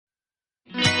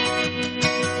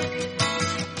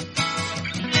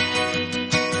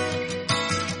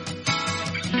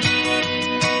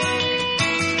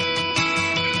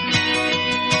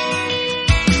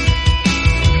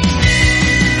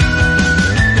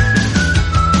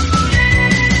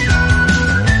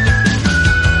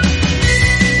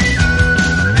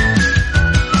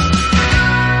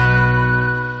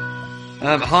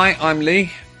Hi, I'm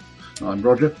Lee. I'm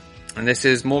Roger. And this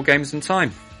is More Games Than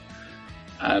Time.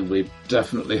 And we've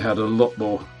definitely had a lot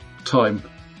more time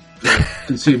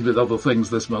consumed with other things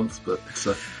this month,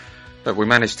 but we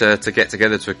managed to get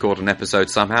together to record an episode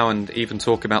somehow and even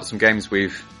talk about some games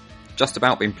we've just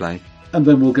about been playing. And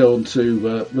then we'll go on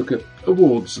to look at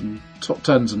awards and top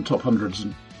 10s and top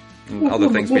 100s and other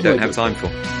things we don't have time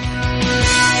for.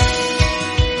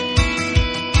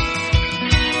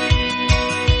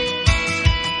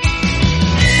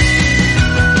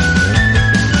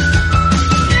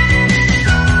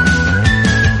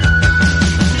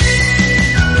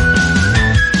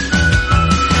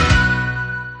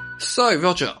 So,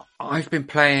 Roger, I've been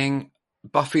playing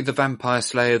Buffy the Vampire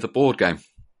Slayer, the board game,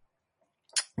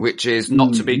 which is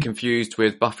not to be confused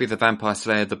with Buffy the Vampire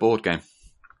Slayer, the board game.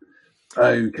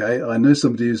 Okay, I know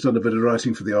somebody who's done a bit of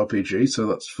writing for the RPG, so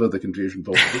that's further confusion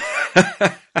possible.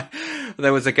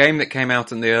 There was a game that came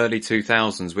out in the early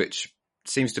 2000s, which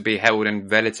seems to be held in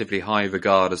relatively high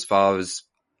regard as far as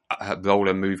a roll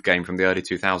and move game from the early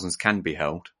 2000s can be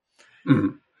held.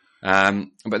 Mm.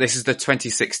 But this is the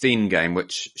 2016 game,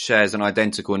 which shares an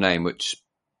identical name, which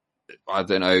I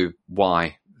don't know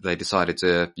why they decided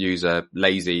to use a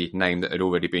lazy name that had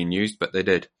already been used, but they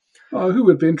did. Oh, who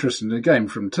would be interested in a game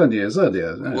from 10 years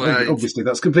earlier? Well, obviously,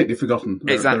 that's completely forgotten.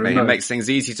 Exactly. It makes things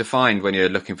easy to find when you're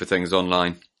looking for things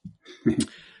online.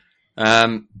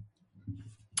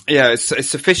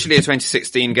 It's officially a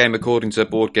 2016 game according to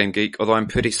Board Game Geek, although I'm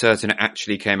pretty certain it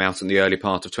actually came out in the early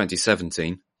part of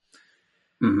 2017.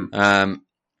 Mm-hmm.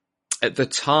 At the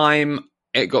time,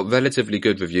 it got relatively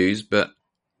good reviews, but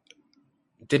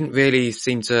didn't really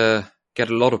seem to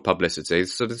get a lot of publicity.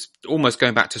 So it's almost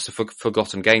going back to some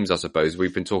forgotten games, I suppose,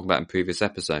 we've been talking about in previous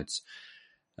episodes.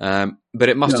 But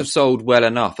it must have sold well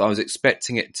enough. I was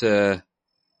expecting it to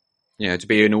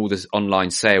be in all this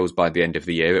online sales by the end of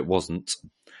the year. It wasn't.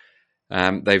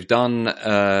 They've done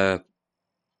an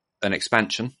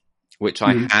expansion, which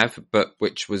I have, but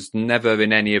which was never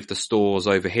in any of the stores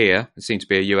over here. It seemed to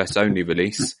be a US-only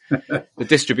release. The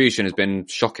distribution has been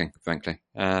shocking, frankly.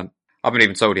 I haven't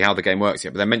even told you how the game works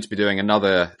yet, but they're meant to be doing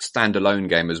another standalone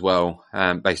game as well,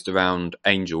 based around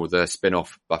Angel, the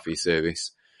spin-off Buffy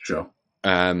series. Sure.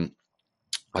 I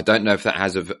don't know if that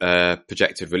has a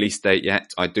projected release date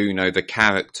yet. I do know the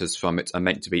characters from it are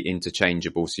meant to be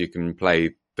interchangeable, so you can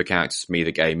play the characters from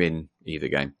either game in either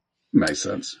game. Makes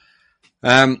sense.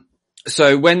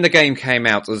 So when the game came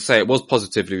out, as I say, it was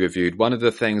positively reviewed. One of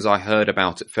the things I heard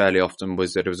about it fairly often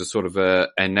was that it was a sort of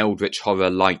an Eldritch Horror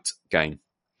light game.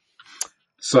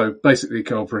 So basically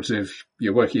cooperative,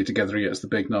 you're working together against the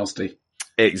big nasty.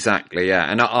 Exactly, yeah.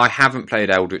 And I haven't played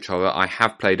Eldritch Horror. I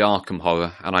have played Arkham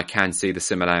Horror, and I can see the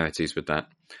similarities with that.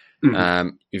 Mm-hmm.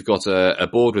 You've got a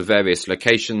board with various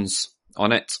locations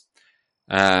on it.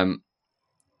 On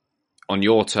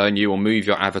your turn, you will move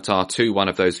your avatar to one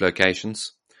of those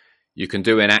locations. You can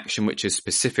do an action which is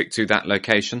specific to that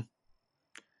location,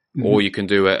 or you can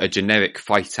do a generic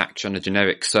fight action, a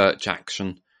generic search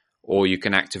action, or you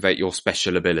can activate your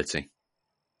special ability.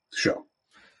 Sure.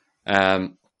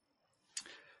 And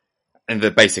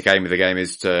the basic aim of the game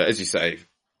is to, as you say,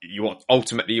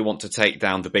 ultimately you want to take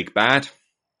down the big bad.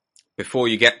 Before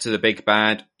you get to the big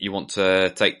bad, you want to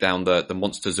take down the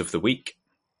monsters of the week.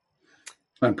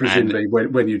 And presumably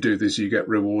when you do this, you get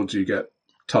rewards, you get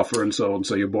tougher and so on,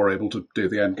 so you're more able to do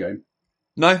the end game.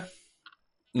 No,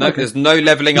 okay. There's no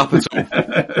leveling up at all.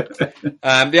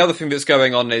 The other thing that's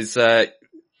going on is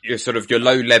your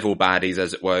low-level baddies,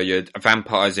 as it were, your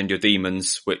vampires and your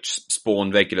demons, which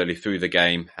spawn regularly through the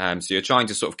game. So you're trying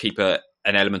to sort of keep an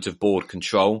element of board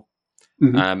control,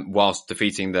 whilst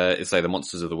defeating the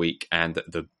monsters of the week, and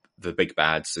the big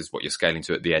bads is what you're scaling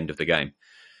to at the end of the game.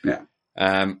 Yeah.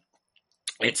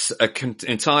 It's an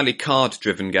entirely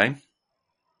card-driven game.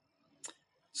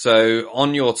 So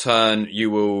on your turn, you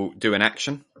will do an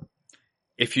action.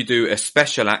 If you do a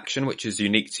special action, which is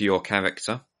unique to your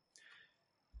character,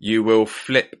 you will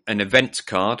flip an event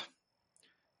card,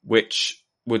 which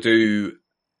will do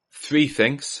 3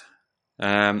 things.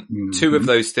 2 of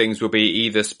those things will be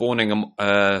either spawning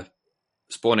a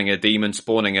demon,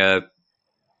 spawning a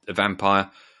vampire,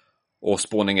 or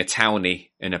spawning a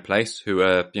townie in a place who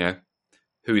the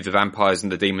vampires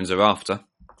and the demons are after.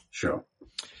 Sure.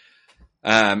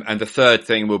 And the third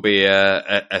thing will be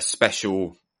a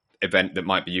special event that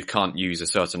might be you can't use a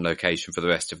certain location for the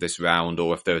rest of this round,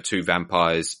 or if there are 2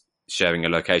 vampires sharing a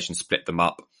location, split them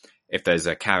up. If there's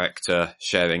a character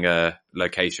sharing a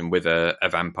location with a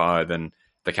vampire, then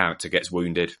the character gets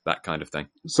wounded, that kind of thing.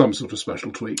 Some sort of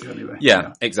special tweak, anyway.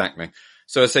 Yeah, exactly.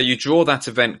 So you draw that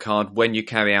event card when you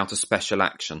carry out a special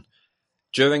action.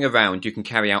 during a round, you can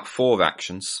carry out 4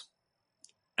 actions,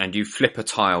 and you flip a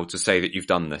tile to say that you've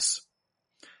done this.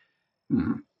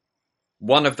 Mm-hmm.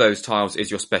 One of those tiles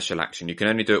is your special action. You can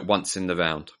only do it once in the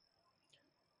round.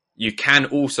 You can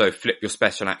also flip your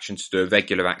special action to do a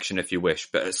regular action if you wish,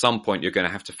 but at some point you're going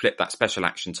to have to flip that special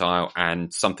action tile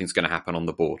and something's going to happen on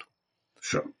the board.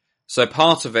 Sure. So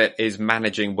part of it is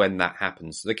managing when that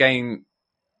happens. The game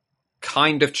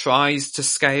kind of tries to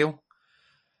scale.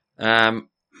 I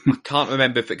can't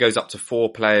remember if it goes up to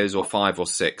 4 players or 5 or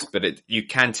 6, but you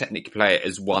can technically play it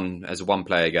as a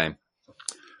one-player game.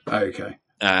 Okay.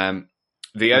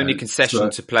 The only concession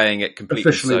to playing it completely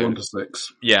officially 1 to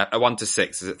 6. Yeah, a 1 to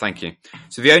 6 is it? Thank you.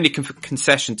 So the only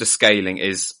concession to scaling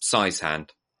is size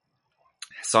hand.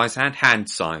 Size hand? Hand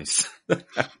size.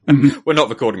 We're not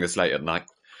recording this late at night.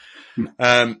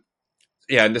 Yeah,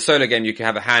 in the solo game, you can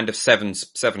have a hand of seven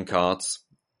cards.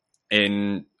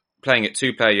 In playing it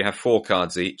 2-player, you have 4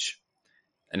 cards each.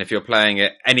 And if you're playing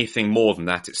it anything more than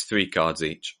that, it's 3 cards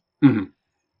each. Mm-hmm.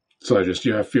 So just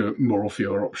you have more or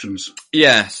fewer options.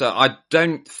 Yeah, so I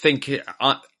don't think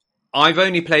I've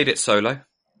only played it solo.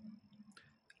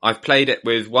 I've played it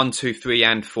with 1, 2, 3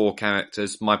 and 4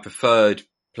 characters. My preferred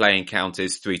playing count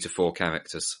is 3 to 4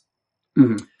 characters.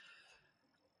 Mm-hmm.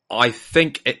 I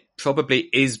think it probably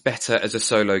is better as a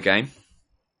solo game.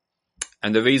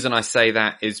 And the reason I say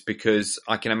that is because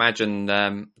I can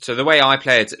imagine, so the way I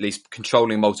play it, at least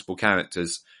controlling multiple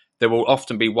characters, there will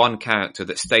often be one character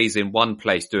that stays in one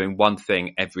place doing one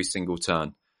thing every single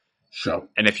turn. Sure.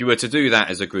 And if you were to do that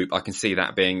as a group, I can see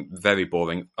that being very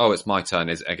boring. Oh, it's my turn.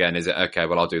 Is it? Okay,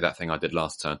 well, I'll do that thing I did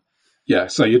last turn. Yeah,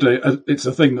 so you do. It's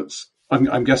a thing that's,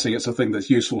 I'm guessing it's a thing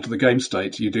that's useful to the game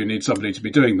state. You do need somebody to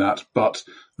be doing that, but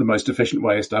the most efficient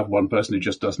way is to have one person who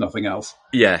just does nothing else.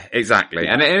 Yeah, exactly.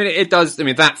 And it does, I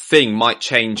mean, that thing might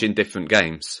change in different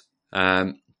games.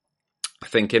 I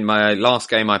think in my last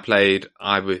game I played,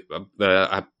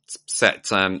 I set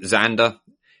Xander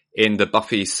in the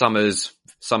Buffy Summers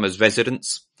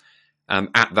residence.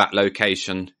 At that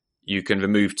location, you can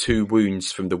remove 2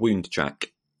 wounds from the wound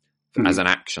track as an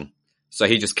action. So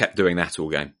he just kept doing that all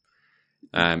game.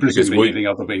 Presumably leaving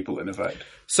other people in effect.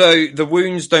 So the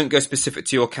wounds don't go specific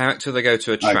to your character; they go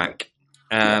to a track.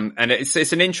 Okay. And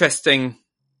it's an interesting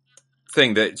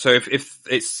thing that, so if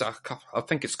it's, I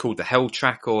think it's called the Hell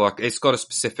Track, or it's got a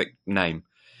specific name.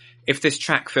 If this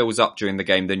track fills up during the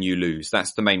game, then you lose.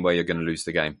 That's the main way you're going to lose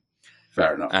the game.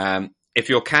 Fair enough. If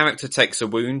your character takes a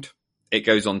wound, it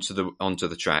goes onto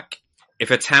the track.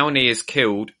 If a townie is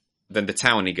killed, then the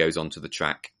townie goes onto the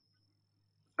track.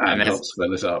 And helps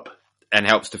fill it up. And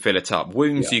helps to fill it up.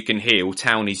 Wounds you can heal,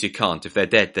 townies you can't. If they're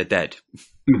dead, they're dead.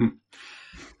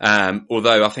 Mm-hmm.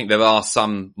 Although I think there are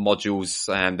some modules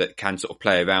that can sort of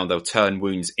play around. They'll turn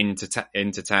wounds into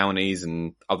townies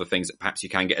and other things that perhaps you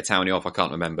can get a townie off. I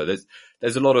can't remember.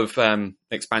 There's a lot of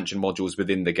expansion modules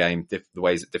within the game, the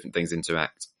ways that different things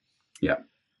interact. Yeah.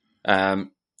 Quite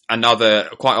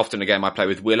often a game I play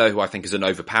with Willow, who I think is an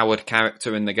overpowered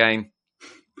character in the game.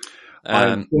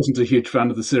 I wasn't a huge fan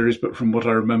of the series, but from what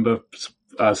I remember,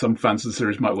 some fans of the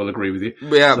series might well agree with you.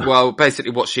 Yeah, so. Well,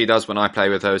 basically what she does when I play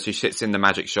with her is she sits in the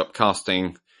magic shop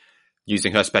casting,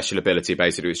 using her special ability,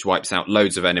 basically, which wipes out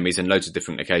loads of enemies in loads of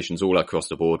different locations all across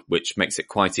the board, which makes it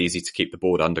quite easy to keep the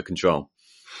board under control.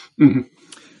 Mm-hmm.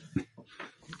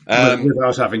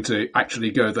 Without having to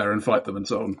actually go there and fight them and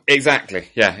so on. Exactly.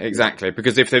 Yeah, exactly.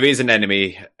 Because if there is an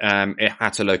enemy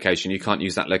at a location, you can't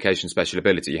use that location special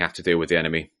ability. You have to deal with the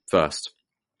enemy first.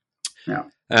 Yeah.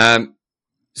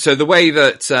 So the way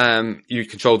that you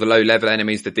control the low level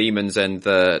enemies, the demons and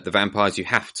the vampires, you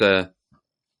have to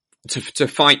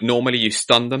fight normally, you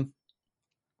stun them.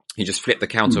 You just flip the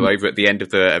counter over at the end of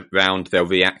the round, they'll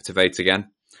reactivate again.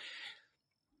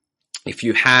 If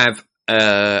you have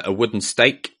a wooden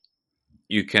stake,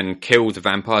 you can kill the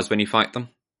vampires when you fight them.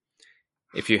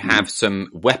 If you have some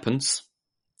weapons,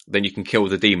 then you can kill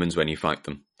the demons when you fight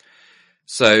them.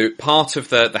 So part of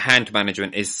the hand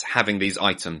management is having these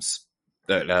items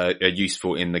that are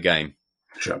useful in the game.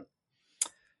 Sure.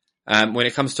 When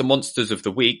it comes to monsters of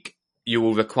the week,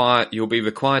 you'll be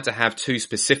required to have 2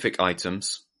 specific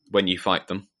items when you fight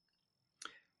them.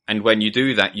 And when you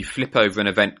do that, you flip over an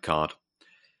event card.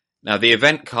 Now, the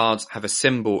event cards have a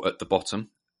symbol at the bottom,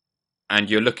 and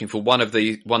you're looking for one of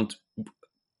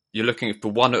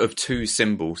 2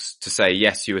 symbols to say,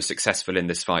 yes, you were successful in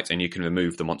this fight, and you can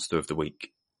remove the monster of the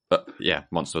week. But yeah,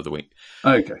 monster of the week.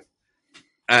 Okay.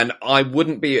 And I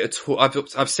wouldn't be at all,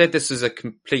 I've said this is a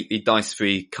completely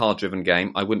dice-free, card-driven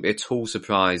game. I wouldn't be at all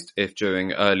surprised if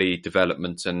during early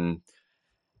development and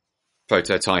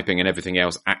prototyping and everything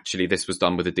else, actually this was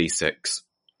done with a D6.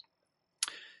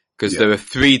 because there are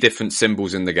 3 different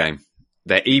symbols in the game.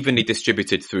 They're evenly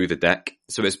distributed through the deck,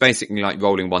 so it's basically like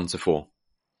rolling 1 to 4.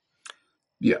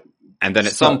 Yeah. And then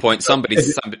at some point, somebody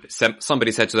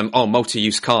said to them, "Oh,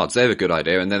 multi-use cards, they're a good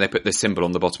idea," and then they put this symbol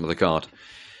on the bottom of the card.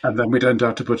 And then we don't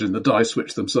have to put in the dice,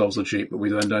 which themselves are cheap, but we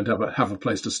then don't have a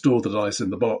place to store the dice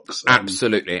in the box.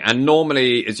 Absolutely. And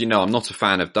normally, as you know, I'm not a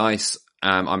fan of dice.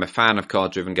 I'm a fan of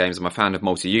card-driven games. I'm a fan of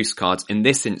multi-use cards. In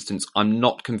this instance, I'm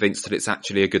not convinced that it's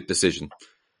actually a good decision.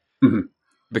 Mm-hmm.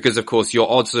 Because, of course,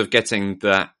 your odds of getting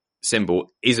that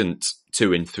symbol isn't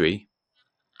 2 in 3.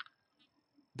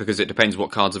 Because it depends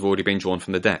what cards have already been drawn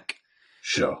from the deck.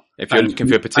 Sure. If you're looking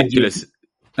for a particular...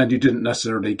 And you didn't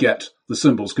necessarily get the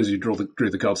symbols because you drew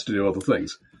the cards to do other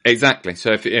things. Exactly.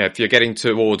 So if you're getting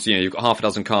towards, you've got half a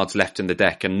dozen cards left in the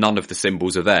deck and none of the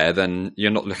symbols are there, then you're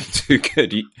not looking too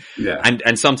good.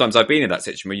 And sometimes I've been in that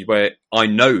situation where I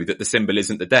know that the symbol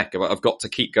isn't the deck. I've got to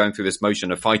keep going through this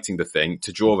motion of fighting the thing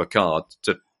to draw a card.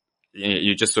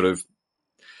 You're just sort of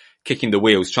kicking the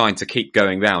wheels, trying to keep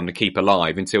going round and keep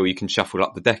alive until you can shuffle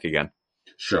up the deck again.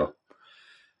 Sure.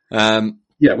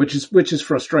 Which is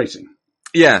frustrating.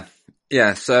 Yeah.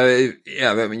 So,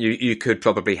 I mean, you could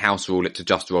probably house rule it to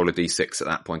just roll a d6 at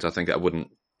that point. I think that wouldn't,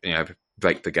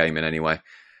 break the game in any way.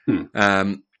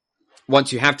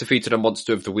 Once you have defeated a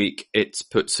monster of the week, it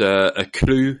puts a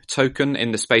clue token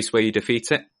in the space where you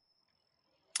defeat it.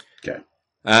 Okay.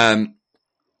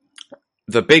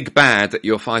 The big bad that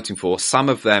you're fighting for, some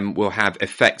of them will have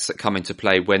effects that come into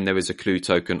play when there is a clue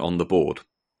token on the board.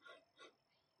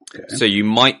 Okay. So you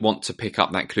might want to pick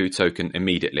up that clue token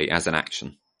immediately as an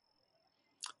action.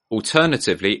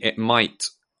 Alternatively, it might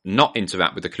not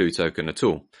interact with the clue token at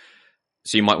all.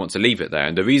 So you might want to leave it there.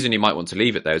 And the reason you might want to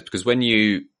leave it there is because when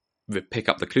you pick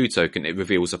up the clue token, it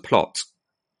reveals a plot.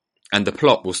 And the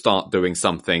plot will start doing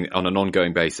something on an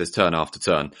ongoing basis, turn after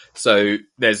turn. So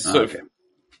there's sort of...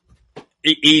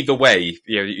 Either way,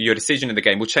 your decision in the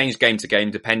game will change game to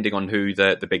game depending on who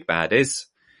the big bad is.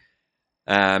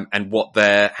 And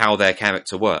how their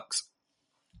character works.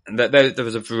 And there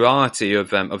was a variety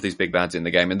of these big bads in the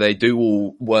game, and they do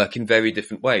all work in very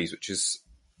different ways, which is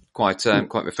quite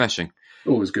refreshing.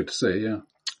 Always good to see, yeah.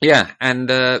 Yeah, and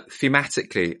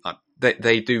thematically,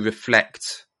 they do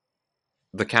reflect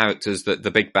the characters,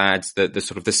 the big bads, the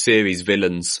sort of the series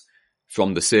villains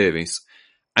from the series,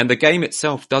 and the game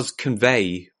itself does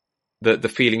convey the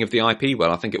feeling of the IP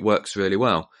well. I think it works really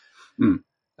well.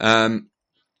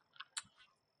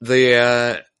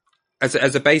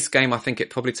 As a base game, I think it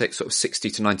probably takes sort of 60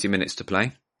 to 90 minutes to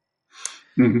play.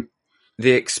 Mm-hmm.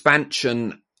 The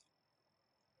expansion,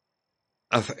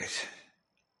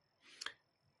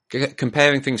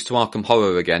 comparing things to Arkham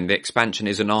Horror again, the expansion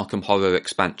is an Arkham Horror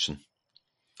expansion.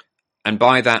 And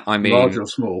by that, I mean... large or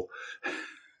small?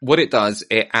 What it does,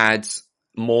 it adds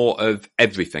more of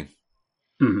everything.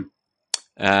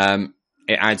 Mm-hmm.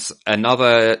 It adds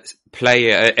another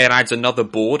player. It adds another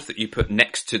board that you put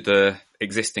next to the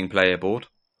existing player board.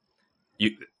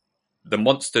 The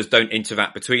monsters don't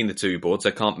interact between the two boards.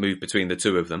 They can't move between the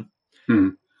two of them.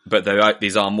 Mm. But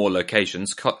these are more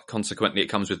locations. Consequently, it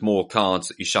comes with more cards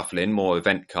that you shuffle in, more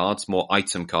event cards, more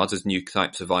item cards as new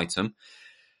types of item.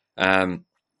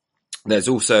 There's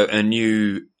also a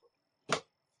new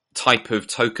type of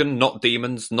token, not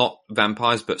demons, not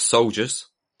vampires, but soldiers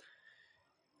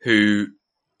who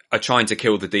are trying to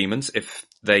kill the demons. If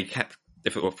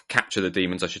it will capture the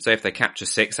demons, I should say. If they capture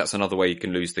 6, that's another way you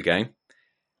can lose the game.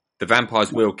 The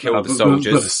vampires will kill the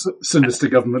soldiers. The sinister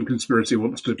government conspiracy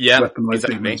wants to weaponize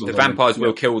demons. The vampires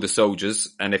will kill the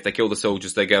soldiers, and if they kill the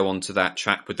soldiers, they go onto that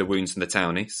track with the wounds and the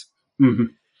townies.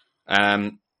 Mm-hmm.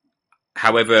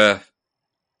 However,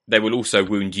 they will also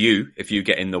wound you if you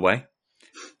get in the way.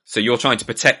 So you're trying to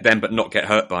protect them but not get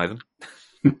hurt by them.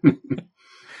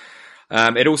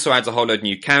 It also adds a whole load of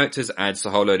new characters, adds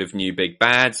a whole load of new big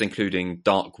bads, including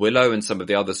Dark Willow and some of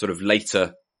the other sort of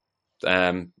later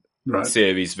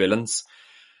series villains.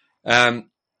 So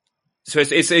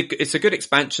it's a good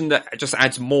expansion that just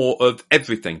adds more of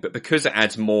everything. But because it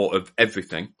adds more of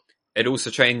everything, it also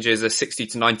changes a 60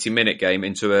 to 90 minute game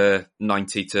into a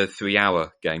 90 to 3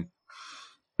 hour game.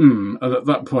 And at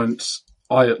that point,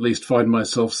 I at least find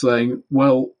myself saying,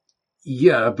 well,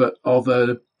 yeah, but are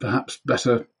there perhaps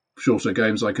better, shorter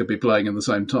games I could be playing in the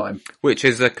same time? Which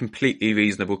is a completely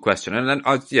reasonable question. And then,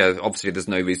 obviously there's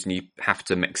no reason you have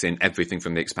to mix in everything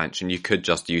from the expansion. You could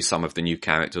just use some of the new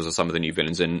characters or some of the new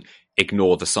villains and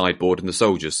ignore the sideboard and the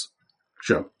soldiers.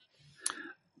 Sure.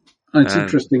 And it's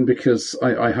interesting because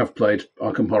I have played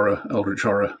Arkham Horror, Eldritch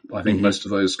Horror, I think most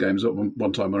of those games at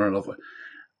one time or another.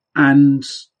 And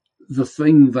the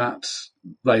thing that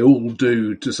they all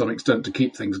do to some extent to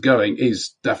keep things going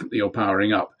is definitely your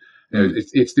powering up.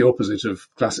 It's the opposite of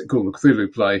classic Call of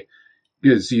Cthulhu play,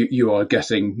 because you are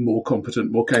getting more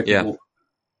competent, more capable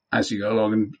as you go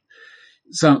along. And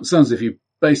sounds as if you're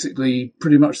basically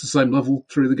pretty much the same level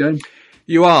through the game.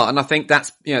 You are, and I think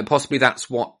that's possibly that's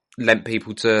what led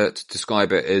people to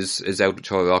describe it as Eldritch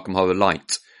Horror Arkham Horror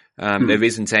Light. There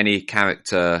isn't any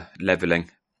character leveling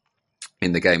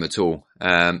in the game at all.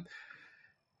 That's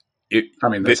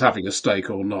having a stake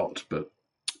or not, but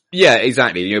yeah,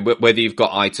 exactly. Whether you've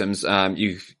got items,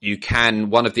 you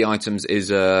can. One of the items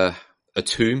is a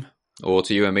tomb, or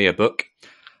to you and me, a book.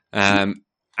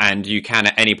 And you can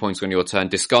at any point on your turn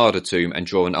discard a tomb and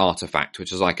draw an artifact,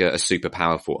 which is like a super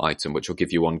powerful item, which will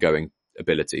give you ongoing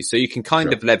abilities. So you can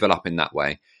kind of level up in that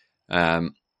way.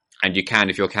 And you can,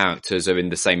 if your characters are in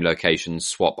the same location,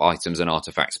 swap items and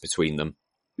artifacts between them.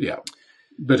 Yeah.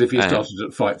 But if you started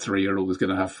at fight 3, you're always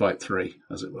going to have fight 3,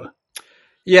 as it were.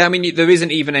 Yeah, I mean, there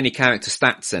isn't even any character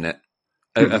stats in it.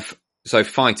 So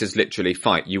fight is literally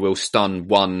fight. You will stun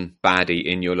one baddie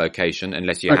in your location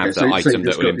unless you have the item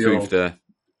that will improve the...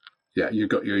 Yeah, you've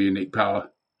got your unique power.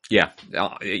 Yeah,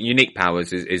 unique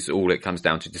powers is all it comes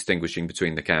down to, distinguishing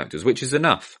between the characters, which is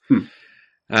enough.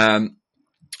 So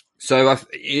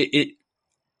it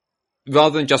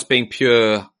rather than just being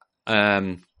pure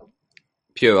Arkham,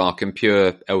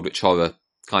 pure Eldritch Horror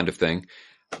kind of thing,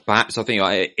 perhaps I think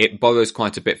it borrows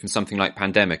quite a bit from something like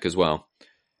Pandemic as well,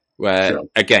 where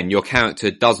again your character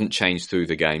doesn't change through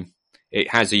the game. It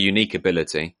has a unique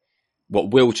ability.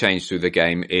 What will change through the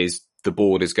game is the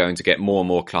board is going to get more and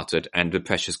more cluttered and the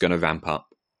pressure's going to ramp up.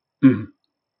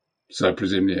 So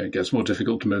presumably it gets more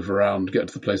difficult to move around, get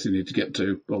to the place you need to get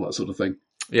to, all that sort of thing.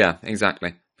 Yeah,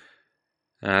 exactly.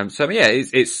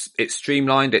 It's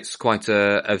streamlined. It's quite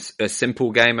a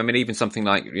simple game. I mean, even something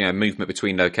like, movement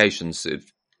between locations,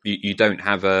 you don't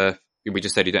have we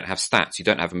just said you don't have stats. You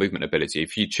don't have a movement ability.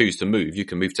 If you choose to move, you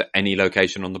can move to any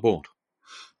location on the board.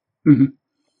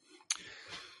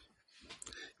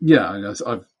 Yeah,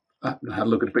 I had a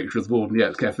look at a picture of the board, and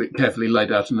it's carefully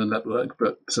laid out in the network.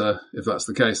 But if that's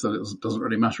the case, then it doesn't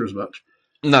really matter as much.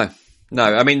 No.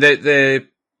 I mean, the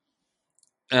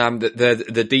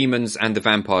demons and the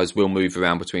vampires will move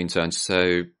around between turns,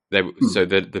 so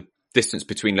the distance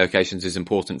between locations is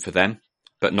important for them,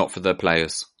 but not for the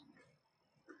players.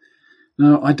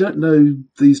 Now, I don't know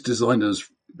these designers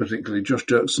particularly, Josh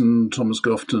Jerkson, Thomas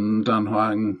Gofton, Dan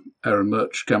Huang, Aaron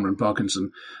Murch, Cameron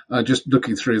Parkinson. Just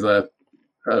looking through their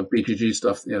BGG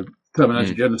stuff,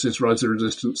 Terminator Genesis, Rise of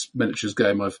Resistance, miniatures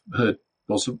game I've heard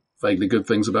lots of vaguely good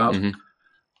things about.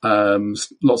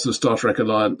 Lots of Star Trek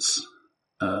Alliance,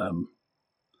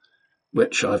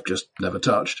 which I've just never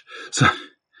touched. So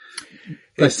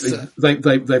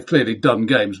they've clearly done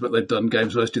games, but they've done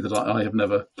games mostly that I have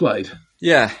never played.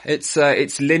 Yeah, it's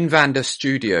Linvander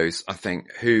Studios, I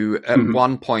think, who at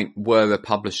one point were a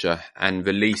publisher and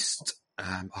released.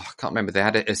 I can't remember. They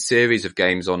had a series of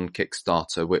games on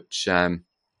Kickstarter, which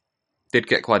did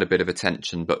get quite a bit of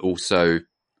attention, but also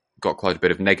got quite a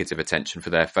bit of negative attention for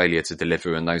their failure to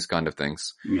deliver and those kind of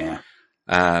things. Yeah.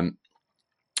 At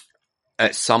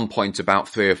some point about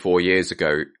 3 or 4 years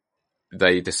ago,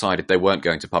 they decided they weren't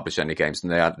going to publish any games,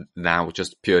 and they are now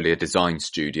just purely a design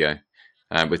studio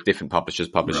with different publishers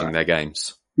publishing their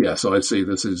games. Yeah, so I'd see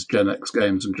this as Gen X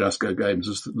Games and Jasco Games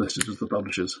as listed as the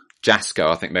publishers. Jasco,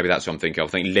 I think maybe that's what I'm thinking of.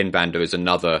 I think Linvander is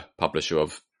another publisher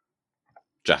of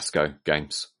Jasco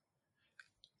Games.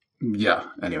 Yeah,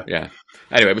 anyway. Yeah.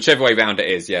 Anyway, whichever way round it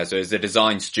is, yeah, so it's a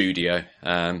design studio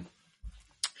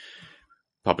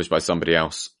published by somebody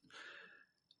else.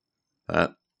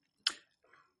 No,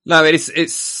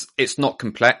 it's not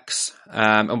complex.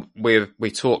 And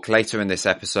we talk later in this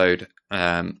episode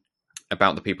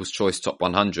about the People's Choice Top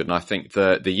 100, and I think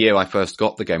the year I first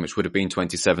got the game, which would have been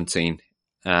 2017,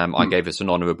 I gave it an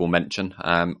honourable mention.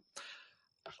 I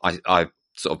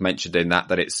sort of mentioned in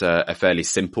that it's a fairly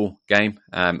simple game.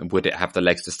 Would it have the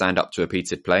legs to stand up to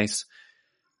repeated plays?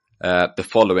 The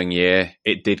following year,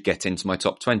 it did get into my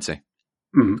top 20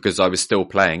 because I was still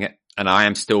playing it, and I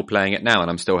am still playing it now, and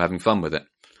I'm still having fun with it.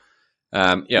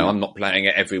 I'm not playing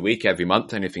it every week, every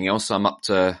month, anything else. I'm up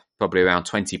to probably around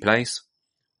 20 plays,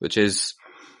 which is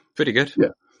pretty good. Yeah.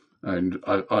 And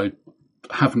I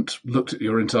haven't looked at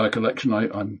your entire collection.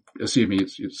 I'm assuming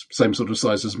it's the same sort of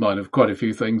size as mine, of quite a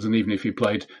few things. And even if you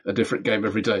played a different game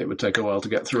every day, it would take a while to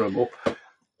get through them all.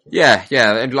 Yeah.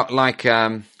 And like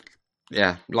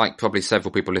probably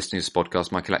several people listening to this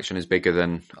podcast, my collection is bigger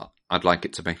than I'd like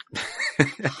it to be.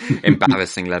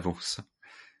 Embarrassing levels.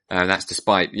 And that's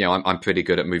despite, I'm pretty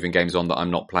good at moving games on that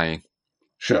I'm not playing.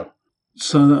 Sure.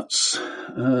 So that's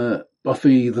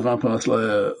Buffy the Vampire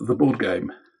Slayer, the board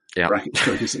game. Yeah. Brackets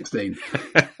 2016.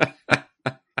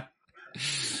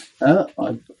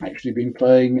 I've actually been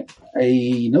playing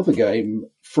another game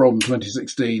from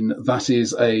 2016 that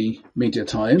is a media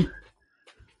tie-in,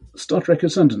 Star Trek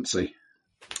Ascendancy.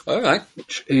 All right.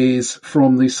 Which is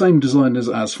from the same designers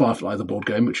as Firefly, the board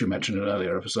game, which you mentioned in an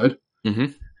earlier episode.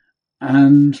 Mm-hmm.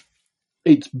 And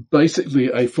it's basically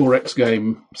a 4X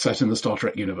game set in the Star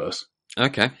Trek universe.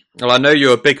 Okay. Well, I know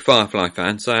you're a big Firefly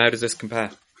fan, so how does this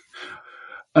compare?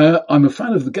 I'm a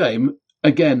fan of the game.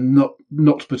 Again,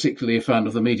 not particularly a fan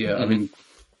of the media. Mm-hmm. I mean,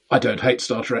 I don't hate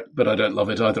Star Trek, but I don't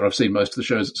love it either. I've seen most of the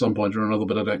shows at some point or another,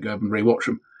 but I don't go up and rewatch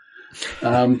them.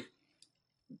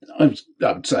 I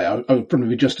would say I would probably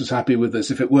be just as happy with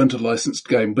this if it weren't a licensed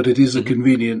game, but it is a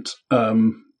convenient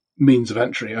means of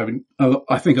entry. I mean,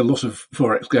 I think a lot of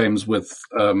 4X games with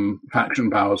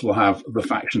faction powers will have the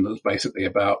faction that's basically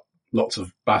about lots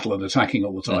of battle and attacking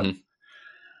all the time. Mm-hmm.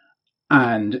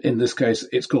 And in this case,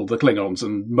 it's called the Klingons,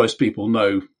 and most people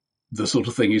know the sort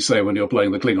of thing you say when you're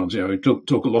playing the Klingons. You know, you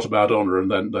talk a lot about honor,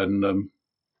 and then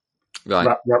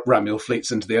ram your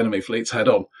fleets into the enemy fleets head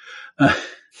on.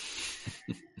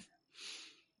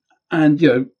 And, you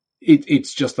know,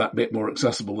 it's just that bit more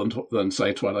accessible than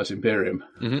say, Twilight Imperium.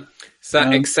 Mm-hmm. Is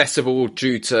that accessible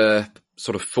due to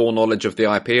sort of foreknowledge of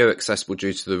the IP, or accessible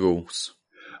due to the rules?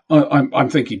 I'm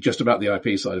thinking just about the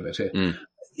IP side of it here. Mm.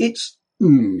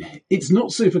 It's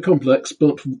not super complex,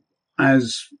 but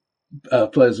as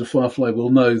players of Firefly will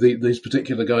know, these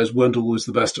particular guys weren't always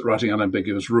the best at writing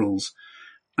unambiguous rules.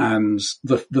 And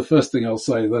the first thing I'll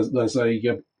say,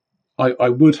 I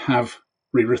would have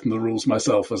rewritten the rules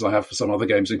myself, as I have for some other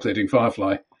games, including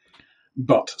Firefly,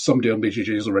 but somebody on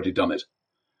BGG has already done it.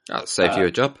 That'll save you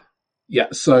a job. Yeah,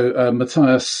 so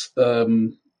Matthias'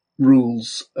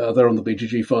 rules, they're on the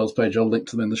BGG files page, I'll link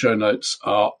to them in the show notes,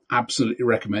 are absolutely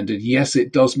recommended. Yes,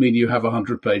 it does mean you have a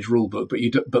 100-page rule book,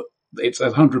 but it's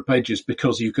 100 pages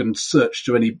because you can search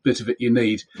to any bit of it you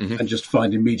need and just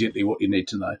find immediately what you need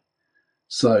to know.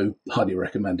 So, highly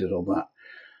recommended on that.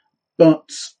 But,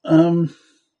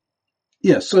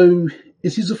 yeah, so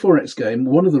it is a 4X game.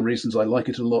 One of the reasons I like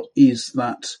it a lot is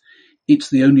that it's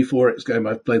the only 4X game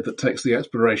I've played that takes the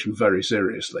exploration very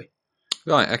seriously.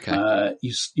 Right, okay.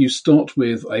 You start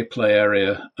with a play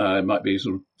area, it might be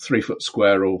sort of 3-foot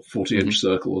square or 40-inch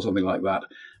circle or something like that,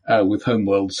 with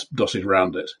homeworlds dotted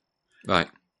around it. Right.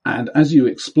 And as you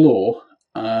explore,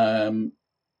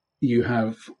 you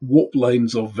have warp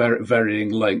lanes of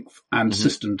varying length and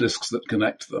system disks that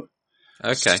connect them.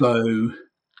 Okay.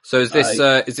 So is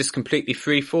this completely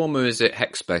freeform, or is it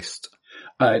hex-based?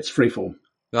 It's freeform.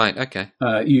 Right, okay.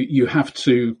 You have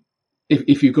to,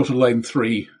 if you've got a length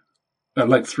 3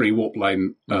 warp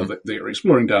lane that you're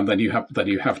exploring down, then you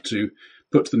have to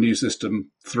put the new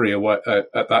system 3 away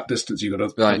at that distance. You've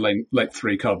got a length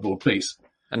 3 cardboard piece.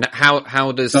 And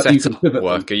how does setup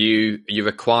work? Are you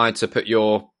required to put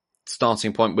your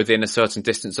starting point within a certain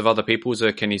distance of other people's,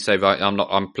 or can you say, right,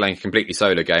 I'm playing a completely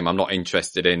solo game, I'm not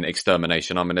interested in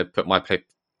extermination, I'm going to put my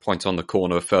point on the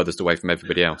corner furthest away from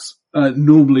everybody else?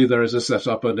 Normally there is a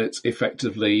setup, and it's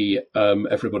effectively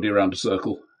everybody around a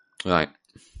circle. Right.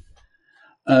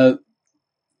 The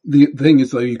thing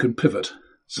is, though, you can pivot.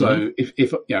 So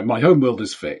if my home world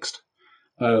is fixed,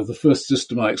 the first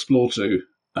system I explore to,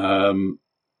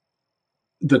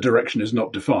 the direction is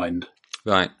not defined.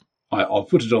 Right. I'll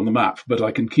put it on the map, but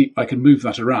I can move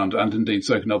that around, and indeed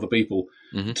so can other people,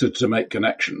 to make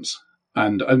connections.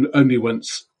 And only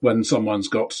when someone's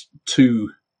got 2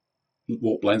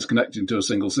 warp lanes connecting to a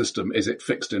single system is it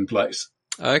fixed in place.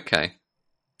 Okay.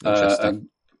 Interesting.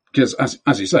 Because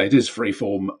as you say, it is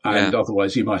freeform, and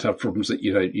otherwise you might have problems that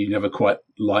you never quite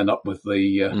line up with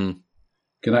the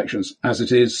connections. As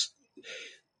it is,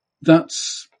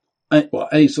 that's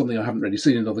something I haven't really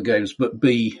seen in other games, but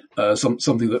B,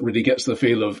 something that really gets the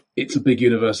feel of it's a big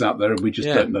universe out there and we just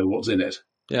don't know what's in it.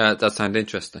 Yeah, that sounds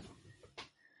interesting.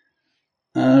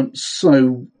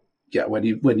 So, when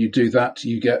you do that,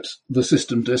 you get the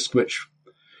system disk, which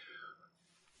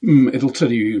it'll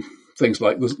tell you things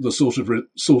like the sort of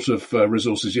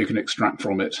resources you can extract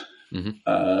from it,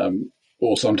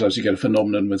 or sometimes you get a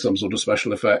phenomenon with some sort of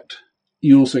special effect.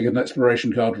 You also get an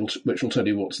exploration card which will tell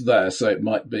you what's there. So it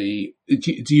might be,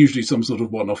 it's usually some sort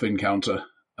of one-off encounter,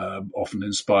 often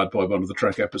inspired by one of the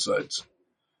Trek episodes.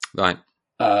 Right.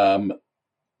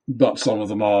 But some of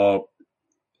them are,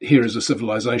 here is a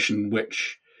civilization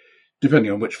which,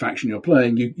 depending on which faction you're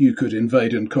playing, you could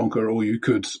invade and conquer, or you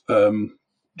could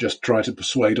just try to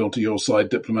persuade onto your side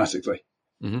diplomatically.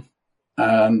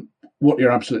 What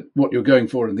you're going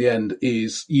for in the end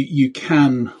is you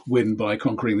can win by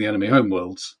conquering the enemy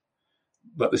homeworlds,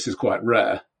 but this is quite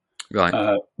rare.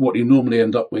 Right. What you normally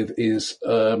end up with is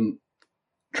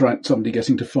somebody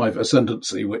getting to 5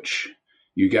 ascendancy, which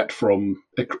you get from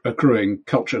accruing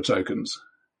culture tokens.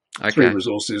 Okay. 3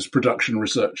 resources: production,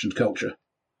 research, and culture.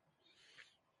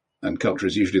 And culture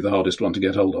is usually the hardest one to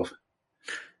get hold of.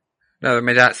 No, I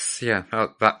mean, that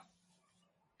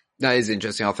is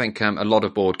interesting. I think a lot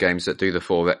of board games that do the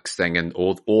 4X thing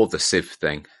or the Civ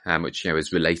thing, which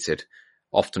is related,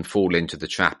 often fall into the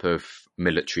trap of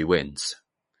military wins.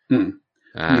 You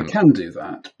can do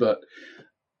that, but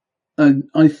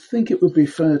I think it would be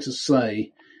fair to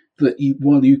say that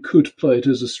while you could play it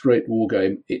as a straight war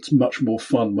game, it's much more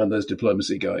fun when there's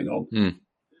diplomacy going on.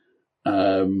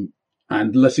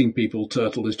 And letting people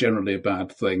turtle is generally a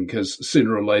bad thing, because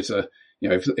sooner or later,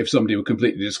 if somebody were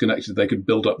completely disconnected, they could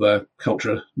build up their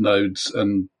culture nodes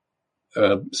and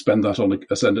spend that on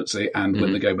ascendancy and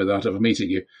win the game without ever meeting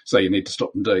you. So you need to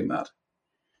stop them doing that.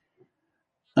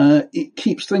 It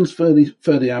keeps things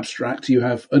fairly abstract. You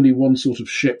have only one sort of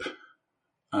ship.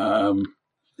 You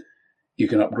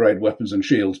can upgrade weapons and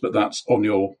shields, but that's on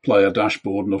your player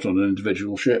dashboard, not on an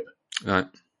individual ship. Right.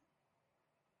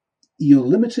 You're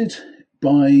limited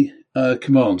by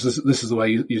commands. This is the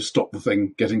way you stop the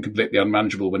thing getting completely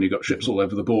unmanageable when you've got ships all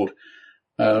over the board.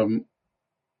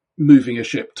 Moving a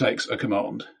ship takes a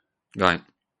command. Right.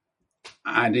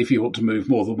 And if you want to move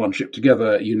more than one ship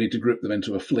together, you need to group them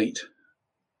into a fleet,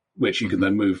 which you can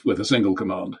then move with a single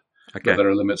command. Okay. But there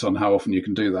are limits on how often you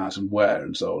can do that and where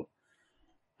and so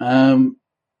on.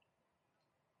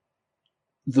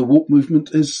 The warp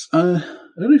movement is... I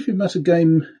don't know if you've met a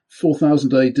game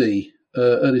 4000 AD,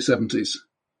 early 70s.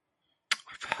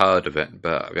 I've heard of it,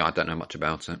 but I don't know much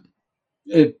about it.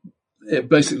 It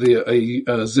basically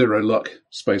a zero luck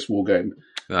space war game.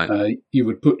 Right. You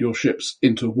would put your ships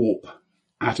into warp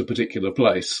at a particular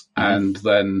place, and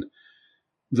then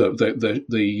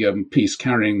the piece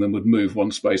carrying them would move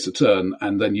one space a turn,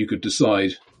 and then you could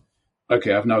decide,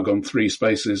 okay, I've now gone 3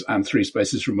 spaces, and 3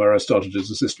 spaces from where I started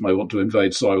as a system I want to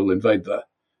invade, so I will invade there.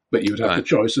 But you would have the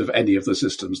choice of any of the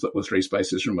systems that were 3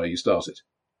 spaces from where you started.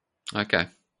 Okay.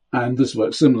 And this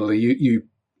works similarly.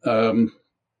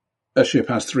 A ship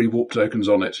has 3 warp tokens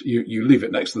on it. You leave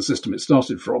it next to the system it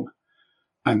started from,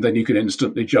 and then you can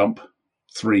instantly jump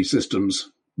 3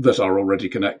 systems that are already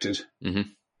connected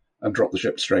and drop the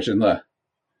ship straight in there.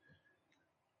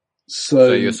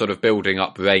 So you're sort of building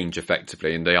up range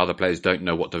effectively, and the other players don't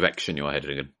know what direction you're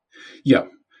heading in. Yeah.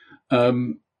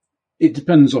 It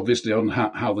depends, obviously, on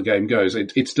how the game goes.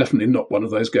 It's definitely not one of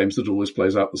those games that always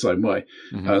plays out the same way.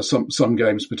 Some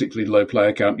games, particularly low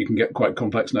player count, you can get quite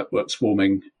complex networks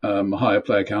forming. Higher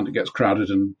player count, it gets crowded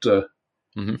and...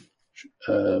 Can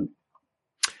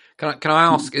I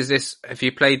ask, have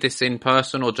you played this in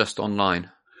person or just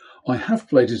online? I have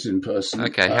played it in person.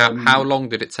 Okay, how long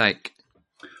did it take?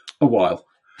 A while.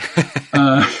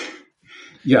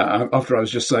 Yeah, after I was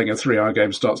just saying a 3-hour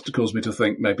game starts to cause me to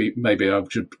think maybe I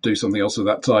should do something else at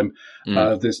that time.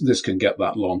 This can get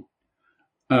that long.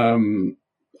 I mean,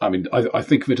 I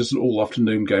think of it as an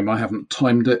all-afternoon game. I haven't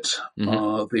timed it.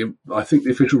 I think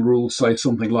the official rules say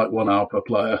something like 1 hour per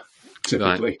player,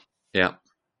 typically. Right.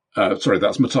 Yeah. Sorry,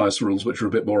 that's Matthias' rules, which are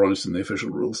a bit more honest than the official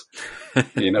rules.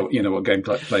 you know what game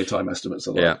play time estimates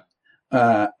are like.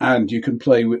 Yeah. And you can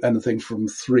play with anything from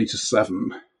 3 to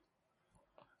 7.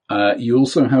 You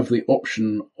also have the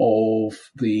option of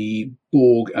the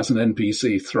Borg as an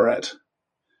NPC threat.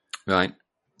 Right.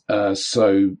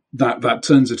 So that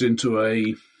turns it into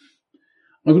I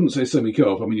wouldn't say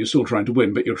semi-co-op. I mean, you're still trying to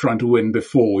win, but you're trying to win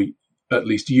before at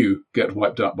least you get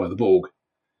wiped out by the Borg.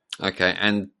 Okay,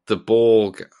 and the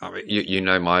Borg, I mean,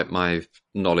 my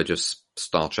knowledge of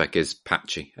Star Trek is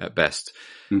patchy at best.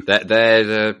 They're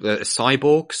the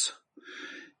cyborgs?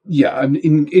 Yeah, and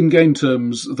in game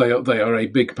terms, they are a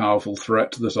big, powerful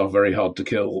threat that are very hard to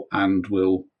kill and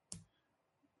will,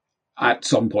 at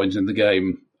some point in the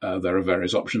game, there are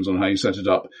various options on how you set it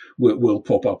up, will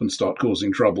pop up and start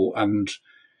causing trouble. And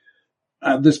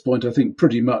at this point, I think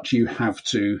pretty much you have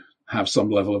to have some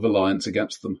level of alliance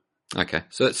against them. Okay,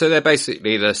 so they're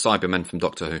basically the Cybermen from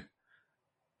Doctor Who.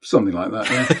 Something like that,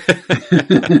 yeah.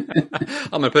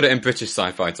 I'm going to put it in British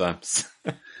sci-fi terms.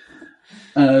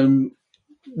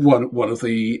 One of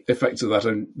the effects of that,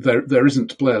 and there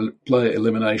isn't player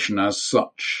elimination as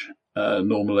such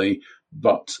normally,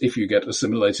 but if you get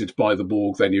assimilated by the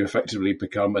Borg, then you effectively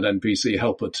become an NPC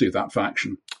helper to that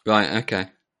faction. Right. Okay.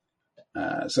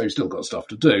 So you've still got stuff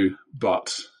to do,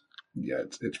 but yeah,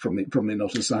 it's probably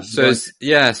not as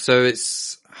satisfying. So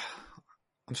it's.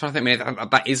 I'm trying to think.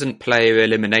 That isn't player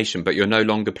elimination, but you're no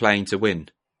longer playing to win.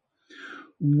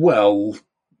 Well,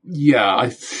 yeah.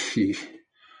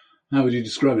 How would you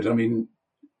describe it? I mean,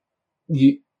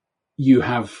 you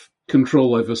have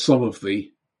control over some of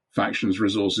the factions'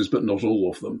 resources, but not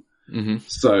all of them. Mm-hmm.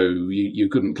 So you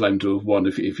couldn't claim to have won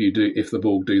if the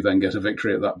Borg do then get a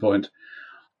victory at that point.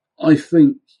 I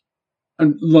think,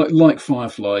 and like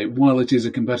Firefly, while it is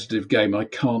a competitive game, I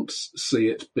can't see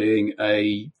it being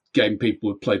a game people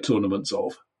would play tournaments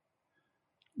of.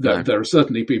 There are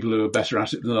certainly people who are better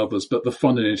at it than others, but the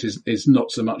fun in it is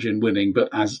not so much in winning,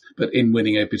 but in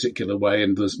winning a particular way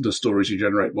and the stories you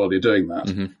generate while you're doing that,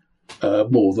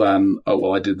 mm-hmm. More than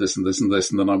I did this and this and this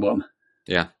and then I won.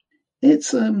 Yeah,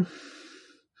 it's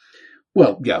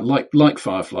like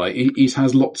Firefly, it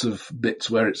has lots of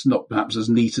bits where it's not perhaps as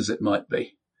neat as it might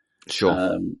be.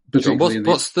 Sure.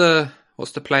 What's the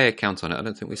player count on it? I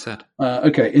don't think we said.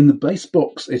 Okay, in the base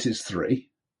box it is 3.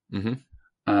 Mm-hmm.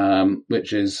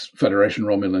 Which is Federation,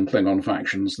 Romulan, Klingon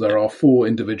factions. There are 4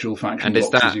 individual faction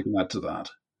boxes you can add to that.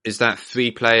 Is that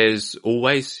 3 players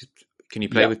always? Can you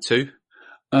play with 2?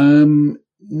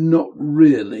 Not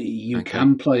really. You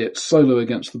can play it solo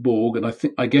against the Borg, and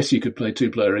I guess you could play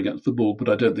 2-player against the Borg, but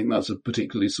I don't think that's a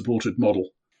particularly supported model.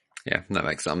 Yeah, that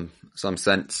makes some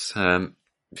sense.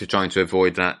 If you're trying to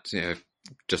avoid that,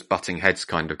 just butting heads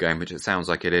kind of game, which it sounds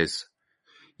like it is.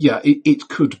 Yeah, it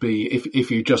could be if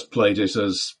you just played it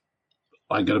as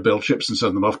I'm going to build ships and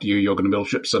send them after you, you're going to build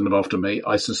ships, send them after me.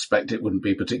 I suspect it wouldn't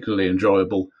be particularly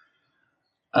enjoyable.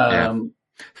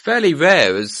 Fairly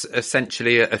rare as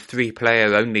essentially a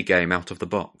 3-player only game out of the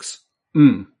box.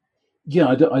 Yeah,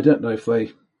 I don't know if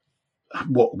they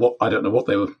I don't know what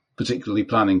they were particularly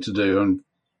planning to do, and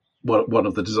one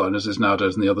of the designers is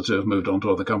nowadays, and the other 2 have moved on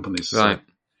to other companies. Right.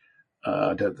 So,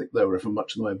 I don't think they were for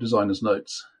much in the way of designers'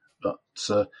 notes. But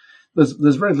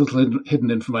there's very little hidden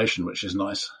information, which is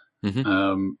nice.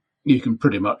 Mm-hmm. You can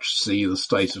pretty much see the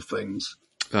state of things.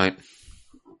 Right.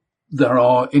 There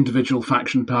are individual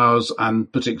faction powers,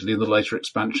 and particularly in the later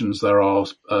expansions, there are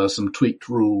some tweaked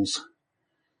rules.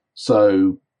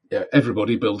 So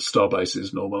everybody builds star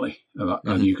bases normally,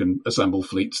 and you can assemble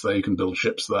fleets there. You can build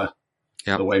ships there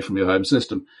away from your home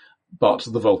system. But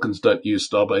the Vulcans don't use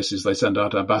star bases; they send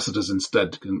out ambassadors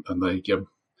instead, and they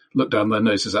look down their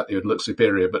noses at you and look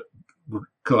superior, but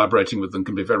collaborating with them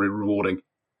can be very rewarding.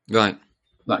 Right.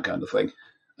 That kind of thing.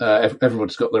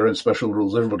 Everybody's got their own special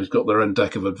rules. Everybody's got their own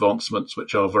deck of advancements,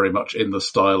 which are very much in the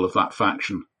style of that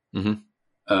faction.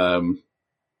 Mm-hmm.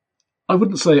 I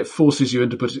wouldn't say it forces you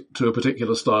to a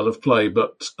particular style of play,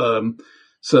 but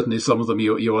certainly some of them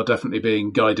you are definitely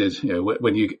being guided.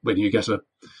 When you get a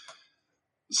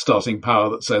starting power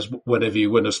that says whenever you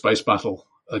win a space battle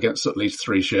against at least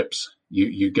 3 ships,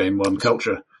 you gain 1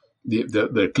 culture.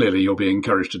 Clearly you're being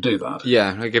encouraged to do that.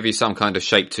 Yeah, they give you some kind of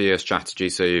shape to your strategy,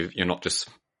 so you're not just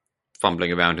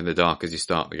fumbling around in the dark as you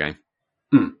start the game.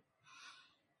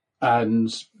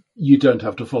 And you don't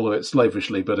have to follow it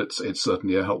slavishly, but it's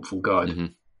certainly a helpful guide. Mm-hmm.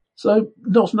 So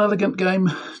not an elegant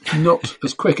game, not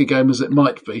as quick a game as it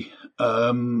might be,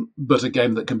 but a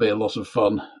game that can be a lot of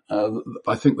fun.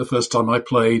 I think the first time I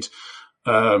played,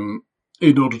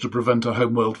 in order to prevent a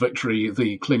homeworld victory,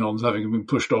 the Klingons, having been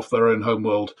pushed off their own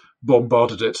homeworld,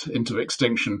 bombarded it into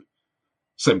extinction,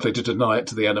 simply to deny it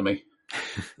to the enemy.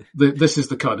 This is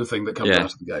the kind of thing that comes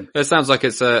out of the game. It sounds like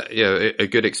it's a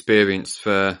good experience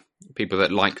for people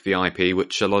that like the IP,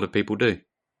 which a lot of people do.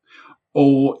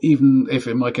 Or even if,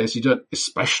 in my case, you don't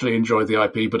especially enjoy the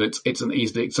IP, but it's an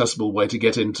easily accessible way to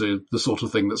get into the sort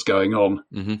of thing that's going on.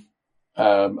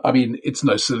 Mm-hmm. I mean, it's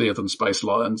no sillier than Space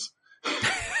Lions.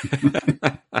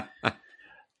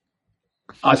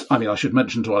 I should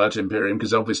mention Twilight Imperium,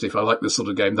 because obviously if I like this sort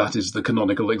of game, that is the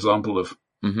canonical example of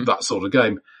that sort of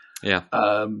game. Yeah.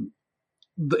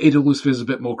 It always feels a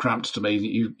bit more cramped to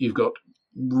me. You've got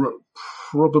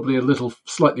probably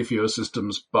slightly fewer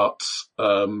systems, but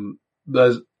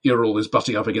you're always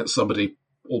butting up against somebody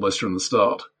almost from the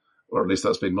start, or at least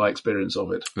that's been my experience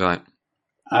of it. Right.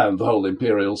 And the whole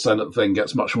Imperial Senate thing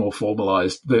gets much more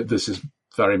formalised. This is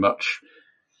very much,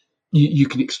 you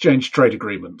can exchange trade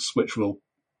agreements, which will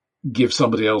give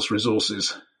somebody else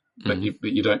resources, but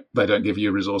they don't give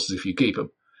you resources if you keep them.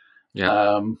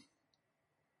 Yeah.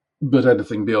 But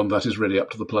anything beyond that is really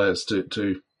up to the players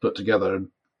to put together. And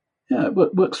yeah, it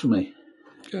works for me.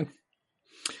 Good.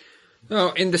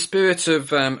 Well, in the spirit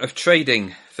of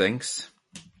trading things,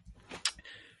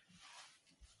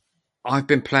 I've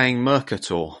been playing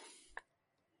Mercator,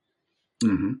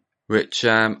 which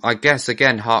I guess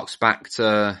again harks back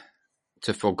to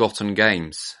forgotten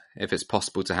games. If it's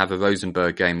possible to have a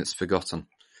Rosenberg game that's forgotten.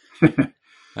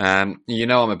 I'm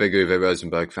a big Uwe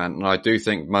Rosenberg fan, and I do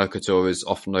think Mercator is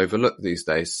often overlooked these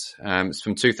days. It's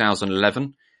from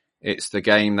 2011. It's the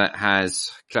game that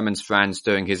has Clemens Franz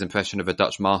doing his impression of a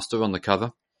Dutch master on the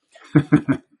cover.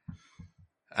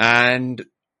 And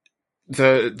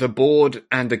The board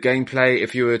and the gameplay,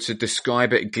 if you were to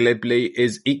describe it glibly,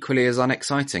 is equally as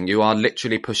unexciting. You are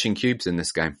literally pushing cubes in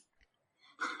this game.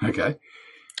 Okay.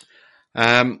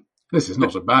 This is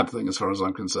not a bad thing as far as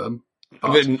I'm concerned.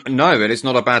 No, it is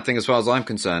not a bad thing as far as I'm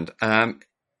concerned.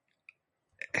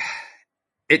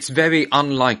 It's very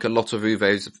unlike a lot of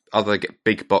Uwe's other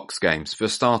big box games. For a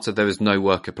starter, there is no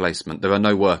worker placement. There are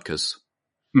no workers.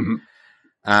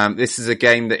 Mm-hmm. This is a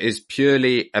game that is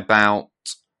purely about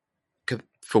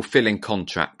fulfilling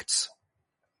contracts.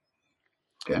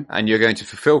 Okay. And you're going to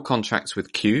fulfill contracts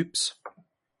with cubes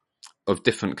of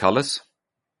different colours,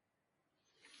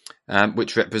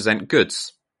 which represent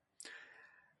goods.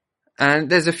 And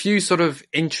there's a few sort of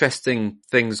interesting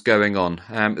things going on.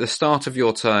 At the start of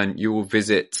your turn, you will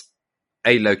visit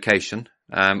a location,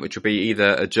 which will be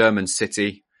either a German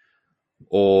city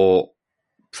or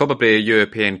probably a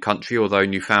European country, although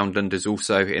Newfoundland is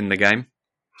also in the game.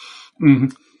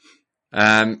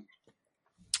 Mm-hmm.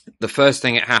 The first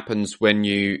thing that happens when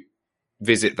you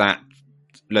visit that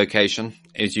location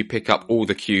is you pick up all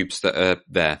the cubes that are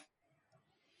there.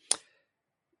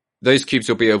 Those cubes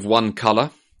will be of one colour.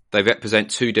 They represent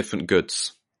two different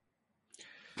goods.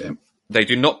 Yeah. They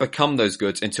do not become those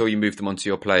goods until you move them onto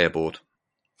your player board.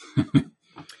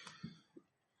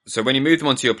 So when you move them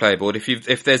onto your player board,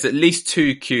 if there's at least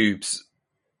two cubes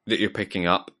that you're picking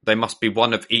up, they must be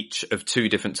one of each of two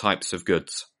different types of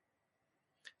goods.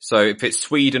 So if it's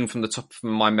Sweden, from the top of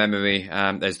my memory,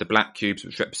 there's the black cubes,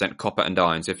 which represent copper and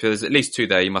iron. So if there's at least two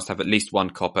there, you must have at least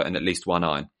one copper and at least one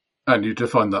iron. And you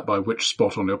define that by which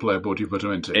spot on your player board you put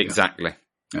them into. Exactly.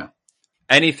 Yeah.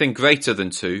 Anything greater than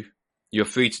two, you're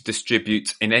free to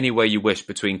distribute in any way you wish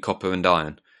between copper and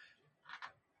iron.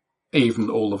 Even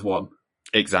all of one.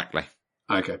 Exactly.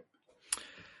 Okay.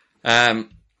 The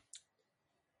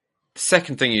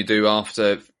second thing you do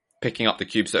after picking up the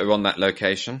cubes that are on that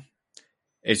location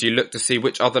is you look to see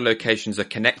which other locations are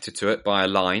connected to it by a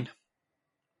line.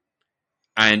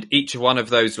 And each one of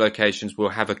those locations will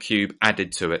have a cube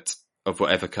added to it of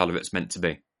whatever colour it's meant to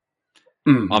be.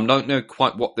 I don't know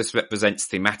quite what this represents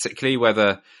thematically,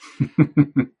 whether,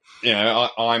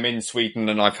 I'm in Sweden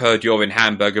and I've heard you're in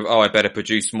Hamburg, I better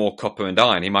produce more copper and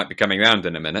iron. He might be coming round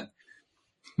in a minute.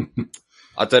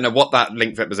 I don't know what that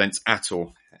link represents at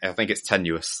all. I think it's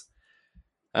tenuous.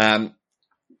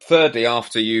 Thirdly,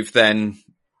 after you've then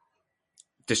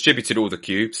distributed all the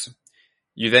cubes,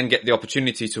 you then get the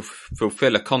opportunity to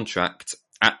fulfill a contract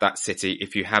at that city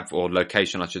if you have, or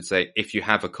location, I should say, if you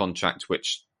have a contract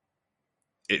which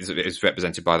is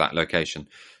represented by that location.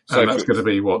 So and that's going to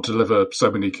be deliver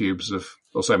so many cubes of,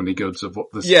 or so many goods of what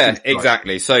this. Yeah,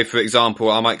 exactly. So for example,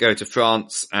 I might go to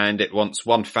France and it wants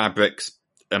 1 fabrics,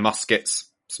 a muskets,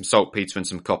 some saltpeter and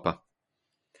some copper.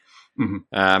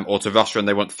 Mm-hmm. Or to Russia and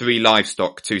they want 3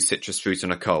 livestock, 2 citrus fruit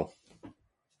and a coal.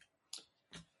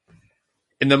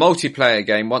 In the multiplayer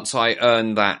game, once I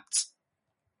earn that,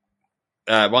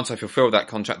 once I fulfill that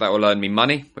contract, that will earn me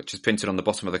money, which is printed on the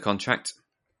bottom of the contract.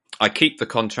 I keep the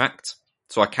contract,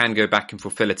 so I can go back and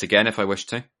fulfill it again if I wish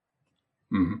to.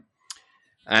 Mm-hmm.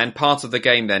 And part of the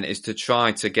game then is to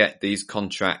try to get these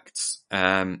contracts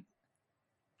from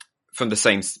the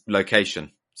same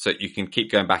location, so you can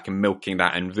keep going back and milking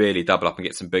that and really double up and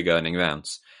get some big earning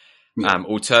rounds. Yeah.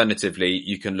 Alternatively,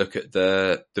 you can look at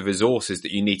the resources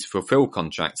that you need to fulfill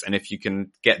contracts, and if you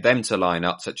can get them to line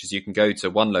up, such as you can go to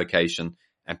one location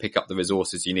and pick up the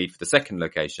resources you need for the second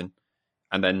location,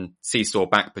 and then seesaw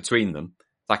back between them,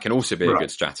 that can also be a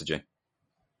good strategy.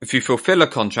 If you fulfill a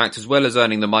contract, as well as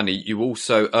earning the money, you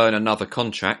also earn another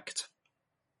contract,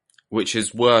 which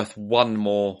is worth 1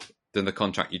 more than the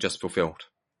contract you just fulfilled.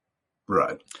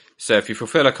 Right. So if you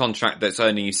fulfill a contract that's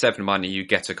earning you 7 money, you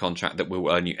get a contract that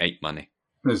will earn you 8 money.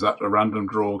 Is that a random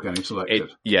draw getting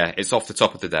selected? Yeah, it's off the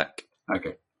top of the deck.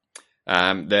 Okay.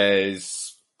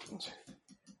 There's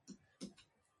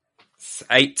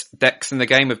 8 decks in the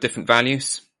game of different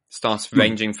values. Starts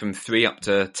ranging from 3 up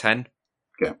to 10.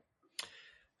 Yeah.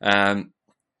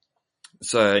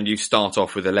 And you start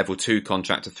off with a level 2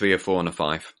 contract, a 3, a 4 and a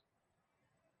 5.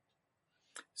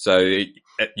 So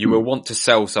you will want to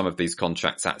sell some of these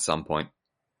contracts at some point.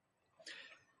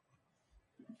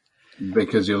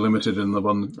 Because you're limited in the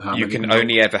one. You can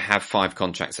only ever have 5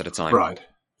 contracts at a time. Right.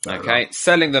 Okay. Right.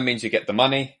 Selling them means you get the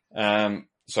money.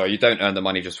 So you don't earn the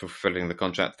money just for fulfilling the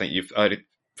contract. I think you've earned it.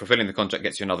 Fulfilling the contract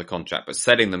gets you another contract, but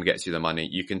selling them gets you the money.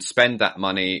 You can spend that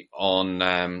money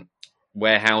on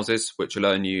warehouses, which will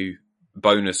earn you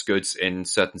bonus goods in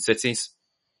certain cities,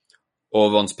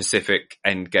 or on specific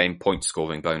end game point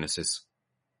scoring bonuses.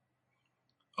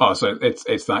 Oh, so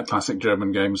it's that classic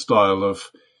German game style of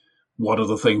one of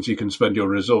the things you can spend your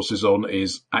resources on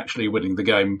is actually winning the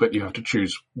game, but you have to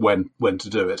choose when to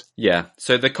do it. Yeah.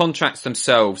 So the contracts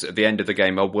themselves at the end of the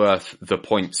game are worth the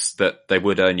points that they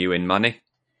would earn you in money.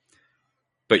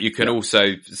 But you can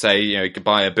also say, you could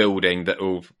buy a building that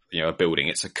will, a building,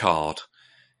 it's a card.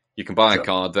 You can buy a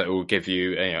card that will give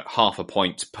you, half a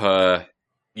point per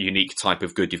unique type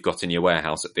of good you've got in your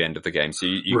warehouse at the end of the game. So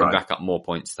you can rack up more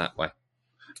points that way.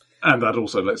 And that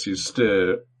also lets you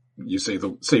steer. You see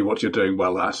what you're doing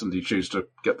well at, and you choose to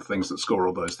get the things that score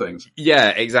all those things. Yeah,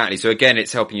 exactly. So again,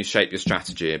 it's helping you shape your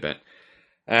strategy a bit.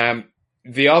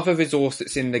 The other resource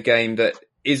that's in the game that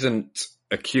isn't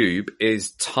a cube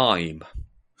is time,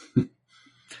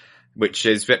 which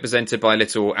is represented by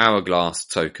little hourglass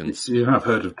tokens. You have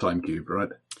heard of Time Cube, right?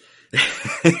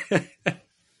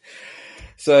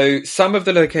 So some of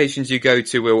the locations you go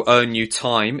to will earn you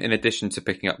time in addition to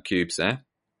picking up cubes there.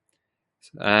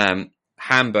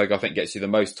 Hamburg, I think, gets you the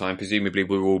most time. Presumably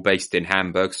we're all based in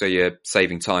Hamburg, so you're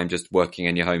saving time just working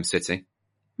in your home city.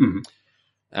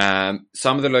 Mm-hmm.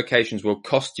 Some of the locations will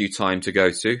cost you time to go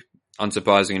to.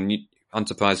 Unsurprisingly,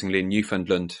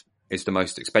 Newfoundland is the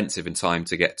most expensive in time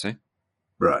to get to.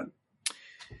 Right.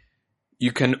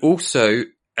 You can also,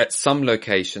 at some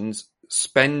locations,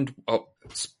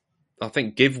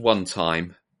 give one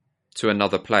time to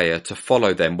another player to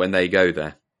follow them when they go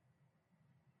there.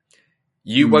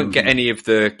 You won't get any of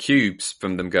the cubes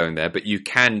from them going there, but you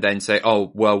can then say,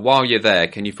 oh, well, while you're there,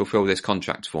 can you fulfill this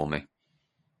contract for me?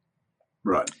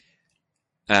 Right.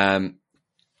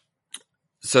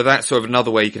 So that's sort of another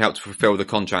way you can help to fulfill the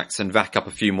contracts and rack up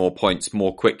a few more points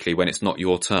more quickly when it's not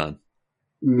your turn.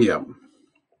 Yeah.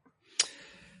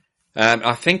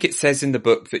 I think it says in the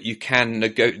book that you can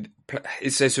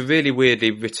it's a really weirdly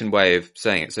written way of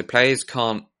saying it. So players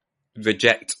can't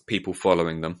reject people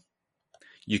following them.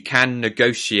 You can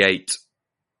negotiate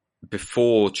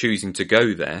before choosing to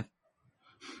go there,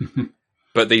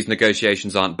 but these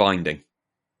negotiations aren't binding.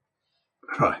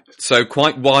 Right. So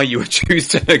quite why you would choose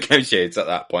to negotiate at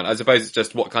that point. I suppose it's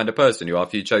just what kind of person you are.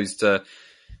 If you chose to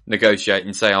negotiate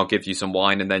and say, I'll give you some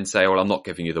wine, and then say, well, I'm not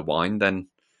giving you the wine, then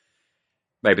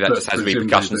maybe that just has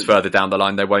repercussions further down the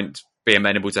line. They won't be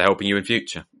amenable to helping you in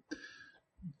future.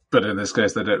 But in this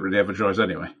case, they don't really have a choice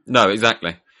anyway. No,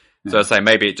 exactly. So I say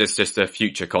maybe it's just a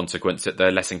future consequence that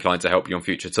they're less inclined to help you on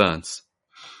future turns.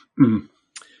 Mm.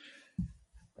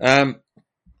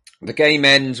 The game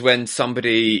ends when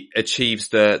somebody achieves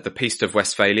the Peace of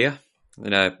Westphalia.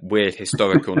 In a weird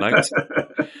historical note,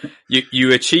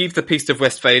 you achieve the Peace of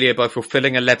Westphalia by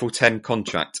fulfilling a level 10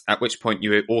 contract, at which point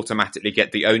you automatically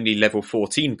get the only level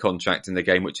 14 contract in the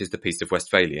game, which is the Peace of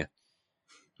Westphalia.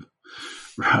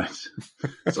 Right.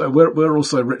 So we're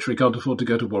also rich. We can't afford to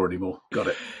go to war anymore. Got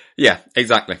it. Yeah,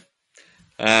 exactly.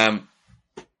 The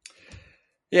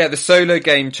solo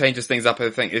game changes things up. I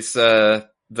think it's the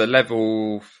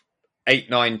level 8,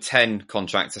 9, 10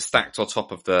 contracts are stacked on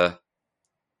top of the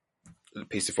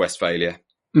Peace of Westphalia.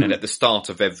 Mm. And at the start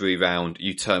of every round,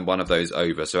 you turn one of those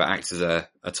over. So it acts as a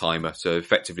timer. So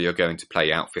effectively, you're going to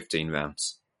play out 15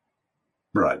 rounds.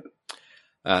 Right.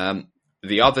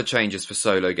 The other changes for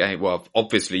solo game, well,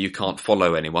 obviously you can't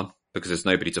follow anyone because there's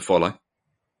nobody to follow.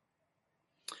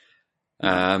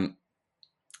 And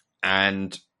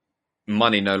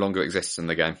money no longer exists in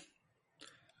the game.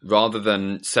 Rather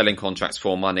than selling contracts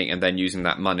for money and then using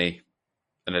that money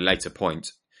at a later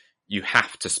point, you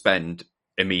have to spend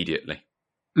immediately.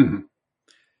 Mm-hmm.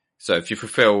 So if you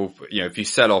fulfill, if you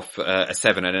sell off a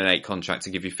 7 and an 8 contract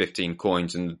to give you 15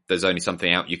 coins and there's only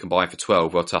something out you can buy for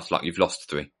 12, well, tough luck, you've lost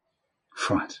 3.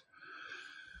 Right.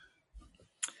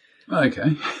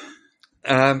 Okay.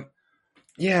 I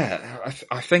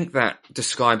think that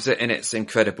describes it in its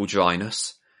incredible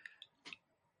dryness.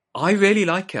 I really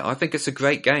like it. I think it's a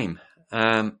great game.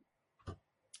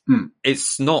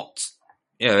 It's not,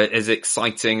 as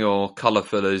exciting or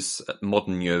colourful as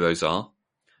modern Euros are,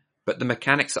 but the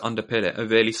mechanics that underpin it are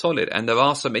really solid. And there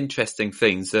are some interesting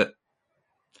things that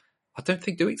I don't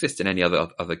think do exist in any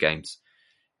other games.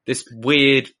 This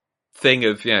weird thing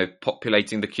of,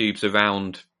 populating the cubes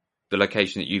around the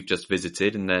location that you've just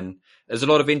visited. And then there's a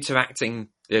lot of interacting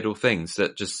little things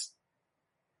that just,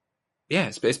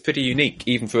 it's pretty unique.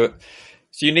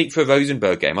 It's unique for a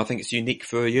Rosenberg game. I think it's unique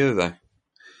for a Euro.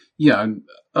 Yeah, and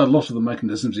a lot of the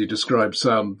mechanisms you described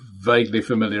sound vaguely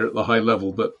familiar at the high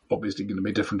level, but obviously going to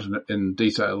be different in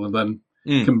detail, and then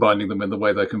combining them in the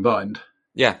way they're combined.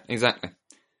 Yeah, exactly.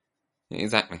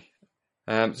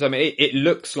 It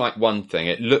looks like one thing.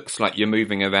 It looks like you're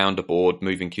moving around a board,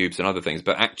 moving cubes and other things,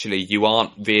 but actually you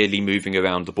aren't really moving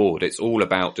around the board. It's all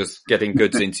about just getting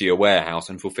goods into your warehouse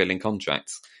and fulfilling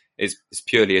contracts. It's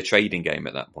purely a trading game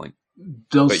at that point.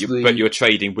 Does but you're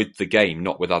trading with the game,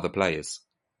 not with other players.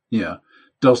 Yeah.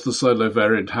 Does the solo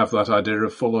variant have that idea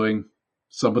of following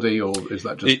somebody, or is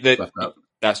that just left out?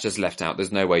 That's just left out.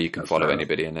 There's no way you can follow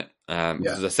anybody in it. Yeah.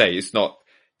 As I say, it's not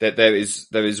that there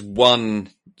is one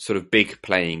sort of big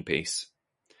playing piece,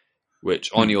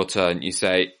 which on your turn you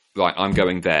say, right, I'm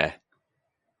going there.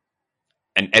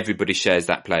 And everybody shares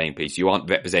that playing piece. You aren't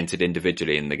represented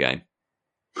individually in the game.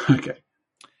 Okay.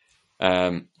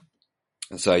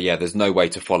 So yeah, there's no way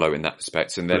to follow in that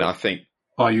respect. And then I think,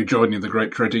 are you joining the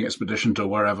Great Trading Expedition to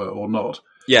wherever or not?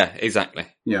 Yeah, exactly.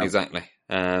 Yeah, exactly.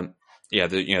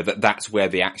 That's where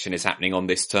the action is happening on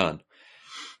this turn.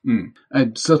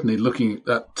 And certainly looking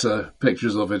at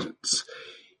pictures of it, it's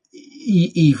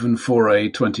even for a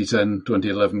 2010,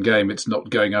 2011 game, it's not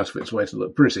going out of its way to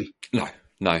look pretty. No.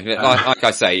 Like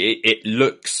I say, it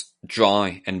looks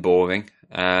dry and boring.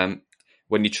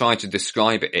 When you try to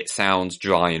describe it, it sounds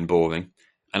dry and boring.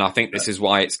 And I think this is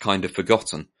why it's kind of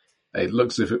forgotten. It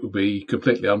looks as if it would be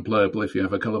completely unplayable if you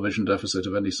have a colour vision deficit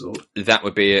of any sort. That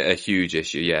would be a huge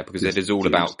issue, yeah, because it is all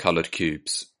about coloured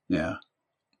cubes. Yeah.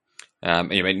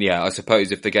 I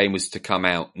suppose if the game was to come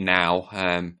out now,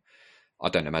 I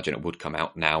don't imagine it would come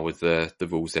out now with the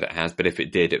rules that it has, but if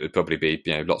it did, it would probably be,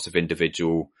 lots of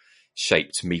individual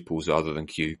shaped meeples rather than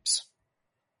cubes,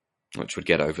 which would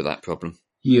get over that problem.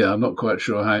 Yeah, I'm not quite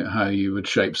sure how you would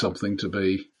shape something to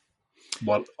be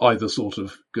either sort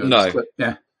of good. No. But,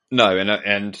 yeah. No, and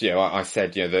I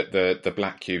said that the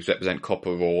black cubes represent copper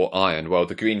or iron. Well,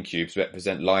 the green cubes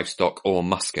represent livestock or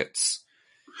muskets.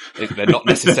 They're not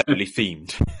necessarily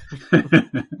themed.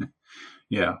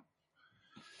 Yeah.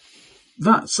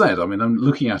 That said, I'm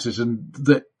looking at it, and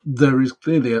there is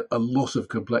clearly a lot of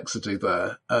complexity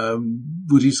there.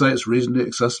 Would you say it's reasonably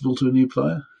accessible to a new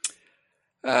player?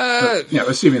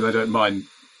 Assuming they don't mind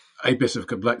a bit of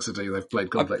complexity. They've played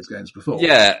complex games before.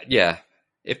 Yeah.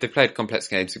 If they've played complex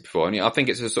games before, I think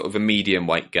it's a sort of a medium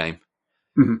weight game.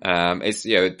 Mm-hmm. It's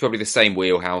probably the same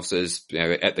wheelhouse as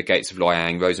At the Gates of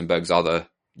Loyang, Rosenberg's other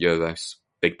Euros,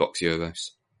 big box Euros.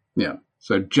 Yeah.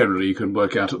 So generally, you can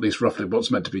work out at least roughly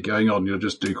what's meant to be going on. You'll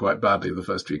just do quite badly the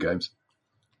first few games.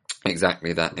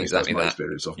 Exactly that. Exactly that's my that.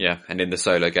 Experience of. Yeah, and in the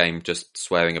solo game, just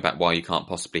swearing about why you can't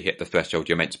possibly hit the threshold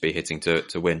you're meant to be hitting to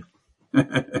win.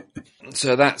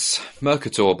 So that's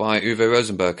Mercator by Uwe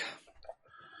Rosenberg.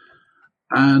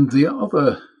 And the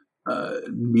other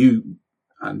new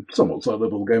and somewhat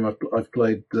side-level game I've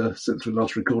played since we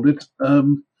last recorded,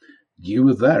 you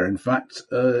were there, in fact,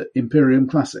 Imperium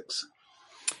Classics.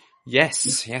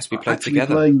 Yes, we played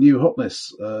together. Playing New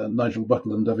Hotness, Nigel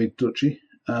Buckle and David Tucci.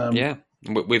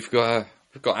 We've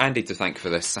got Andy to thank for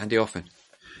this, Andy Offen.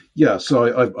 Yeah,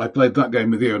 so I played that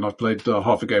game with you, and I've played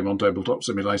half a game on Tabletop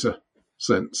Simulator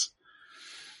since.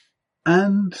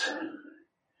 And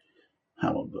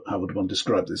how would one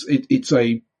describe this? It's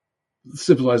a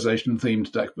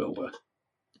civilization-themed deck builder.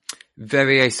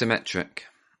 Very asymmetric.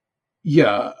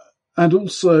 Yeah, and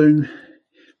also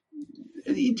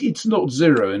it's not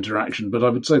zero interaction, but I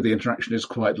would say the interaction is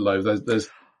quite low. There's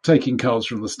taking cards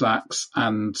from the stacks,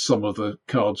 and some of the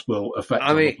cards will affect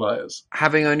other players.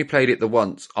 Having only played it the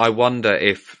once, I wonder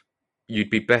if you'd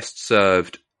be best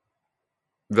served,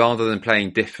 rather than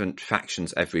playing different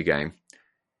factions every game,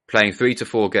 playing 3 to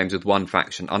 4 games with one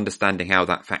faction, understanding how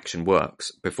that faction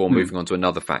works before moving on to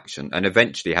another faction. And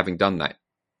eventually, having done that,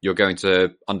 you're going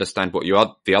to understand what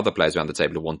the other players around the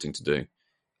table are wanting to do.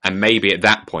 And maybe at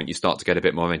that point, you start to get a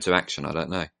bit more interaction. I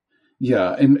don't know.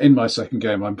 Yeah, in my second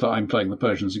game, I'm playing the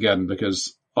Persians again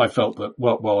because I felt that,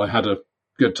 while I had a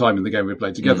good time in the game we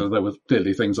played together, there were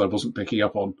clearly things I wasn't picking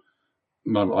up on.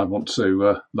 I want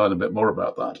to learn a bit more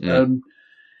about that.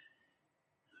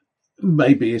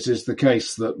 Maybe it is the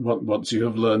case that once you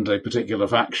have learned a particular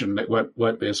faction, it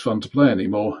won't be as fun to play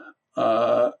anymore.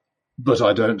 But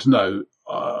I don't know.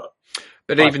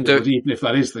 But even if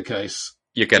that is the case,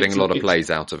 you're getting a lot of plays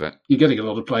out of it. You're getting a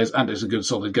lot of plays, and it's a good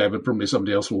solid game, and probably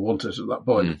somebody else will want it at that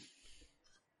point.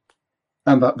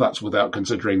 And that's without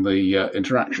considering the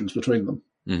interactions between them.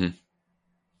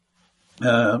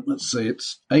 Mm-hmm. Let's see,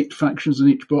 it's 8 factions in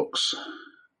each box,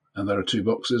 and there are 2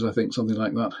 boxes, I think, something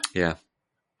like that. Yeah.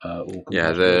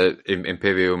 The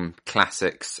Imperium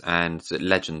Classics and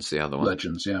Legends, the other one.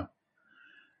 Legends, yeah.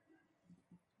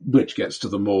 Which gets to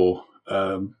the more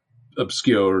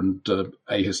obscure and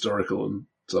ahistorical and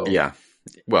so on. Yeah.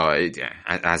 Well,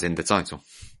 as in the title.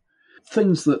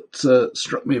 Things that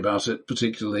struck me about it,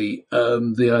 particularly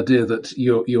the idea that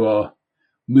you are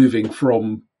moving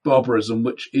from barbarism,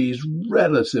 which is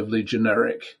relatively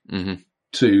generic,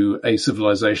 to a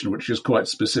civilization which is quite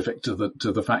specific to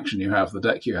the faction you have, the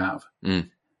deck you have.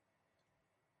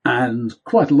 And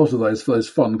quite a lot of those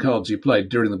fun cards you played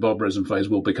during the barbarism phase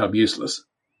will become useless.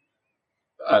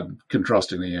 And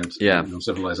contrastingly, your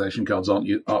civilization cards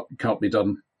can't be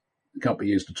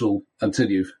used at all until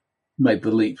you've made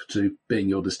the leap to being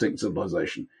your distinct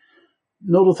civilization.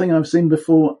 Not a thing I've seen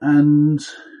before, and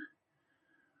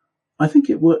I think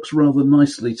it works rather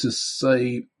nicely to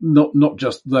say not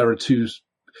just there are two,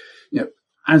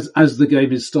 as the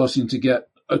game is starting to get,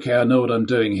 okay, I know what I'm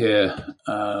doing here.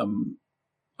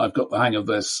 I've got the hang of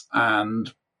this,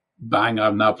 and bang,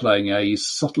 I'm now playing a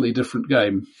subtly different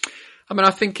game. I mean, I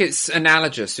think it's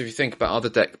analogous if you think about other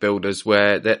deck builders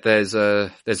where there's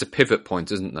a pivot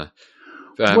point, isn't there?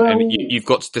 And you've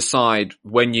got to decide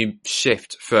when you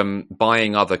shift from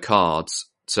buying other cards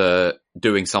to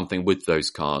doing something with those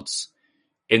cards.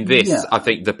 In this, I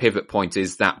think the pivot point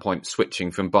is that point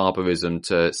switching from barbarism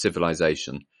to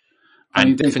civilization.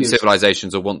 And different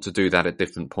civilizations will want to do that at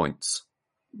different points.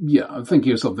 Yeah, I'm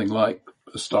thinking of something like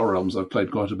Star Realms I've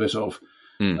played quite a bit of.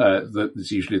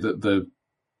 That's usually the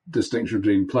distinction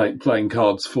between playing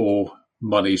cards for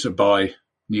money to buy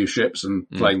new ships and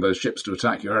playing those ships to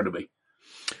attack your enemy.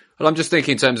 Well, I'm just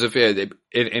thinking in terms of in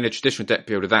a traditional deck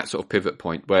builder, that sort of pivot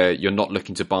point where you're not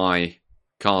looking to buy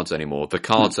cards anymore. The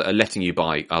cards that are letting you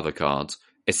buy other cards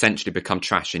essentially become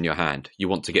trash in your hand. You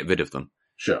want to get rid of them.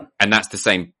 Sure. And that's the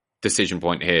same decision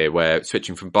point here where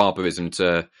switching from barbarism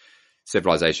to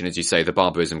civilization, as you say, the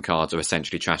barbarism cards are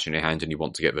essentially trash in your hand and you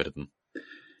want to get rid of them.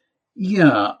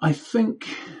 Yeah, I think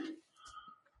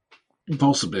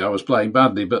possibly I was playing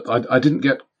badly, but I didn't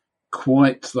get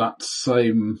quite that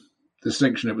same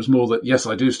distinction. It was more that, yes,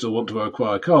 I do still want to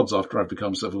acquire cards after I've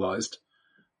become civilized,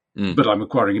 but I'm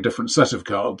acquiring a different set of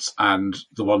cards, and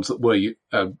the ones that were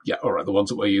the ones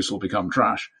that were useful become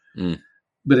trash.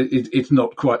 But it's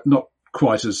not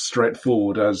quite as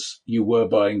straightforward as you were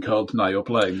buying cards, now you're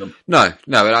playing them. No,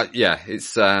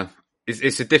 it's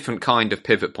a different kind of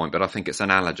pivot point, but I think it's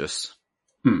analogous.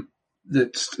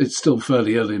 It's still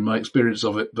fairly early in my experience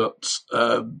of it, but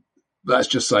let's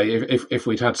just say if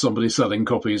we'd had somebody selling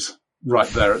copies right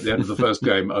there at the end of the first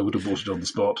game, I would have bought it on the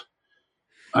spot.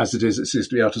 As it is, it seems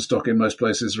to be out of stock in most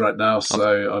places right now,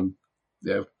 so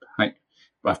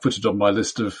I've put it on my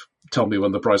list of tell me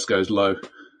when the price goes low.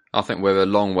 I think we're a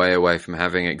long way away from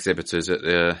having exhibitors at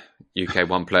the UK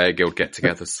One Player Guild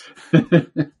get-togethers.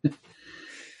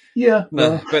 Yeah,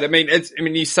 but I mean,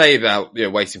 you say about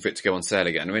waiting for it to go on sale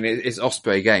again. I mean, it's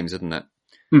Osprey Games, isn't it?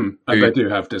 And they do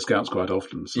have discounts quite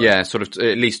often. So. Yeah, sort of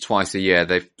at least twice a year.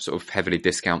 They sort of heavily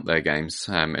discount their games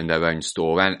in their own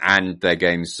store, and their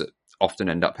games often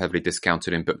end up heavily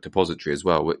discounted in Book Depository as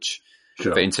well, which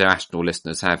for international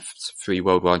listeners have free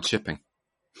worldwide shipping.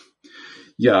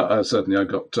 Yeah, certainly I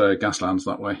got Gaslands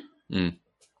that way.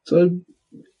 So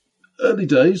early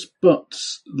days, but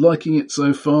liking it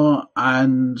so far,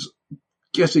 and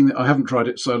I haven't tried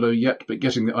it solo yet, but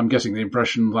I'm getting the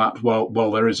impression that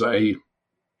while there is a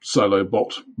solo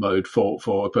bot mode for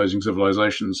opposing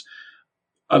civilizations,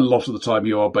 a lot of the time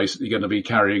you are basically going to be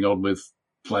carrying on with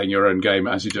playing your own game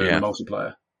as you do in the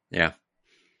multiplayer. Yeah.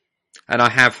 And I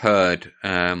have heard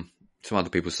some other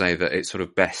people say that it's sort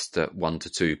of best at 1 to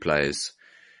 2 players.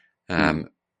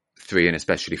 3 and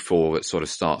especially 4, it sort of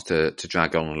starts to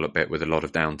drag on a little bit with a lot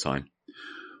of downtime.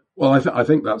 Well, I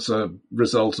think that's a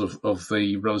result of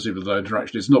the relatively low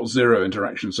interaction. It's not zero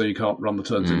interaction, so you can't run the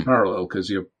turns in parallel because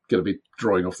you're going to be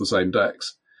drawing off the same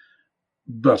decks.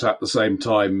 But at the same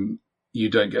time, you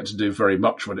don't get to do very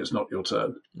much when it's not your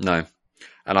turn. No.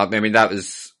 And I mean, I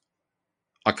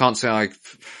can't say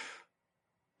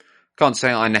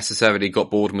I necessarily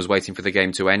got bored and was waiting for the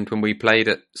game to end when we played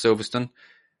at Silverstone.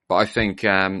 But I think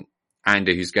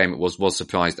Andy, whose game it was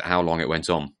surprised at how long it went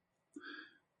on.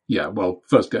 Yeah, well,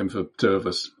 first game for 2 of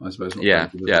us, I suppose.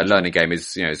 Learning game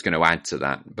is going to add to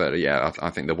that. But I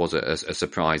think there was a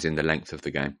surprise in the length of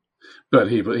the game. But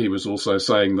he was also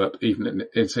saying that even in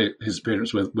his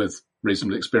experience with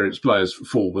reasonably experienced players,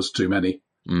 4 was too many.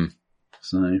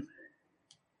 So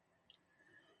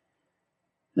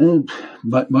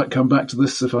might come back to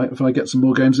this if I get some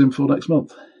more games in for next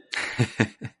month.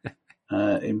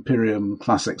 Imperium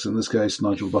Classics, in this case,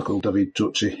 Nigel Buckle, David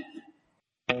Tucci.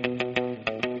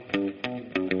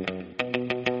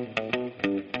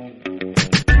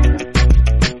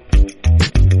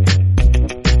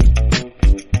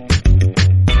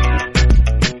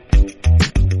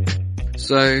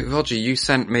 So, Roger, you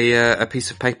sent me a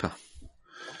piece of paper.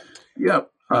 Yeah,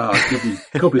 I've given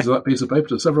copies of that piece of paper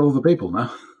to several other people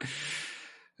now.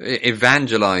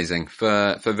 Evangelising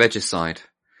for Regicide.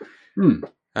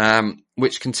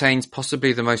 Which contains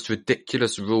possibly the most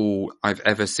ridiculous rule I've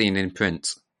ever seen in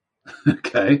print.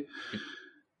 Okay.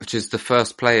 Which is the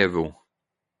first player rule.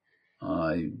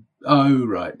 Oh,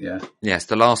 right, yeah. Yes,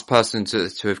 the last person to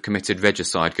have committed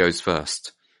regicide goes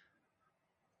first.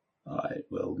 I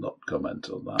will not comment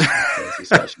on that. There's a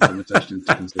statute of limitations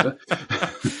to consider.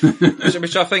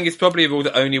 Which I think is probably a rule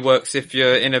that only works if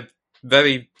you're in a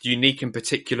very unique and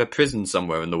particular prison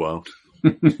somewhere in the world.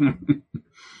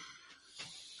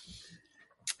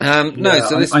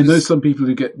 I know some people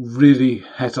who get really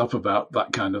het up about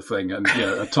that kind of thing, and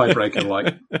a tiebreaker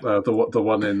like the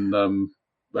one in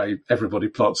everybody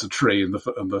plants a tree and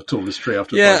the tallest tree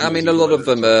after. Yeah, I mean, a lot of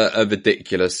them are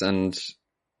ridiculous, and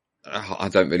I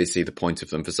don't really see the point of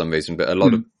them for some reason. But a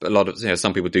lot of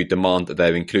some people do demand that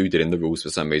they're included in the rules for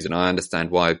some reason. I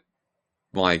understand why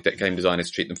game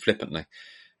designers treat them flippantly,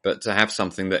 but to have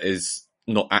something that is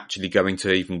not actually going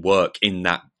to even work in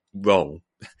that role.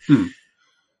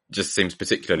 Just seems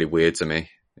particularly weird to me.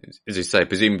 As you say,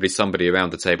 presumably somebody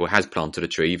around the table has planted a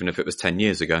tree, even if it was 10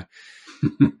 years ago.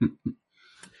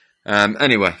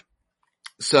 Anyway,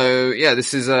 so yeah,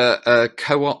 this is a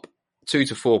co-op 2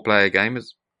 to 4 player game,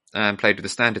 played with a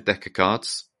standard deck of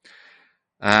cards.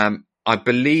 I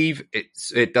believe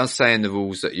it does say in the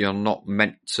rules that you're not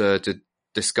meant to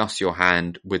discuss your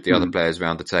hand with the other players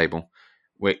around the table,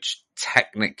 which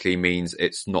technically means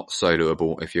it's not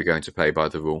soloable if you're going to play by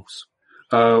the rules.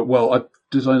 I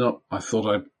thought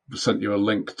I sent you a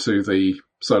link to the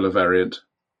solo variant.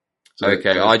 So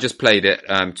okay, I just played it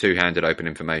two-handed open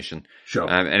information. Sure.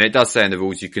 And it does say in the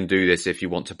rules you can do this if you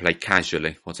want to play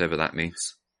casually, whatever that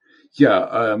means. Yeah,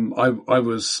 I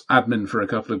was admin for a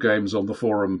couple of games on the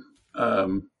forum,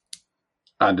 and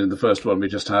in the first one we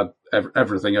just had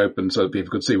everything open so that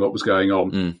people could see what was going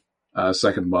on.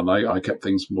 Second one, I kept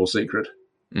things more secret.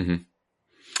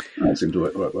 Mm-hmm. That seemed to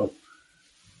work well.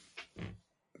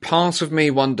 Part of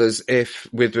me wonders if,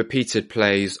 with repeated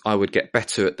plays, I would get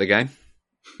better at the game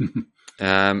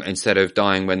instead of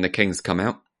dying when the kings come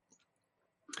out.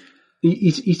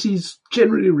 It is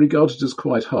generally regarded as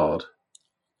quite hard.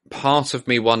 Part of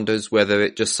me wonders whether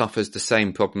it just suffers the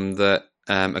same problem that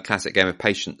a classic game of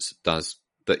Patience does,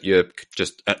 that you're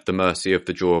just at the mercy of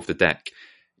the draw of the deck.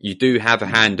 You do have a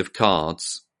hand of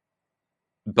cards,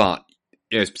 but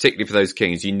particularly for those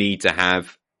kings, you need to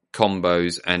have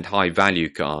combos and high value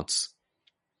cards.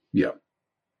 Yeah.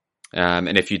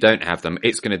 And if you don't have them,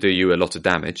 it's going to do you a lot of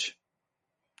damage.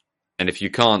 And if you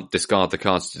can't discard the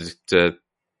cards to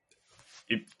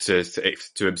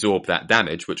absorb that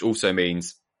damage, which also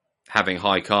means having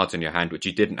high cards in your hand, which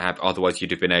you didn't have, otherwise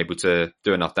you'd have been able to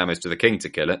do enough damage to the king to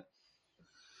kill it.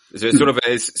 So it's sort of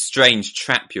a strange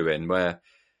trap you're in, where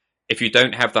if you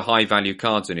don't have the high value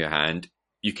cards in your hand,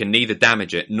 you can neither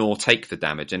damage it nor take the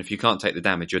damage. And if you can't take the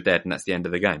damage, you're dead, and that's the end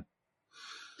of the game.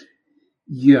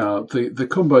 Yeah, the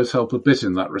combos help a bit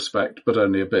in that respect, but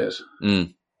only a bit.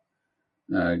 You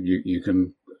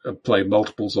can play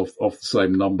multiples of the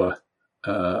same number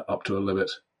up to a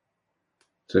limit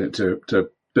to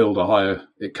build a higher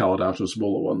card out of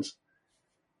smaller ones.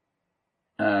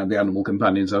 And the animal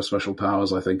companions have special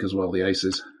powers, I think, as well, the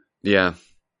aces. Yeah.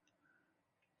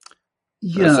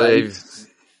 Yeah.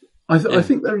 I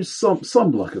think there is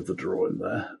some luck of the draw in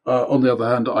there. On the other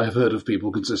hand, I have heard of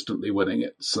people consistently winning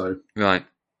it, so right.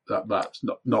 That's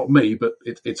not me, but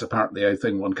it's apparently a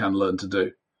thing one can learn to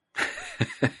do.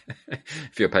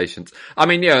 If you're patient. I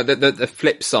mean, the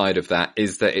flip side of that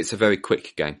is that it's a very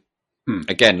quick game.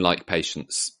 Again, like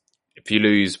Patience. If you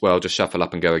lose, well, just shuffle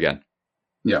up and go again.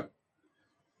 Yeah.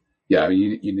 Yeah,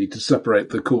 you need to separate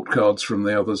the court cards from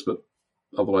the others, but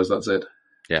otherwise that's it.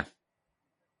 Yeah.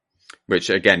 Which,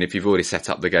 again, if you've already set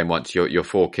up the game once, your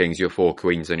 4 kings, your 4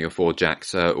 queens, and your 4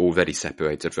 jacks are already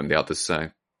separated from the others, so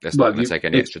that's not going to take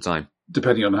any extra time.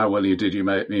 Depending on how well you did, you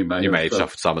may have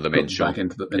shuffled some of them in, back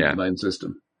into the main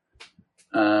system.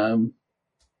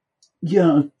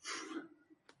 Yeah.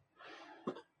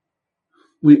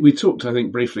 We talked, I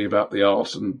think, briefly about the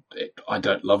art, and I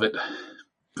don't love it,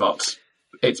 but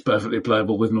it's perfectly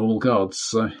playable with normal cards.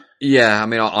 So yeah, I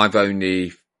mean, I've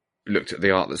only looked at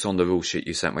the art that's on the rule sheet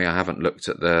you sent me. I haven't looked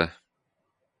at the.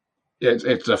 Yeah, it's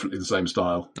definitely the same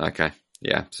style. Okay,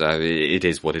 yeah, so it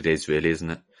is what it is, really,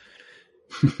 isn't it?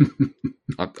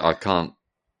 I can't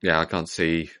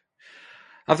see.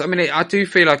 I mean, I do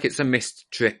feel like it's a missed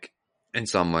trick in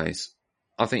some ways.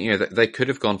 I think they could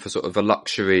have gone for sort of a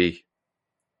luxury,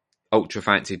 ultra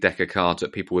fancy deck of cards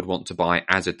that people would want to buy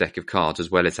as a deck of cards, as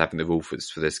well as having the rule for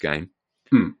this game.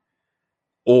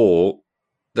 Or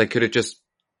they could have just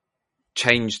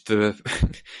changed the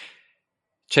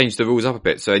rules up a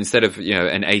bit. So instead of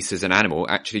an ace as an animal,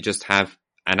 actually just have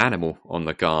an animal on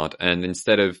the card, and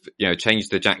instead of change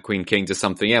the Jack Queen King to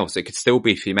something else, it could still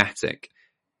be thematic.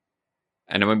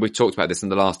 And when we talked about this in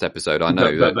the last episode, I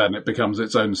know but then it becomes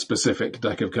its own specific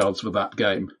deck of cards for that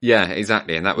game. Yeah,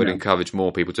 exactly. And that would encourage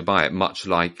more people to buy it, much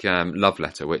like Love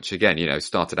Letter, which again,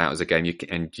 started out as a game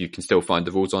and you can still find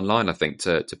the rules online, I think,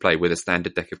 to play with a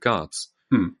standard deck of cards.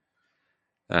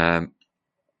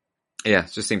 Yeah,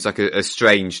 it just seems like a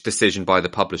strange decision by the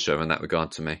publisher in that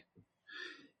regard to me.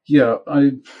 Yeah,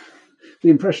 the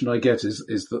impression I get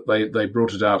is that they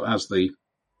brought it out as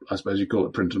I suppose you call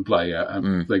it print and play,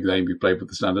 the game you played with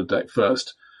the standard deck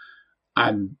first.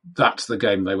 And that's the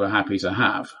game they were happy to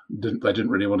have. They didn't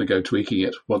really want to go tweaking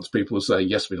it once people were saying,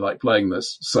 yes, we like playing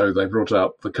this. So they brought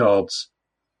out the cards.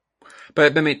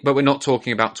 But we're not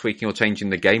talking about tweaking or changing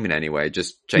the game in any way,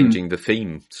 just changing the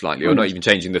theme slightly, or not even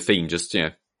changing the theme, just,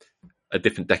 a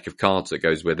different deck of cards that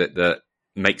goes with it that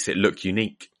makes it look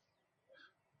unique.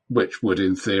 Which would,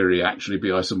 in theory, actually be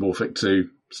isomorphic to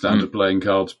standard playing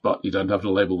cards, but you don't have to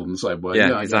label them the same way.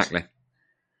 Yeah, exactly.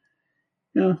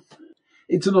 Yeah.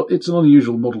 It's an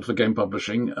unusual model for game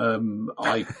publishing.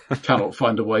 I cannot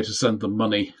find a way to send them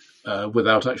money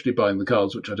without actually buying the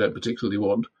cards, which I don't particularly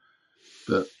want.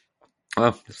 But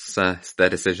it's their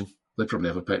decision. They probably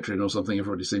have a Patreon or something.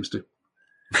 Everybody seems to.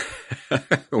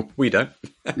 We don't.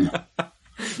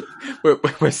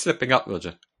 we're slipping up,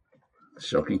 Roger.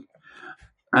 Shocking.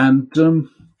 And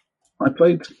I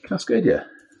played Cascadia.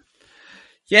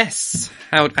 Yes.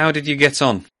 How did you get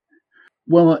on?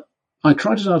 Well, I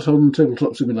tried it out on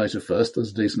Tabletop Simulator first.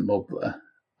 There's a decent mod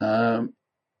there.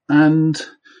 And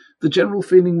the general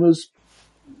feeling was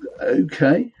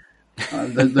okay.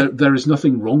 There is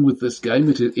nothing wrong with this game.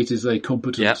 It is a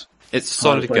competent... it's a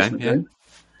solid game.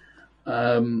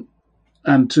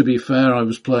 And to be fair, I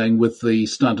was playing with the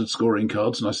standard scoring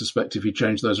cards, and I suspect if you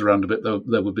change those around a bit,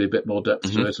 there would be a bit more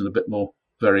depth to it and a bit more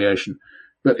variation.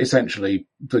 But essentially,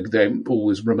 the game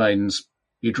always remains: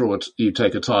 you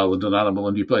take a tile and an animal,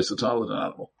 and you place a tile and an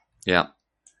animal. Yeah.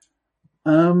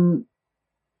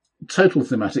 Total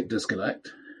thematic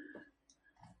disconnect.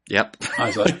 Yep.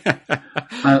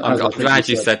 I'm glad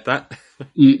you said that.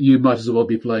 You might as well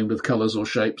be playing with colours or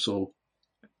shapes or...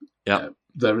 Yeah.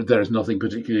 There is nothing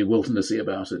particularly wildernessy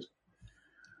about it.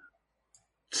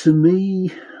 To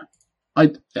me,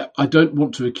 I don't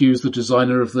want to accuse the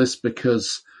designer of this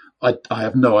because I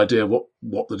have no idea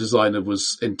what the designer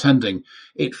was intending.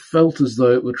 It felt as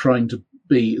though it were trying to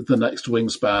be the next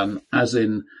Wingspan, as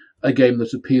in a game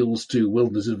that appeals to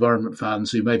wilderness environment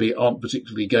fans who maybe aren't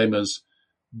particularly gamers,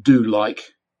 do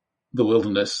like the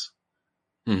wilderness,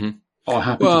 are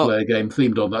happy to play a game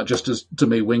themed on that, just as, to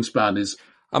me, Wingspan is...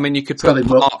 I mean, you could put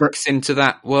parks into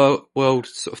that world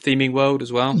sort of theming world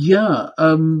as well. Yeah,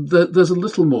 there's a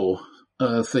little more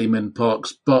theme in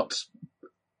parks, but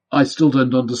I still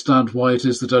don't understand why it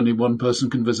is that only one person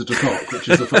can visit a park, which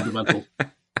is the fundamental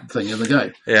thing in the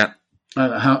game. Yeah.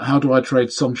 How do I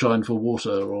trade sunshine for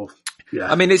water? Or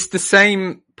I mean, it's the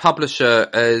same publisher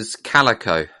as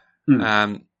Calico,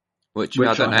 which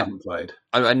I don't know. Haven't played.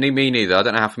 Me neither. I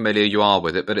don't know how familiar you are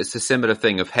with it, but it's a similar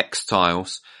thing of hex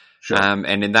tiles. Sure.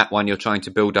 And in that one, you're trying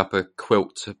to build up a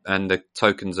quilt, and the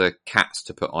tokens are cats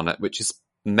to put on it, which is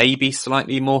maybe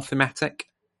slightly more thematic.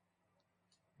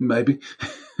 Maybe.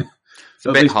 It's a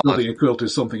At bit least hard. building a quilt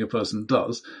is something a person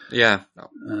does. Yeah.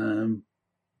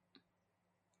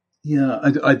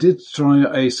 I did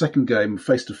try a second game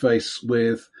face-to-face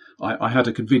with... I had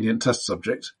a convenient test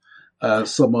subject,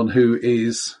 someone who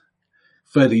is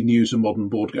fairly new to modern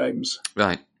board games.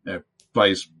 Right.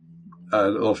 Plays... a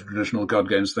lot of traditional card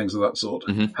games, things of that sort.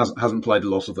 Hasn't played a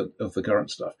lot of the current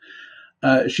stuff.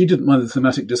 She didn't mind the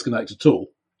thematic disconnect at all.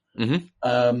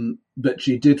 But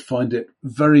she did find it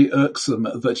very irksome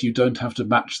that you don't have to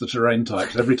match the terrain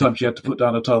types. Every time she had to put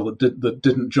down a tile that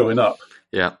didn't join up,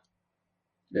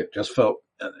 it just felt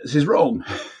this is wrong.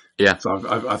 Yeah. So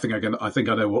I think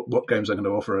I know what games I'm going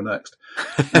to offer her next.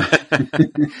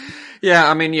 Yeah,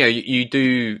 I mean, you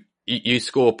do. You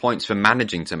score points for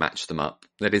managing to match them up.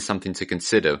 That is something to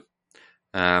consider.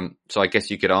 So I guess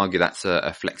you could argue that's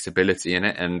a flexibility in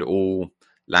it, and all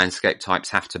landscape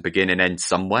types have to begin and end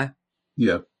somewhere.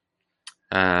 Yeah.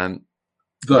 I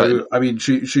mean,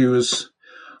 she was,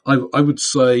 I would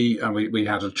say, and we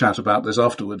had a chat about this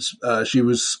afterwards, she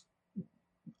was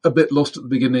a bit lost at the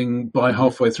beginning. By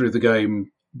halfway through the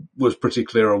game, was pretty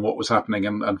clear on what was happening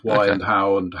and why and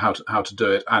how to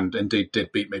do it, and indeed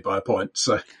did beat me by a point.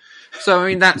 So I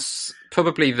mean, that's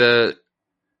probably the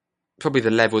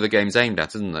level the game's aimed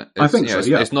at, isn't it? I think so,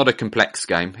 yeah. It's not a complex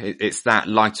game. It's that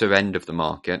lighter end of the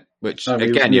market, which,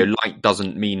 light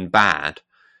doesn't mean bad.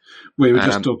 We were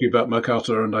just talking about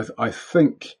Mercator, and I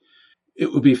think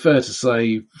it would be fair to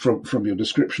say, from your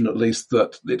description at least,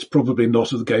 that it's probably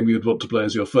not a game you'd want to play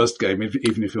as your first game,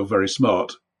 even if you're very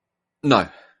smart. No,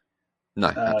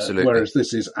 absolutely. Whereas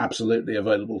this is absolutely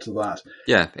available to that.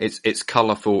 Yeah, it's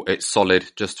colourful, it's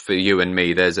solid. Just for you and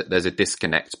me, there's a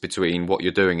disconnect between what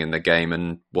you're doing in the game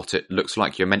and what it looks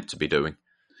like you're meant to be doing.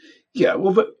 Yeah,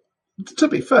 well, but to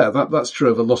be fair, that's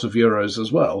true of a lot of Euros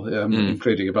as well,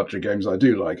 including a bunch of games I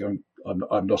do like.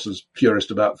 I'm not as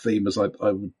purist about theme as I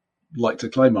would like to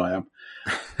claim I am.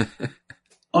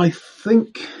 I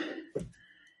think,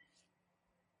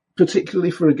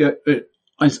 particularly for a game,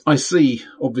 I see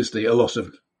obviously a lot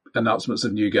of announcements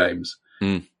of new games,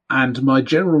 and my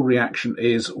general reaction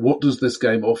is, what does this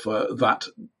game offer that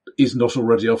is not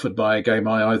already offered by a game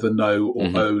I either know or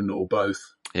own or both?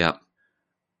 Yeah.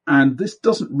 And this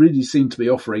doesn't really seem to be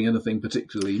offering anything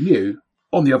particularly new.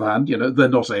 On the other hand, they're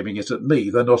not aiming it at me.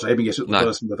 They're not aiming it at the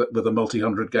person with a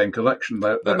multi-hundred game collection.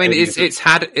 I mean, it's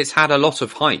had a lot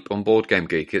of hype on Board Game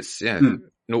Geek. It's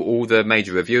all the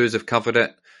major reviewers have covered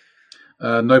it.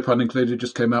 No Pun Included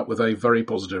just came out with a very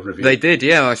positive review. They did,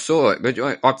 yeah, I saw it.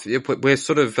 But we're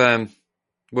sort of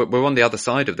we're on the other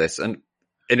side of this, and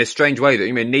in a strange way,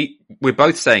 we're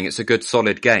both saying it's a good,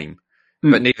 solid game,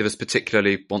 but neither of us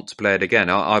particularly want to play it again.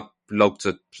 I logged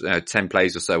 10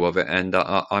 plays or so of it, and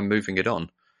I'm moving it on.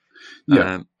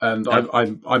 Yeah,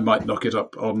 I might knock it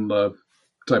up on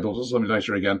Tabletop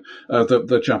Simulator again.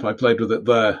 The chap I played with it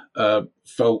there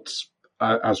felt,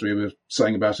 as we were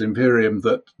saying about Imperium,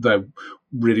 that there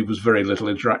really was very little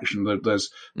interaction.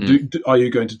 Are you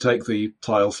going to take the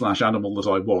tile/animal that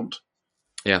I want?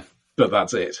 Yeah. But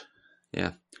that's it.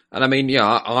 Yeah. And I mean,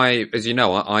 I as you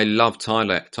know, I love tile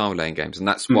laying games, and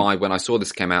that's why when I saw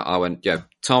this came out, I went,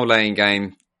 tile laying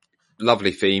game,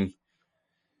 lovely theme,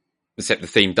 except the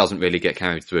theme doesn't really get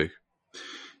carried through.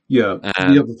 Yeah.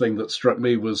 The other thing that struck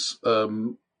me was,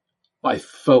 I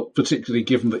felt, particularly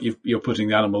given that you're putting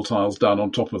the animal tiles down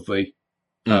on top of the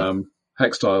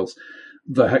hex tiles,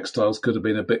 the hex tiles could have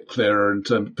been a bit clearer in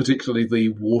terms, particularly the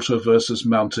water versus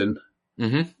mountain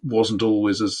wasn't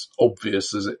always as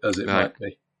obvious as it might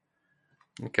be.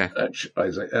 Okay.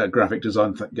 Graphic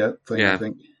design thing, I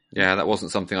think. Yeah, that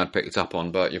wasn't something I'd picked up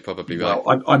on, but you're probably right.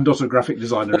 Well, I'm not a graphic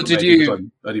designer. I'm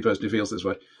the only person who feels this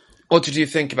way. What did you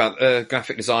think about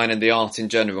graphic design and the art in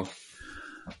general?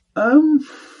 Because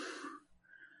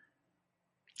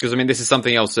I mean, this is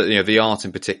something else that the art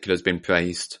in particular has been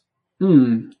praised.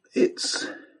 It's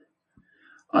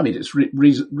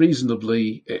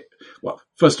reasonably. Well,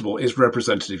 first of all, it's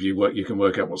representative. You can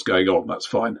work out what's going on. That's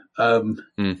fine.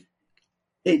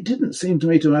 It didn't seem to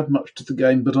me to add much to the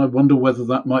game, but I wonder whether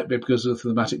that might be because of the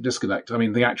thematic disconnect. I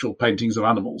mean, the actual paintings of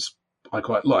animals I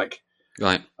quite like.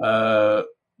 Right.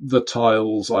 The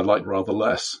tiles I like rather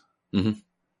less. But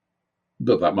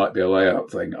that might be a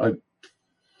layout thing.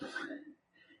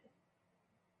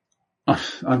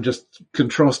 I'm just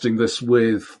contrasting this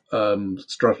with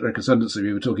Star Trek Ascendancy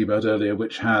we were talking about earlier,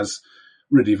 which has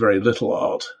really very little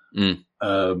art.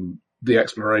 The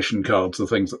exploration cards, the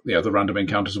things that the random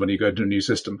encounters when you go to a new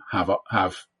system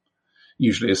have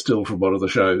usually a still from one of the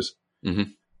shows.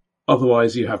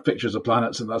 Otherwise, you have pictures of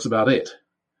planets, and that's about it.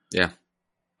 Yeah,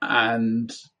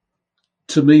 and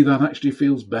to me, that actually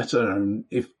feels better. And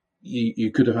if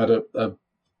you could have had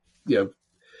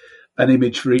an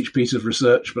image for each piece of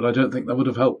research, but I don't think that would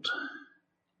have helped.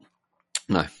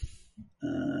 No.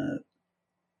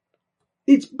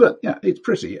 It's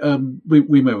pretty.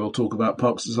 We may well talk about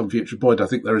Parks at some future point. I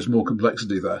think there is more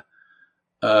complexity there.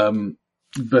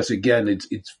 But again,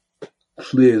 it's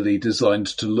clearly designed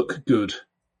to look good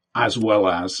as well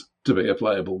as to be a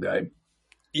playable game.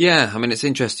 Yeah, I mean, it's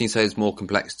interesting you say there's more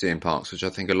complexity in Parks, which I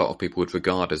think a lot of people would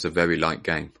regard as a very light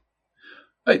game.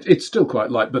 It's still quite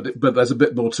light, but there's a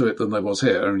bit more to it than there was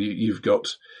here. And you've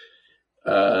got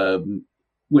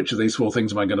which of these four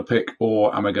things am I going to pick,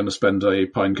 or am I going to spend a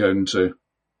pine cone to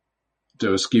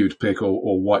do a skewed pick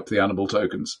or wipe the animal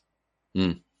tokens?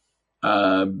 There's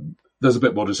a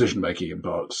bit more decision making in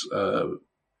Parks.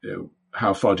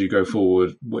 How far do you go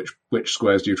forward? Which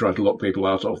squares do you try to lock people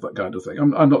out of? That kind of thing.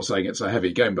 I'm not saying it's a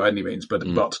heavy game by any means,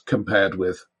 but compared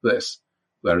with this,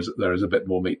 there is a bit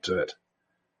more meat to it.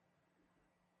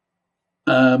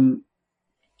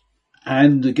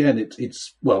 And again,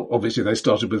 it's well, obviously they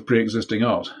started with pre-existing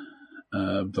art.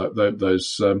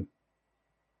 Those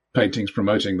paintings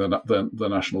promoting the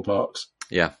national parks.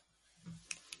 Yeah,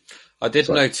 I did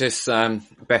notice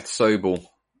Beth Sobel,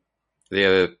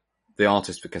 the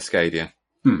artist for Cascadia.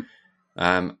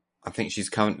 I think she's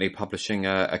currently publishing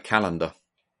a calendar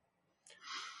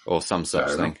or some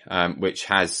such thing, which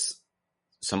has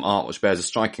some art which bears a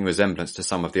striking resemblance to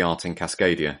some of the art in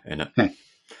Cascadia in it.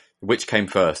 Which came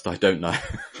first? I don't know.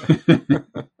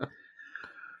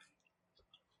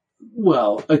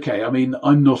 Well, okay. I mean,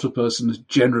 I'm not a person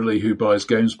generally who buys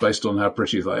games based on how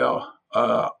pretty they are.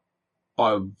 I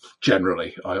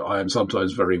am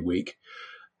sometimes very weak.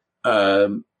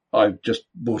 I just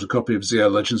bought a copy of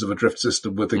Zeo Legends of a Drift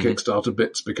System with the Kickstarter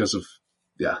bits because of,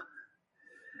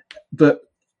 But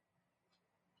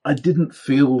I didn't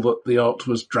feel that the art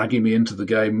was dragging me into the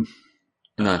game.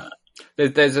 No.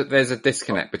 There's a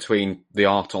disconnect between the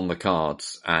art on the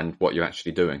cards and what you're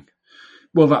actually doing.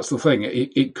 Well, that's the thing.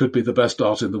 It could be the best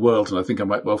art in the world, and I think I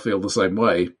might well feel the same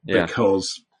way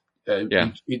because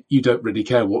you don't really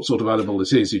care what sort of animal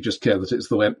it is. You just care that it's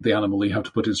the animal you have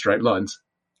to put in straight lines.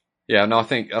 Yeah, no, I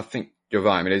think you're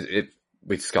right. I mean,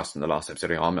 we discussed in the last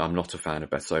episode. I'm not a fan of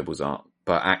Beth Sobel's art,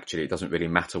 but actually, it doesn't really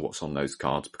matter what's on those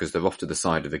cards because they're off to the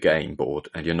side of the game board,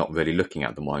 and you're not really looking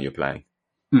at them while you're playing.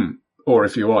 Or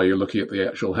if you are, you're looking at the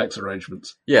actual hex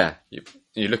arrangements. Yeah,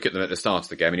 you look at them at the start of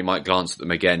the game, and you might glance at them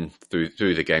again through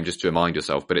the game just to remind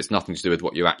yourself. But it's nothing to do with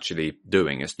what you're actually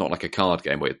doing. It's not like a card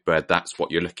game where that's what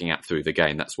you're looking at through the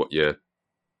game. That's what you're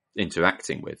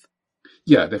interacting with.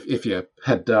 Yeah, if you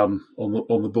head down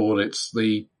on the board, it's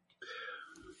the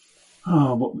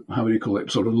how would you call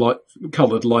it? Sort of light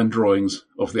coloured line drawings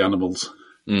of the animals,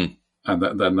 and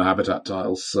then the habitat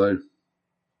tiles. So,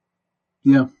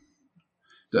 yeah.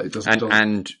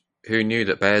 And who knew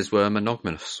that bears were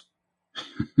monogamous?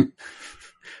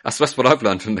 That's what I've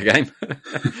learned from the game.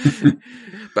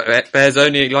 But bears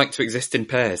only like to exist in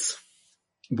pairs.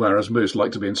 Whereas moose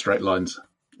like to be in straight lines.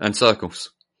 And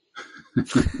circles.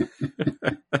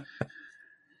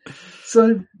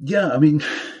 So, yeah, I mean,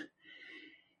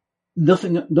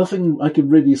 nothing I can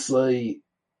really say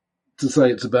to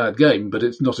say it's a bad game, but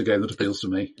it's not a game that appeals to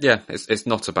me. Yeah, it's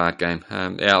not a bad game.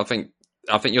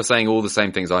 I think you're saying all the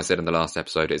same things I said in the last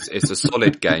episode. It's a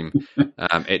solid game.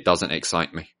 It doesn't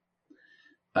excite me.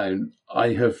 And I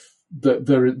have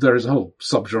there is a whole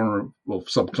subgenre or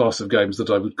subclass of games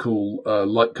that I would call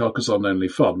like Carcassonne only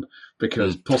fun,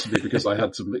 possibly because I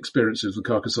had some experiences with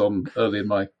Carcassonne early in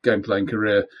my game playing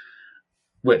career,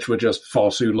 which were just far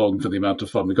too long for the amount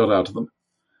of fun we got out of them.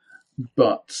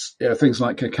 But things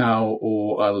like Cacao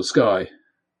or Isle of Skye.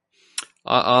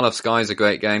 Isle of Skye is a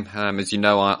great game. As you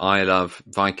know, I love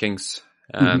Vikings,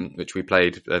 which we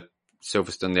played at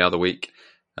Silverstone the other week.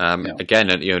 Again,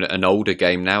 an older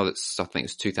game now. I think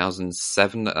it's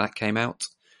 2007 that came out.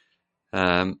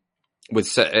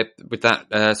 With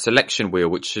that selection wheel,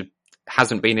 which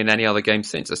hasn't been in any other game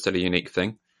since. It's still a unique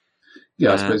thing.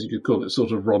 Yeah, I suppose you could call it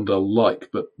sort of Rondel-like,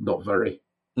 but not very.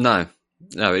 No.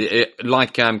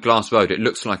 Like Glass Road, it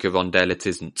looks like a Rondel. It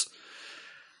isn't.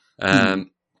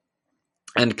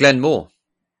 And Glenmore,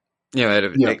 a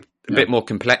bit more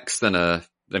complex than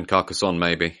Carcassonne,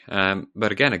 maybe.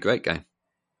 But again, a great game.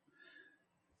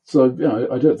 So,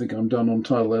 I don't think I'm done on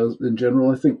Tile Layers in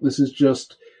general. I think this is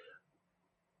just,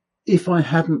 if I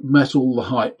hadn't met all the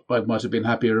hype, I might have been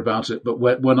happier about it. But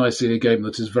when I see a game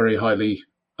that is very highly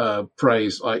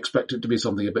praised, I expect it to be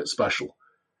something a bit special.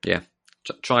 Yeah.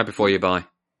 Try before you buy.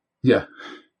 Yeah.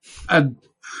 And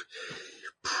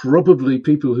probably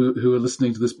people who are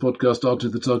listening to this podcast aren't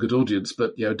in the target audience,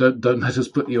 but don't let us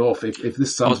put you off if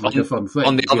this sounds like a fun thing.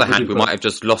 On the other hand, we might have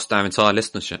just lost our entire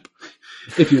listenership.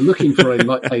 If you're looking for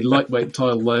a lightweight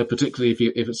tile layer, particularly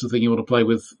if it's the thing you want to play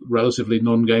with relatively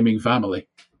non-gaming family.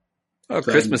 Oh,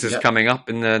 Christmas is coming up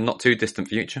in the not too distant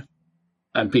future.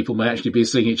 And people may actually be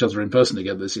seeing each other in person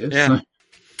again this year. Yeah.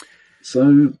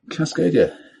 So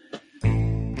Cascadia.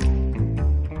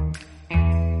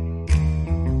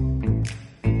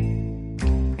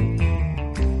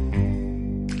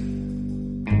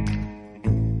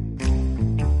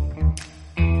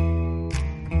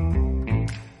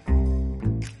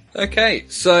 Okay,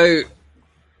 so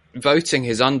voting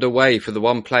is underway for the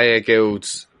One Player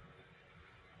Guild's,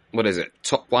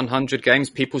 top 100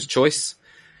 games, People's Choice.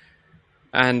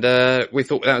 And we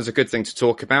thought that was a good thing to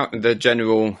talk about, and the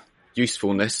general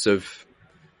usefulness of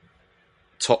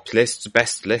top lists,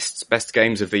 best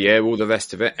games of the year, all the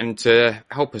rest of it. And to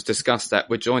help us discuss that,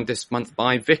 we're joined this month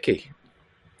by Vicky.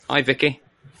 Hi, Vicky.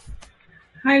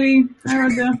 Hi, Lee. Hi,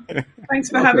 Roger. Thanks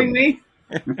for having me.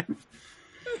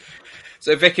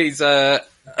 So Vicky's a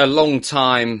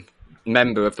long-time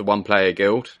member of the One Player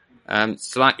Guild.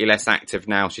 Slightly less active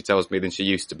now, she tells me, than she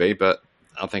used to be, but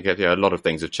I think a lot of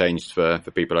things have changed for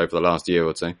people over the last year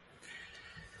or two.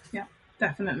 Yeah,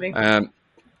 definitely.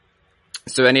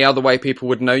 So any other way people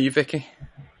would know you, Vicky?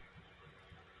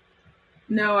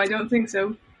 No, I don't think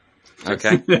so.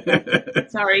 Okay.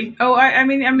 Sorry. Oh,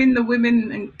 I'm in the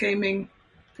women and gaming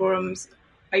forums.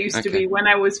 I used to be when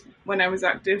I was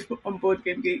active on Board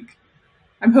Game Geek.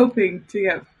 I'm hoping to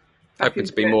get back Hoping to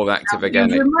into be it. more active Now again.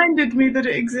 You've reminded me that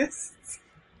it exists.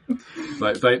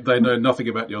 They know nothing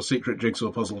about your secret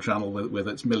jigsaw puzzle channel with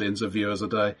its millions of viewers a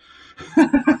day.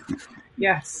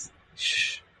 Yes.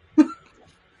 Shh.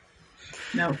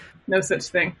 No such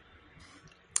thing.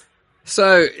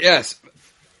 So, yes,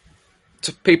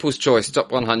 to People's Choice,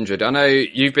 Top 100. I know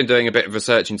you've been doing a bit of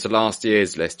research into last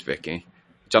year's list, Vicky,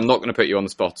 which I'm not going to put you on the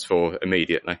spot for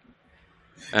immediately.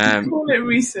 Call it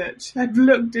research. I've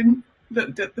looked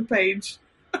at the page.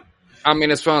 I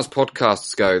mean, as far as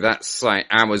podcasts go, that's like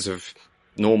hours of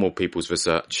normal people's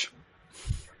research.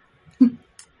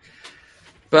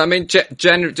 But I mean, just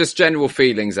general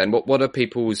feelings then. What are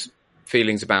people's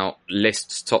feelings about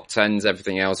lists, top tens,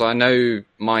 everything else? I know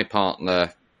my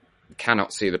partner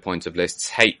cannot see the point of lists,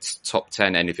 hates top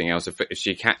 10, anything else. If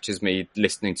she catches me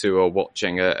listening to or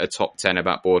watching a top 10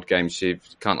 about board games, she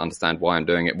can't understand why I'm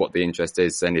doing it, what the interest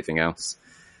is, anything else.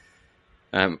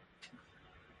 Where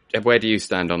do you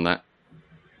stand on that?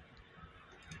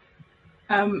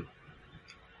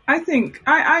 I think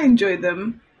I enjoy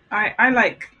them. I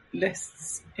like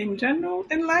lists in general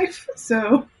in life,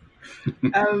 so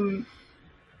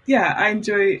yeah, I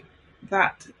enjoy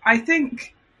that. I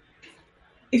think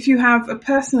if you have a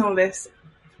personal list,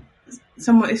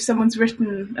 if someone's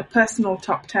written a personal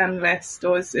top 10 list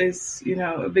or is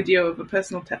a video of a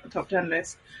personal top 10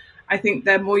 list, I think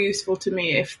they're more useful to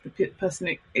me if the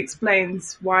person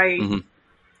explains why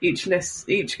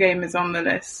each game is on the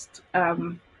list,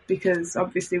 because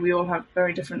obviously we all have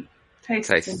very different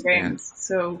tastes in games. Yeah.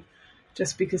 So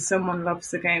just because someone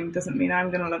loves the game doesn't mean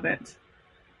I'm going to love it.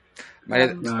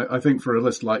 No, I think for a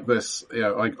list like this,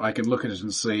 I can look at it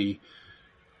and see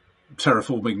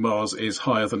Terraforming Mars is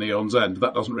higher than Eon's End.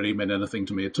 That doesn't really mean anything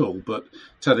to me at all, but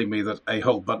telling me that a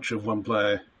whole bunch of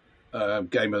one-player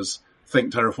gamers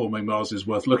think Terraforming Mars is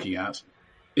worth looking at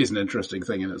is an interesting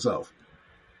thing in itself.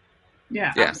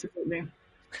 Yeah, absolutely.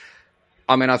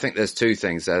 I mean, I think there's two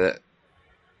things there. That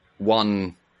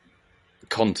one,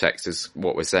 context is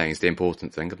what we're saying is the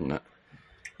important thing, isn't it?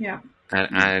 Yeah.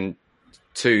 And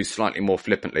two, slightly more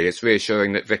flippantly, it's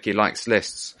reassuring that Vicky likes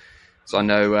lists. So I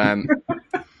know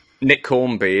Nick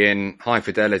Hornby in High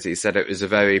Fidelity said it was a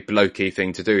very blokey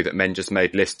thing to do, that men just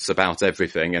made lists about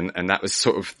everything, and that was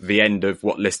sort of the end of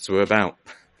what lists were about.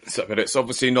 So, but it's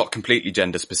obviously not completely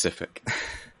gender specific.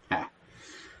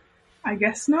 I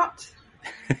guess not.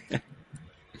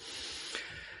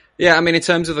 Yeah, I mean, in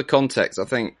terms of the context, I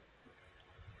think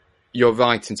you're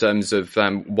right in terms of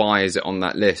why is it on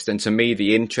that list. And to me,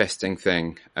 the interesting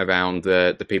thing around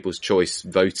the People's Choice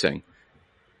voting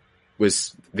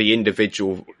was the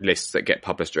individual lists that get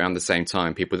published around the same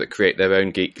time, people that create their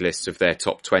own geek lists of their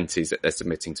top 20s that they're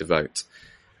submitting to vote.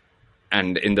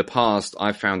 And in the past,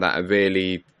 I found that a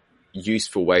really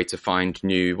useful way to find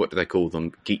new, what do they call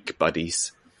them, geek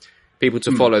buddies. People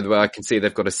to follow where I can see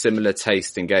they've got a similar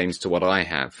taste in games to what I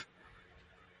have.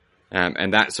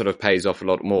 And that sort of pays off a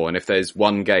lot more. And if there's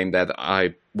one game there that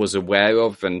I was aware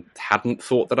of and hadn't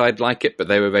thought that I'd like it, but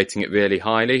they were rating it really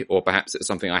highly, or perhaps it's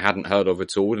something I hadn't heard of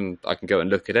at all and I can go and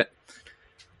look at it,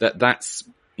 that's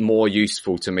more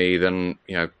useful to me than,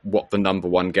 what the number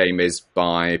one game is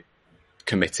by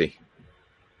committee.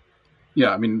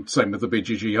 Yeah, I mean, same with the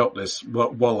BGG Hot List.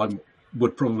 While I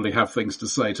would probably have things to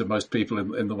say to most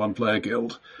people in the One Player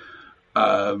Guild,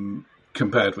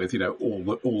 compared with,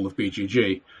 all of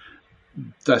BGG,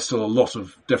 there's still a lot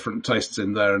of different tastes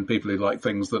in there and people who like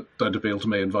things that don't appeal to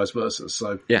me and vice versa.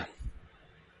 So, yeah.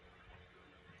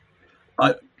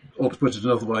 Or to put it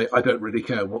another way, I don't really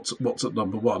care what's at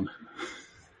number one.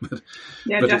 but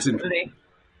definitely.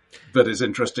 But it's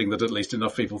interesting that at least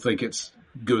enough people think it's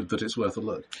good that it's worth a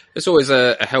look. It's always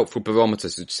a helpful barometer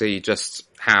to see just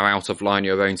how out of line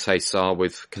your own tastes are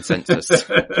with consensus.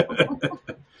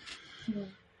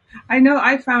 I know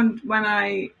I found when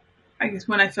I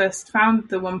first found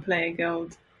the One Player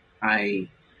Guild, I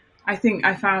think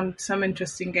I found some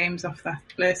interesting games off that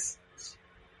list.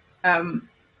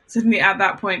 Certainly at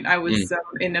that point I was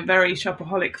in a very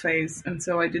shopaholic phase, and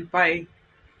so I did buy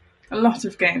a lot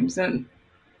of games. And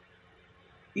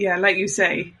yeah, like you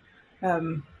say,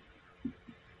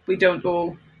 we don't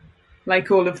all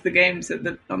like all of the games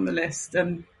on the list.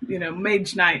 And,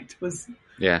 Mage Knight was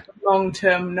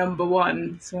long-term number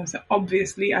one. So I said,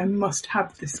 obviously I must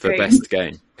have this game. The best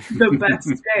game. The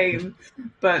best game.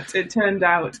 But it turned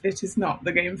out it is not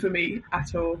the game for me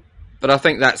at all. But I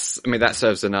think that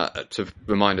serves to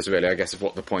remind us really, I guess, of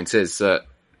what the point is. That,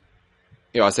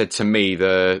 I said to me,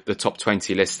 the top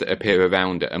 20 lists that appear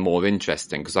around it are more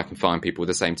interesting because I can find people with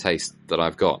the same taste that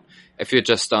I've got. If you're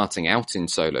just starting out in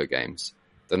solo games,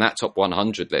 then that top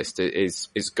 100 list is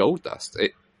gold dust.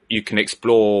 you can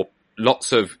explore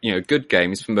lots of good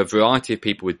games from a variety of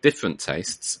people with different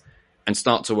tastes, and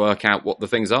start to work out what the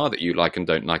things are that you like and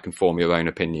don't like, and form your own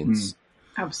opinions.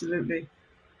 Absolutely.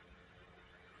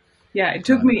 Yeah, it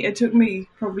took me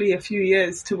probably a few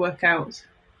years to work out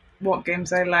what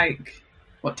games I like,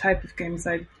 what type of games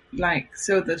I like,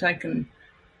 so that I can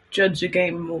judge a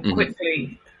game more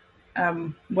quickly,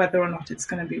 whether or not it's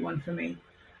going to be one for me.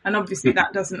 And obviously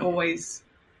that's not always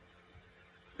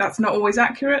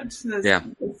accurate. There's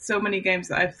so many games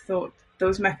that I've thought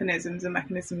those mechanisms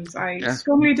I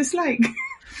strongly dislike.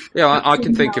 Yeah, I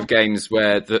can think of games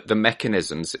where the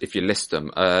mechanisms, if you list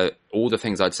them, are all the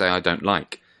things I'd say I don't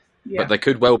like. Yeah. But they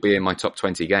could well be in my top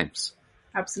 20 games.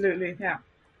 Absolutely, yeah.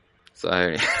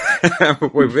 So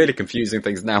we're really confusing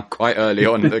things now quite early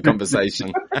on in the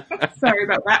conversation. Sorry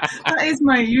about that. That is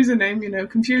my username,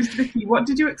 Confused Vicky. What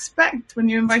did you expect when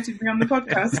you invited me on the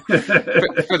podcast?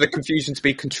 For the confusion to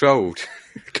be controlled,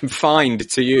 confined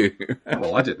to you.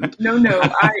 Well, I didn't. No.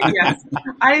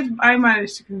 I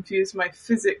managed to confuse my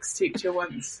physics teacher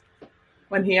once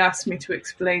when he asked me to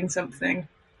explain something.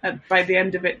 And by the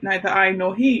end of it, neither I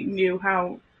nor he knew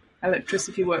how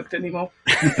electricity worked anymore.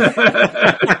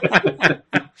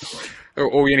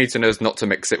 All you need to know is not to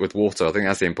mix it with water. I think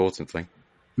that's the important thing.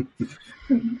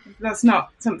 That's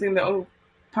not something that will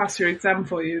pass your exam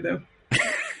for you, though.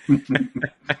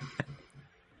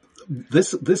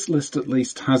 This list at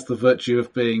least has the virtue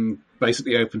of being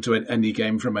basically open to any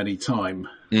game from any time.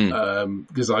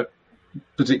 Because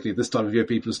particularly this time of year,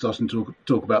 people are starting to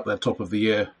talk about their top of the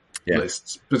year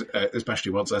lists, but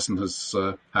especially once Essen has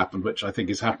happened, which I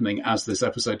think is happening as this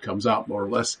episode comes out, more or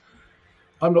less.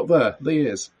 I'm not there. Lee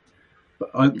is. But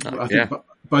I think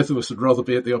both of us would rather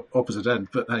be at the opposite end,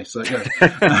 but hey, so go.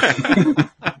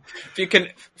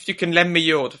 If you can lend me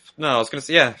your... No, I was going to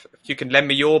say, if you can lend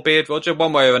me your beard, Roger,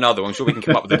 one way or another, I'm sure we can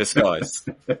come up with a disguise.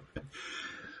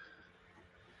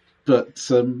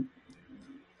 But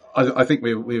I think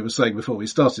we were saying before we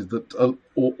started that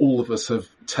all of us have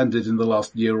tended in the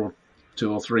last year or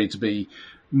two or three to be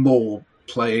more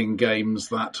playing games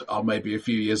that are maybe a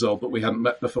few years old but we hadn't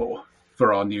met before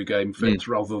for our new game fits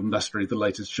rather than necessarily the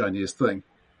latest, shiniest thing.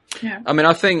 Yeah.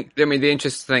 I think the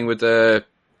interesting thing with the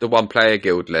one player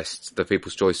guild list, the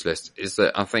People's Choice list, is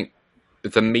that I think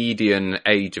the median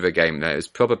age of a game there is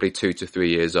probably 2 to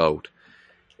 3 years old.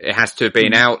 It has to have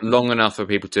been out long enough for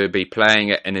people to be playing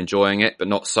it and enjoying it, but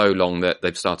not so long that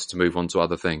they've started to move on to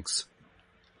other things.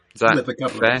 Is that with a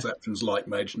couple fair? of exceptions like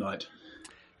Mage Knight.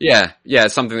 Yeah,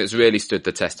 something that's really stood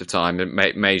the test of time.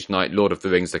 Mage Knight, Lord of the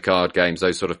Rings, the card games,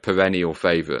 those sort of perennial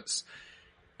favourites.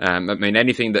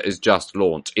 Anything that has just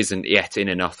launched isn't yet in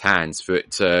enough hands for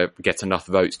it to get enough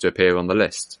votes to appear on the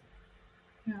list.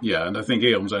 Yeah, and I think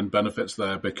Eon's End benefits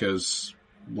there because,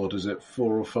 4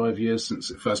 or 5 years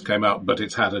since it first came out, but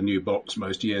it's had a new box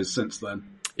most years since then.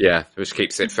 Yeah, which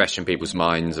keeps it fresh in people's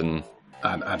minds and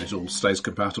it all stays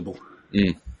compatible.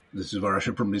 This is where I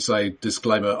should probably say,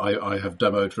 disclaimer, I have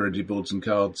demoed for Indie Boards and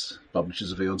Cards,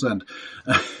 publishers of Eon's End.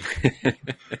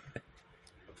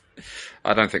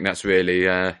 I don't think that's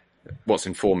really what's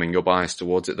informing your bias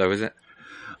towards it, though, is it?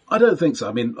 I don't think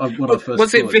so. When I first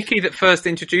was it Vicky that first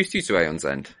introduced you to Aeon's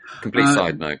End? Complete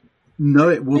side note. No,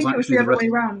 it was I think actually it was the other way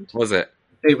round. Was it?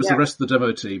 It was the rest of the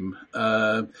demo team.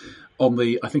 I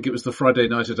think it was the Friday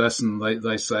night at Essen,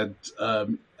 they said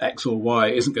X or Y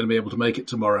isn't going to be able to make it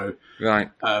tomorrow.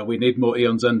 Right. We need more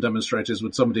Eon's End demonstrators.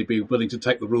 Would somebody be willing to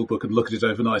take the rule book and look at it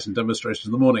overnight and demonstrate it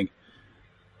in the morning?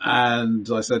 And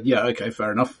I said, yeah, okay,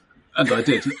 fair enough. And I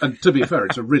did. And to be fair,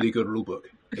 it's a really good rule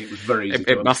book. It was very easy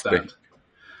to understand. Must be.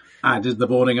 And in the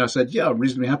morning I said, yeah, I'm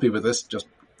reasonably happy with this. Just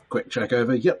quick check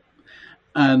over. Yep.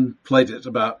 And played it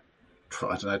about,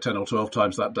 10 or 12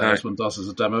 times that day, as one does as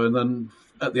a demo. And then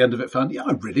at the end of it found,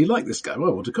 I really like this game. I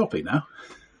want a copy now.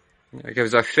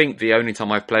 Because I think the only time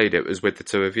I played it was with the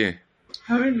two of you.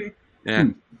 Oh, really? Yeah.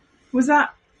 Was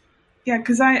that... Yeah,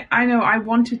 because I know I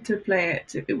wanted to play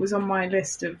it. It was on my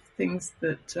list of things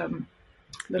that...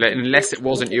 Unless it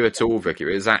wasn't you at all, Vicky.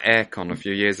 It was at Aircon a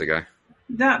few years ago.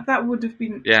 That would have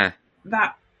been... Yeah.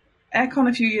 That Aircon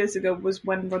a few years ago was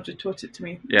when Roger taught it to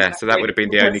me. Yeah, so that would have been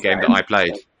the only game that I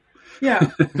played.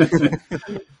 Yeah.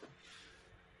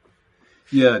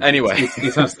 Yeah. Anyway.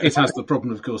 It has the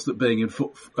problem, of course, that being in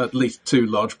at least 2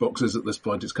 large boxes at this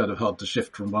point, it's kind of hard to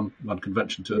shift from one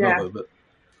convention to another.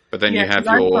 But then you have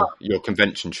your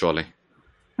convention trolley.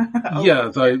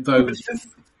 Yeah, though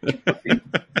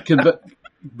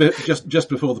just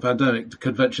before the pandemic, the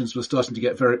conventions were starting to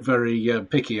get very, very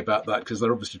picky about that because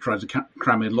they're obviously trying to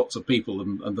cram in lots of people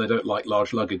and they don't like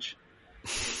large luggage.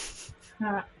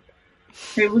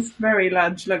 It was very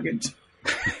large luggage.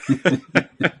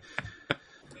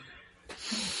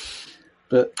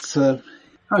 But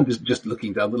I'm just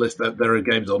looking down the list. There are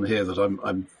games on here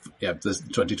that there's the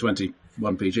 2020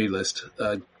 1PG list.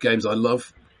 Games I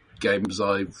love, games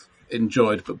I've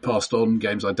enjoyed but passed on,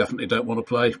 games I definitely don't want to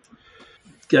play.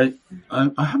 I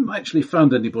haven't actually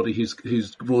found anybody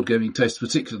whose board gaming tastes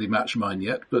particularly match mine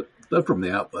yet, but they're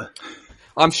probably out there.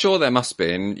 I'm sure there must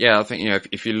be, and yeah, I think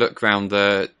if you look around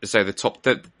the top,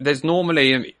 there's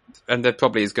normally, and there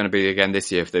probably is going to be again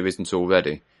this year if there isn't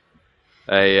already,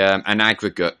 an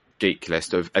aggregate geek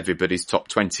list of everybody's top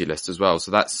 20 list as well.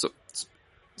 So that's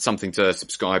something to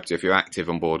subscribe to if you're active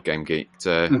on Board Game Geek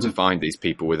to find these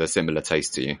people with a similar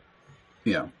taste to you.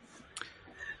 Yeah.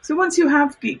 So once you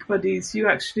have Geek Buddies, you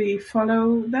actually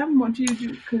follow them? What do you do?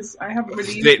 Because I haven't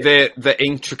really... The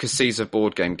intricacies of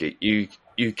Board Game Geek,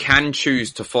 you can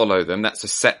choose to follow them. That's a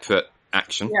separate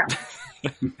action.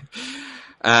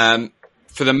 Yeah.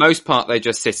 For the most part, they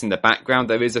just sit in the background.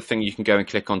 There is a thing you can go and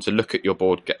click on to look at your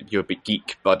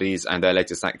Geek Buddies and their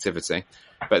latest activity.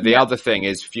 But the other thing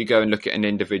is, if you go and look at an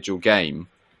individual game,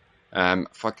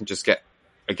 if I can just get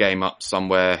a game up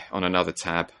somewhere on another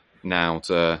tab now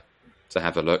to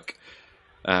have a look.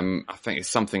 I think it's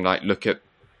something like look at,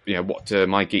 what do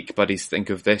my Geek Buddies think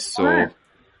of this? Or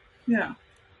yeah,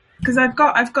 because I've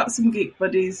got some Geek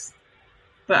Buddies,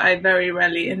 but I very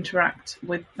rarely interact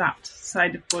with that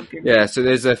side of board games. Yeah, so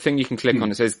there's a thing you can click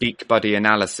on. It says Geek Buddy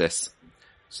Analysis.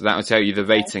 So that will tell you the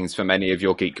ratings from any of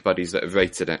your Geek Buddies that have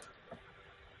rated it.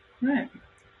 Right.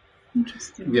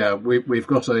 Interesting. Yeah, we've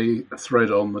got a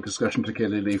thread on the Discussion to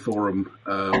Killy forum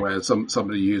where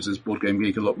somebody uses Board Game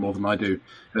Geek a lot more than I do,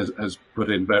 has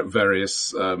put in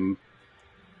various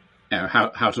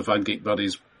how to find Geek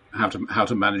Buddies, how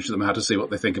to manage them, how to see what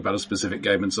they think about a specific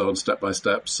game, and so on, step by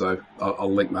step. So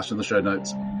I'll link that in the show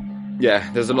notes. Yeah,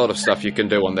 there's a lot of stuff you can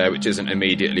do on there which isn't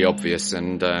immediately obvious,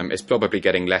 and it's probably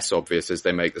getting less obvious as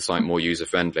they make the site more user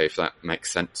friendly, if that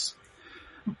makes sense.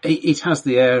 It has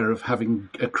the air of having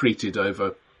accreted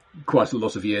over quite a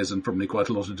lot of years and probably quite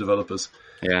a lot of developers.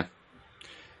 Yeah.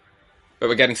 But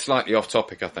we're getting slightly off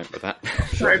topic, I think, with that.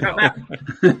 Sorry about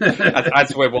that.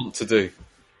 as we want to do.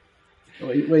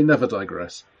 We never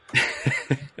digress.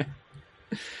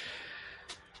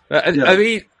 Are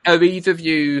either of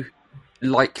you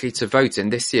likely to vote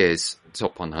in this year's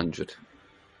Top 100?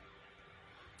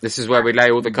 This is where we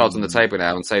lay all the cards on the table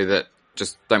now and say that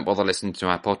just don't bother listening to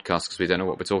our podcast because we don't know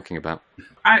what we're talking about.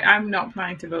 I'm not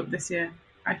planning to vote this year.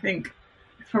 I think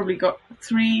I've probably got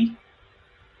three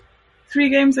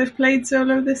games I've played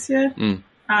solo this year,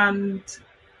 and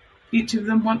each of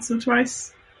them once or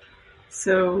twice.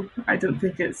 So I don't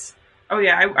think it's... Oh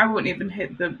yeah, I won't even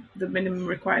hit the minimum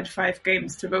required 5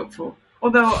 games to vote for.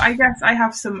 Although I guess I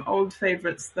have some old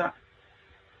favourites that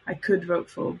I could vote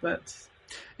for, but...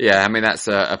 Yeah, I mean, that's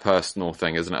a personal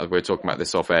thing, isn't it? We were talking about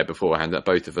this off air beforehand, that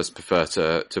both of us prefer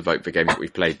to vote for games that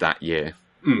we've played that year.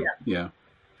 Yeah,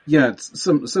 it's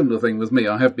similar thing with me.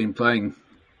 I have been playing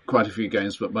quite a few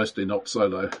games, but mostly not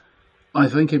solo. I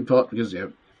think in part because,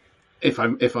 if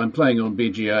I'm playing on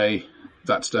BGA,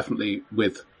 that's definitely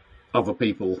with other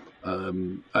people.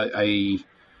 A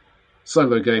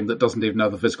solo game that doesn't even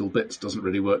have the physical bits doesn't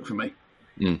really work for me.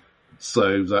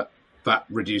 So that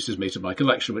reduces me to my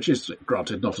collection, which is,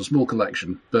 granted, not a small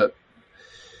collection, but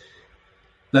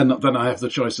then I have the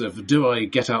choice of, do I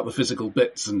get out the physical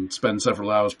bits and spend several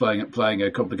hours playing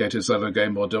a complicated solo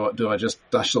game, or do I just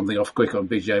dash something off quick on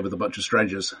BGA with a bunch of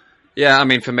strangers? Yeah, I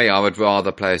mean, for me, I would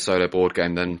rather play a solo board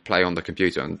game than play on the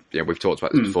computer, and we've talked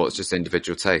about this before, it's just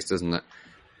individual taste, isn't it?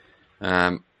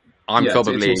 It's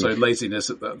also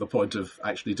laziness at the point of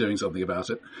actually doing something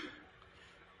about it.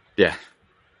 Yeah.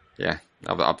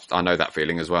 I know that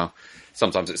feeling as well.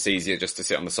 Sometimes it's easier just to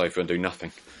sit on the sofa and do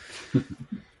nothing.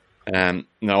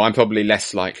 No, I'm probably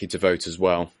less likely to vote as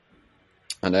well.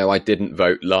 I know I didn't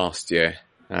vote last year.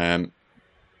 And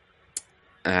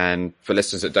for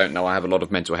listeners that don't know, I have a lot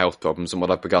of mental health problems, and what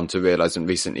I've begun to realise in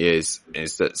recent years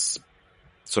is that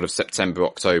sort of September,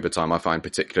 October time I find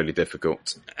particularly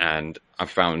difficult, and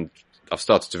I've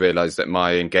started to realise that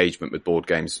my engagement with board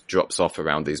games drops off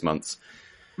around these months.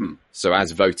 So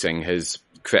as voting has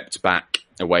crept back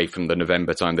away from the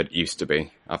November time that it used to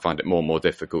be, I find it more and more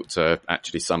difficult to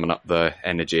actually summon up the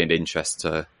energy and interest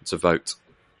to vote.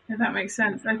 Yeah, that makes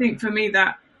sense. I think for me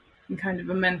that kind of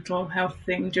a mental health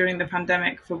thing during the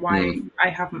pandemic for why I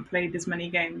haven't played as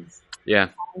many games. Yeah.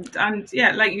 And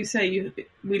yeah, like you say,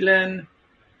 we learn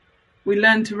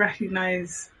to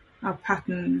recognise our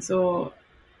patterns or,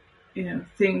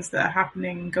 things that are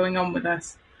happening, going on with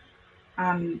us.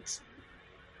 And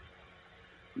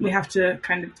we have to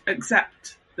kind of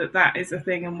accept that is a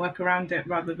thing and work around it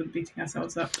rather than beating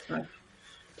ourselves up for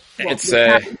what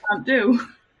we can't do.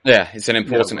 Yeah, it's an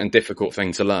important and difficult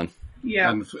thing to learn.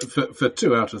 Yeah. And for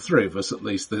 2 out of 3 of us, at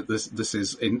least, this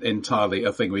is entirely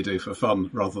a thing we do for fun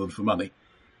rather than for money.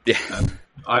 Yeah.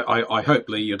 I hope,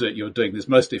 Lee, you're doing this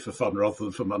mostly for fun rather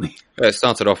than for money. It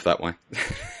started off that way.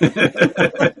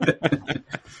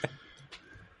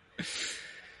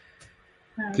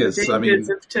 The dangers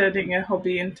of turning a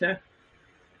hobby into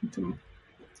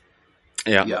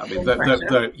yeah. I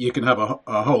mean, you can have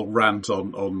a whole rant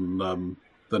on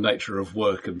the nature of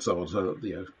work and so on. So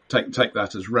take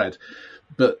that as read.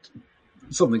 But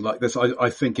something like this, I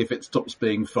think, if it stops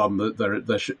being fun,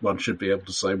 that one should be able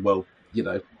to say, well,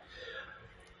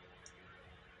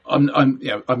 I'm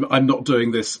not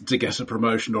doing this to get a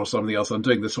promotion or something else. I'm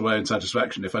doing this for my own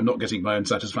satisfaction. If I'm not getting my own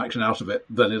satisfaction out of it,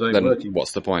 then it ain't working.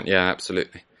 What's the point? Yeah,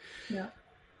 absolutely. Yeah.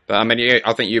 But I mean,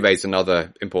 I think you raised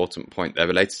another important point there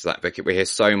related to that, Vicky. We hear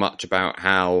so much about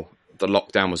how the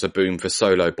lockdown was a boom for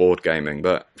solo board gaming,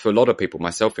 but for a lot of people,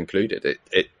 myself included,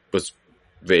 it was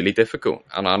really difficult.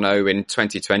 And I know in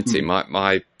 2020,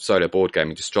 my solo board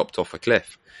gaming just dropped off a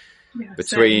cliff. Yeah,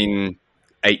 between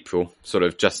April, sort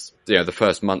of just, the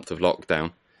first month of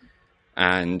lockdown,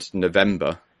 and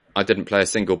November, I didn't play a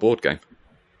single board game.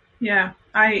 Yeah,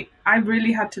 I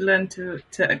really had to learn to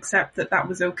accept that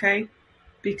was okay,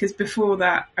 because before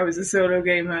that I was a solo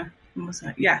gamer and was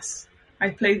like, yes,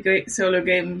 I played solo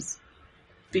games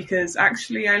because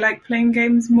actually I like playing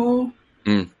games more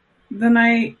than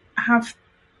I have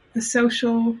the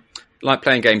social... Like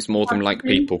playing games more than like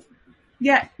people.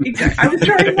 Yeah, exactly. I was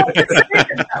trying not to say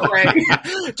it that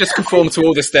way. Just conform to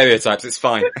all the stereotypes, it's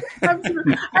fine.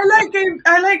 Absolutely.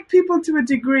 I like people to a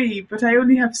degree, but I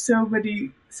only have so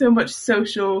much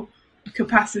social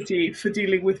capacity for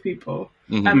dealing with people.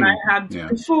 Mm-hmm. And I had,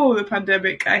 before the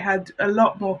pandemic, I had a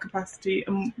lot more capacity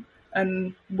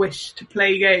and wish to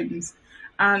play games.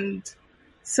 And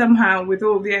somehow, with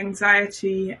all the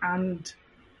anxiety and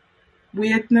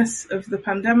weirdness of the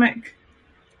pandemic,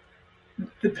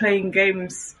 the playing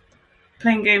games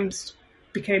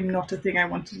became not a thing I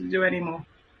wanted to do anymore.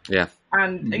 Yeah.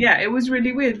 And it was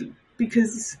really weird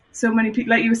because so many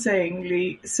people, like you were saying,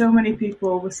 Lee, so many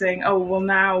people were saying, oh, well,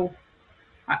 now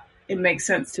it makes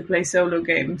sense to play solo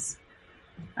games.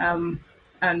 And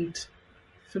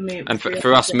for me... And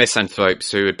for us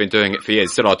misanthropes who had been doing it for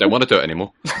years, said, I don't want to do it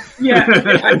anymore. Yeah,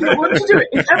 I don't want to do it.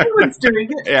 If everyone's doing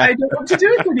it, I don't want to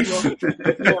do it anymore.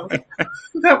 No,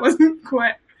 that wasn't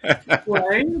quite...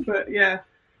 way, but yeah,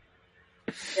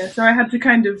 so I had to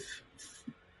kind of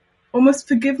almost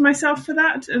forgive myself for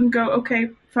that and go, okay,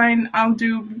 fine, I'll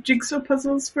do jigsaw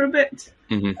puzzles for a bit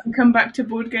and come back to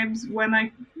board games when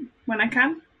I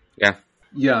can.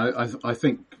 I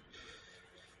think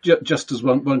just as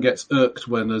one gets irked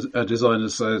when a designer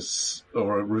says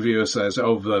or a reviewer says,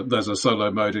 oh, there's a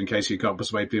solo mode in case you can't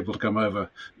persuade people to come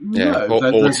over.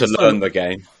 Or to learn the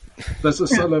game. There's a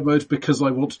solo mode because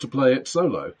I want to play it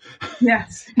solo.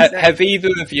 Yes. Exactly. Have either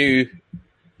of you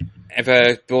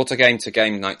ever brought a game to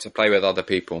game night to play with other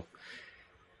people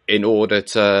in order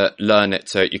to learn it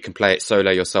so you can play it solo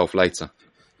yourself later?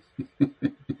 I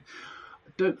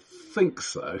don't think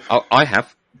so. I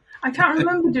have. I can't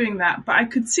remember doing that, but I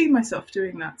could see myself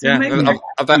doing that. So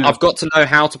I've got to know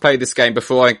how to play this game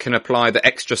before I can apply the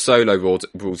extra solo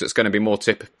rules. It's going to be more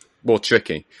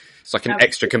tricky. It's like an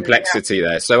extra complexity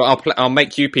there. So I'll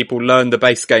make you people learn the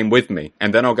base game with me,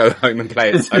 and then I'll go home and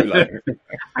play it solo.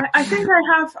 I think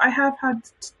I have had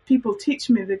people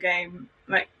teach me the game.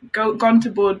 Like gone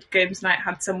to board games night,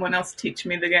 had someone else teach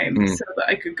me the game so that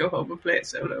I could go home and play it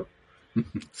solo.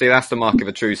 See, that's the mark of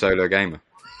a true solo gamer.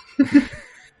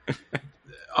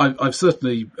 I've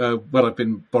certainly, when I've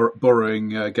been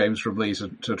borrowing games from Lee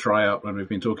to try out when we've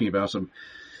been talking about them,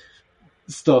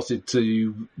 started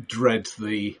to dread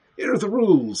here are the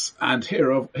rules, and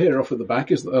here off at the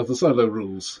back are the solo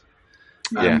rules.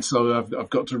 And so I've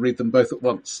got to read them both at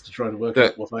once to try to work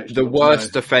out what I actually want to know. The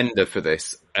worst offender for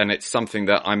this, and it's something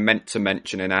that I meant to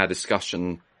mention in our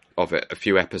discussion of it a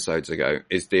few episodes ago,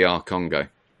 is DR Congo.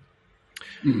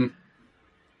 Mm-hmm.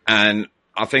 And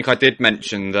I think I did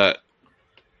mention that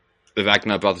the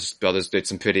Wagner brothers did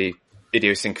some pretty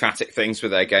idiosyncratic things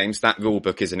with their games. That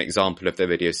rulebook is an example of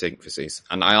their idiosyncrasies.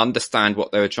 And I understand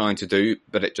what they were trying to do,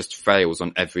 but it just fails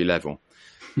on every level.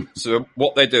 So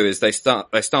what they do is they start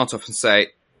off and say,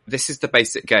 this is the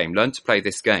basic game. Learn to play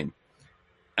this game.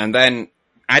 And then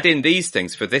add in these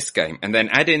things for this game. And then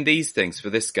add in these things for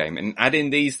this game. And add in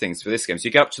these things for this game. So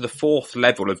you get up to the 4th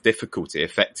level of difficulty,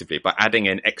 effectively, by adding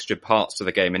in extra parts to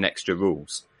the game and extra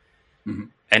rules. Mm-hmm.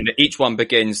 And each one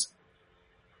begins...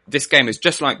 This game is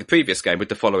just like the previous game with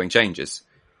the following changes.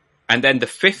 And then the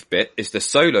 5th bit is the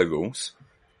solo rules,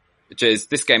 which is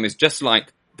this game is just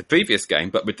like the previous game,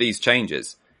 but with these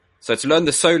changes. So to learn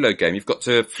the solo game, you've got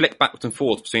to flick backwards and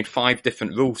forwards between 5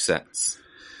 different rule sets.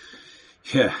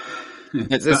 Yeah.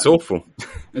 It's awful.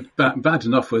 It's bad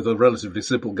enough with a relatively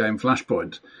simple game,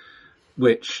 Flashpoint,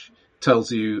 which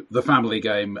tells you the family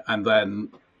game and then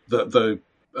the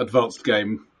advanced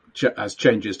game has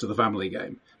changes to the family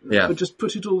game. Yeah. But just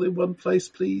put it all in one place,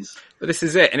 please. But this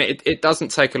is it, and it doesn't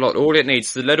take a lot. All it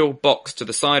needs is a little box to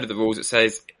the side of the rules that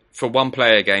says, for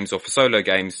one-player games or for solo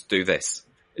games, do this.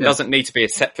 It doesn't need to be a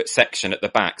separate section at the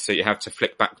back, so you have to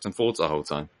flick backwards and forwards the whole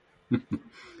time.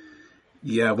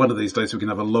 Yeah, one of these days we can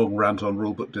have a long rant on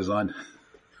rulebook design.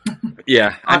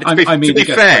 Yeah, and to be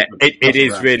fair, it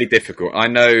is really difficult. I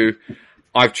know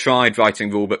I've tried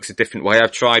writing rulebooks a different way.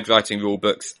 I've tried writing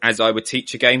rulebooks as I would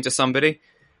teach a game to somebody.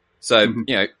 So,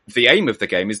 the aim of the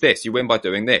game is this. You win by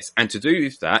doing this. And to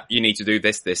do that, you need to do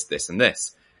this, this, this, and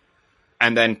this.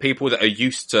 And then people that are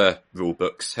used to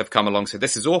rulebooks have come along and said,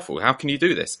 this is awful. How can you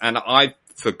do this? And I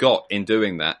forgot in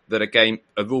doing that a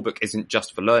rulebook isn't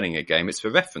just for learning a game, it's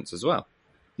for reference as well.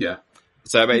 Yeah.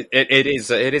 So it is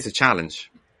a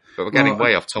challenge. But we're getting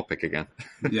way off topic again.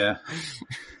 Yeah.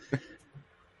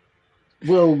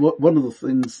 Well, one of the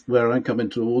things where I come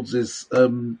into awards is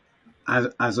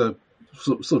as a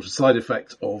sort of side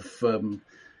effect of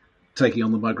taking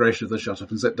on the migration of the Shut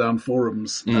Up and Sit Down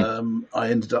forums. I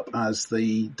ended up as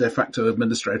the de facto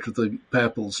administrator of the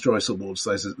Pearple's Choice Awards.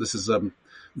 This is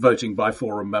voting by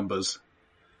forum members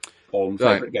on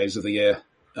favourite games of the year.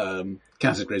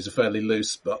 Categories are fairly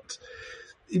loose, but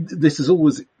this is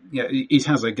always, it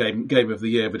has a game of the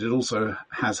year, but it also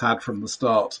has had from the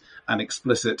start an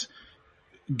explicit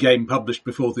game published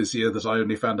before this year that I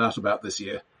only found out about this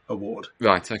year award.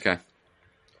 Right, okay.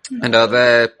 And are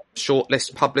there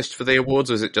shortlists published for the awards,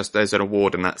 or is it just there's an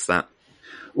award and that's that?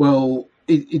 Well,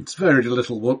 it's varied a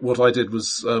little. What I did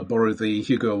was borrow the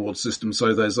Hugo Award system,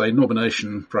 so there's a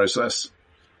nomination process,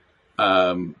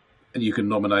 and you can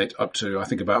nominate up to, I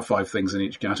think, about 5 things in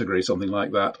each category, something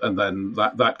like that, and then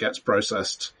that gets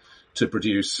processed to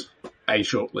produce a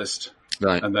shortlist.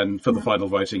 Right. And then for the final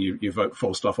voting, you vote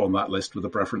for stuff on that list with a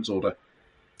preference order.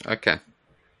 Okay.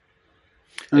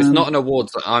 It's not an award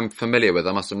that I'm familiar with,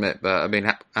 I must admit, but I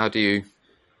mean, how do you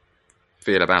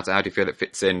feel about it? How do you feel it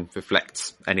fits in,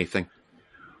 reflects anything?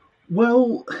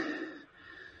 Well,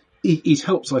 it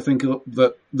helps, I think,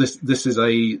 that this is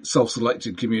a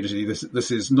self-selected community.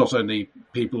 This is not only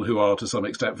people who are, to some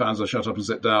extent, fans of Shut Up and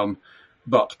Sit Down,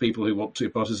 but people who want to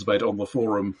participate on the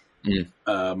forum.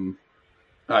 And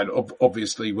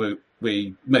obviously,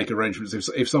 we make arrangements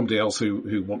if somebody else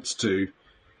who wants to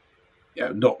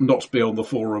not be on the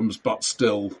forums, but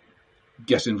still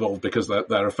get involved because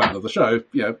they're a fan of the show,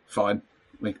 fine.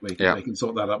 We can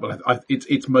sort that out. But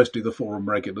it's mostly the forum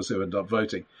regulars who end up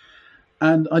voting.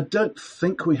 And I don't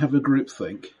think we have a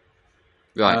groupthink.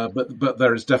 Right. But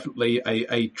there is definitely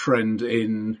a trend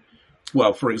in,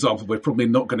 well, for example, we're probably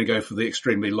not going to go for the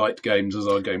extremely light games as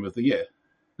our game of the year.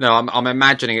 No, I'm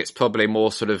imagining it's probably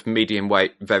more sort of medium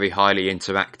weight, very highly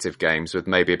interactive games with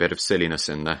maybe a bit of silliness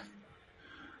in there.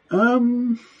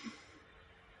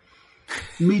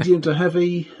 Medium to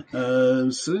heavy.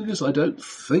 Silliness, I don't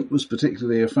think was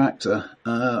particularly a factor.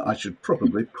 I should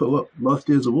probably pull up last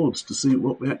year's awards to see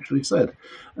what we actually said.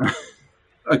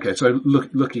 Okay, so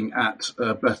looking at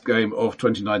best game of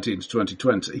 2019 to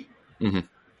 2020,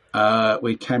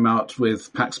 we came out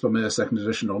with Pax Pamir 2nd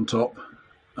Edition on top.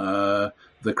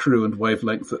 The Crew and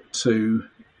Wavelength at 2.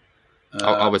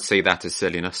 I would see that as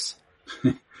silliness.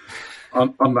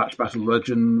 Unmatched Battle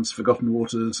Legends, Forgotten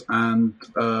Waters, and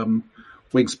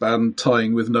Wingspan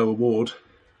tying with no award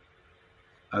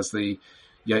as the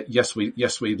yes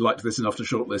we liked this enough to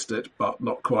shortlist it, but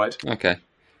not quite. Okay,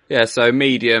 yeah. So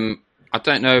medium. I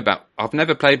don't know about. I've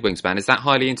never played Wingspan. Is that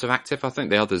highly interactive? I think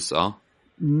the others are.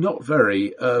 Not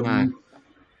very. No.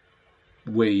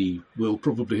 We will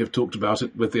probably have talked about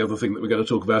it with the other thing that we're going to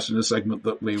talk about in a segment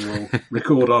that we will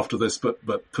record after this, but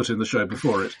put in the show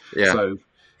before it. Yeah. So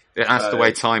that's the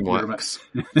way time works.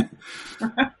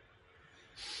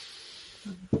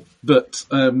 But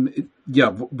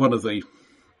one of the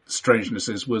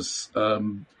strangenesses was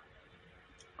it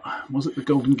the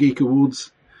Golden Geek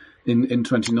Awards in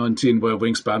 2019 where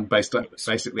Wingspan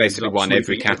basically won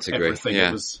every category, everything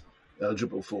it was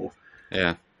eligible for.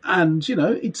 Yeah. And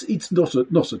it's not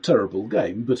a terrible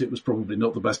game, but it was probably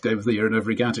not the best game of the year in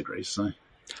every category. So,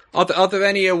 are there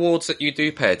any awards that you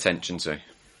do pay attention to?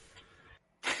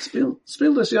 Spiel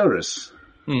des Jahres.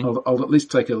 I'll at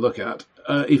least take a look at,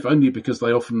 if only because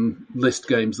they often list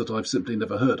games that I've simply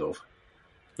never heard of.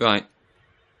 Right.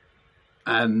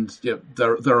 And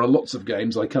there are lots of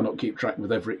games I cannot keep track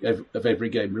with every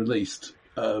game released.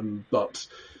 but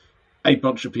a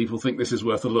bunch of people think this is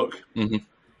worth a look. Mm-hmm.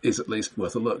 Is at least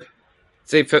worth a look.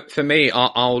 See, for me,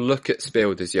 I'll look at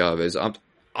Spiel des Jahres.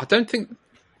 I don't think...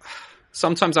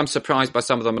 Sometimes I'm surprised by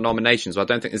some of the nominations, but I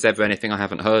don't think there's ever anything I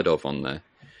haven't heard of on there.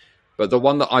 But the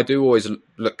one that I do always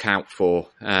look out for,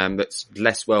 that's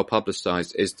less well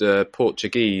publicised, is the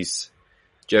Portuguese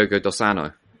Diogo dos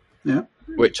Anjos. Yeah.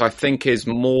 Which I think is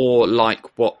more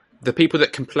like what the people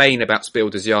that complain about Spiel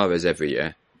des Jahres every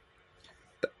year.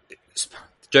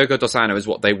 Diogo dos Anjos is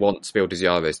what they want Spiel des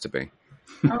Jahres to be.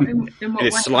 Oh, in what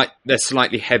way? They're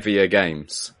slightly heavier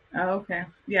games. Oh, okay.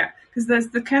 Yeah, because there's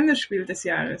the Kennerspiel des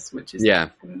Jahres, which is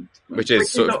which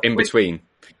is sort of in between.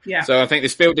 Yeah. So I think the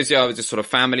Spiel des Jahres is sort of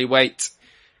family weight.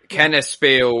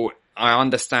 Kennerspiel, I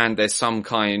understand there's some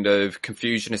kind of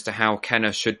confusion as to how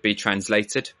Kenner should be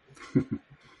translated.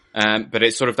 But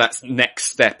it's sort of that next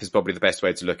step is probably the best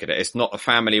way to look at it. It's not a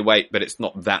family weight, but it's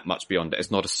not that much beyond it. It's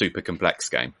not a super complex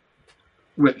game.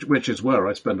 Which is where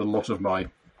I spend a lot of my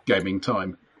gaming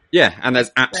time. Yeah, and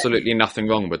there's absolutely nothing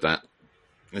wrong with that.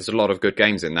 There's a lot of good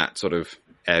games in that sort of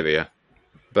area.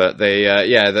 But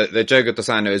the Diogo dos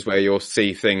Anjos is where you'll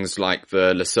see things like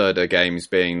the Lacerda games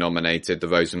being nominated, the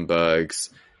Rosenbergs,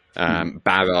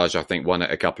 Barrage, I think, won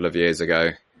it a couple of years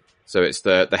ago. So it's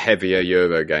the heavier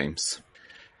Euro games.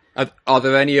 Are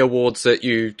there any awards that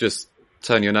you just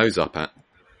turn your nose up at?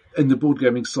 In the board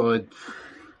gaming side,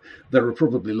 there are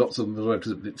probably lots of them that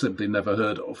I've simply never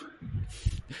heard of.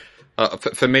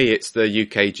 For me, it's the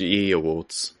UKGE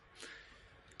Awards.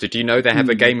 Did you know they have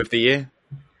a Game of the Year?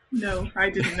 No,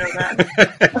 I didn't know that.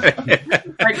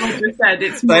 Like Roger said,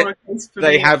 it's more a case for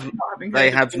they me have not having they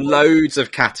heard have of it. loads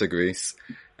of categories,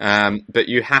 but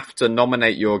you have to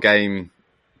nominate your game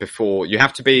before. You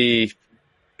have to be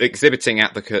exhibiting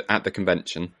at the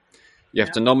convention. You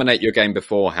have to nominate your game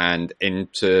beforehand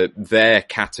into their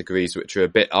categories, which are a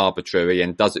bit arbitrary.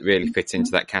 And does it really fit into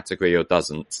that category or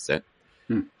doesn't it?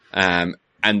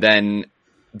 And then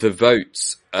the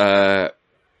votes.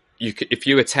 If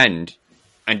you attend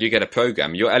and you get a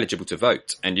program, you're eligible to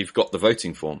vote, and you've got the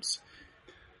voting forms.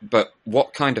 But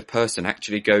what kind of person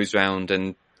actually goes round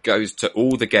and goes to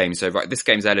all the games? So, right, this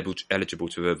game's eligible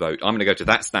to a vote. I'm going to go to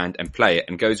that stand and play it,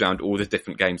 and goes around all the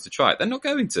different games to try it. They're not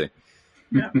going to.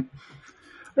 Yeah.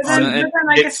 But then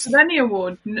I guess with any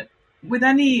award, with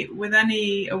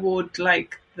any award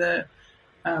like the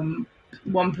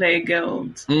One Player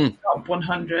Guild, Top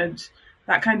 100,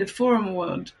 that kind of forum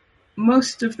award,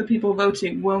 most of the people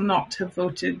voting will not have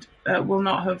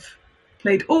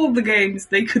played all the games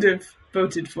they could have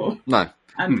voted for. No.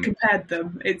 And compared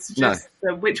them. It's just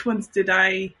which ones did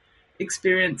I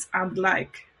experience and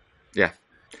like. Yeah.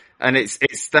 And it's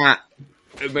that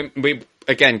we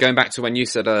again, going back to when you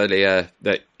said earlier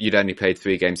that you'd only played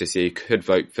 3 games this year, you could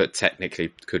vote for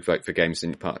games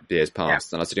in years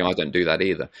past. Yeah. And I said, I don't do that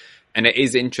either. And it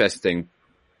is interesting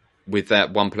with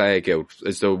that One Player Guild,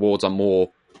 as the awards are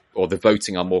more, or the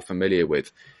voting are more familiar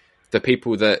with, the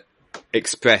people that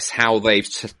express how they've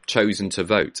chosen to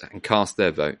vote and cast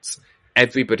their votes.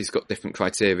 Everybody's got different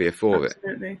criteria for it.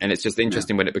 And it's just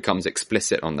interesting when it becomes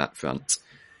explicit on that front.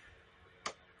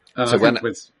 And so I think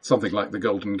with something like the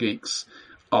Golden Geeks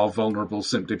are vulnerable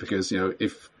simply because,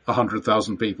 if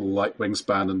 100,000 people like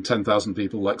Wingspan and 10,000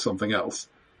 people like something else.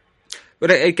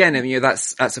 But again,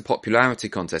 that's a popularity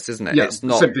contest, isn't it? Yeah, it's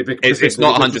not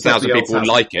 100,000 people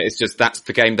like it. It's just that's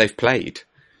the game they've played.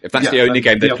 If that's the only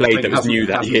game they played that was new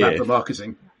that year. The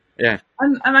marketing. Yeah.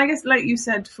 And I guess, like you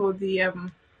said, for the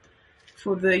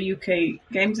UK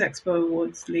Games Expo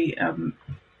Awards, Lee,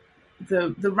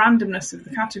 the randomness of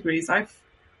the categories,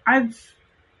 I've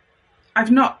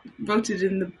not voted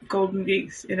in the Golden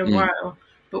Geeks in a while,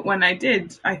 but when I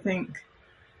did, I think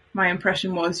my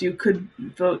impression was you could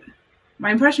vote. My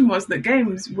impression was that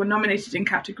games were nominated in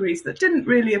categories that didn't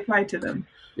really apply to them.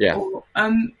 Yeah. Or,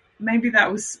 maybe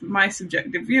that was my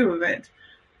subjective view of it,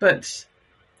 but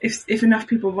if enough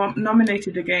people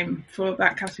nominated a game for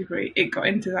that category, it got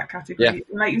into that category.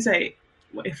 Yeah. Like you say,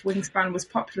 if Wingspan was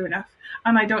popular enough,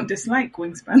 and I don't dislike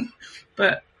Wingspan,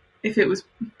 but if it was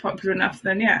popular enough,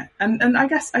 then yeah. And I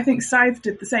think Scythe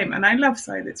did the same, and I love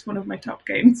Scythe. It's one of my top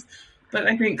games. But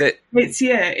I think this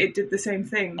year it did the same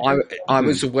thing. I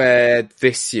was aware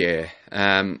this year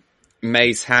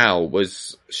Maze Howl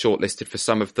was shortlisted for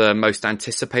some of the most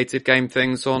anticipated game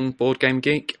things on Board Game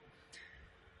Geek,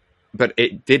 but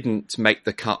it didn't make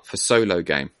the cut for solo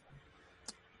game,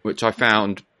 which I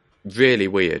found really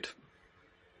weird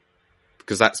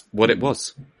because that's what it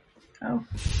was. Oh.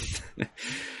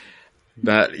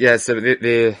 But yeah, so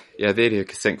the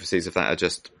idiosyncrasies of that are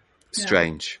just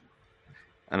strange.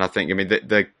 And I think,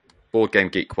 the Board Game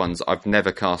Geek ones, I've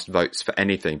never cast votes for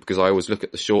anything because I always look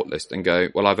at the shortlist and go,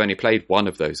 well, I've only played one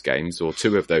of those games or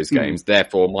two of those games,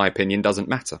 therefore my opinion doesn't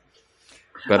matter.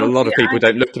 But a lot of people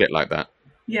don't look at it like that.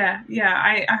 Yeah,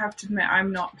 I have to admit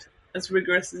I'm not as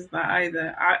rigorous as that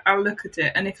either. I'll look at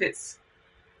it, and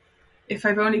if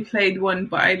I've only played one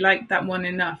but I like that one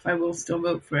enough, I will still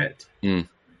vote for it.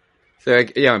 So,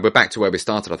 yeah, we're back to where we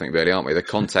started, I think, really, aren't we? The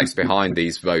context behind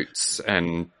these votes,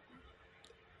 and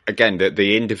again,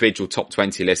 the individual top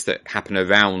 20 lists that happen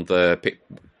around the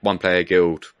One Player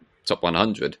Guild top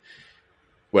 100,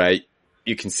 where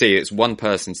you can see it's one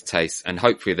person's taste, and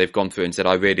hopefully they've gone through and said,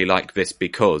 I really like this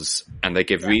because, and they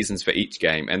give reasons for each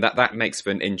game, and that makes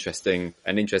for an interesting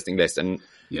list, and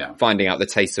finding out the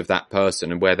taste of that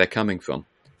person and where they're coming from.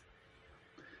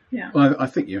 Yeah, well, I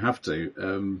think you have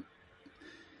to.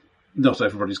 Not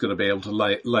everybody's going to be able to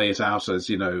lay it out as,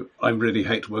 you know, I really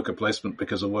hate worker placement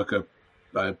because a worker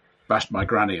bashed my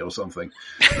granny or something.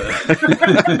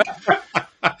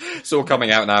 It's all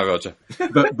coming out now, Roger.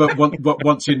 But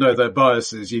once you know their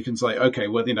biases, you can say, okay,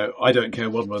 well, you know, I don't care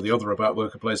one way or the other about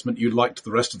worker placement. You liked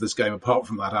the rest of this game apart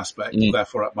from that aspect,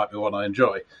 therefore it might be one I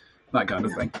enjoy. That kind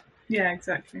of thing. Yeah,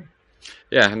 exactly.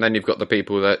 Yeah, and then you've got the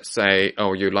people that say,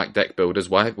 oh, you like deck builders,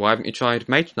 why haven't you tried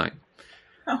Mage Knight?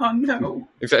 Oh, no.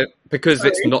 Because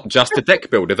it's not just a deck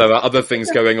builder. There are other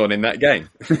things going on in that game.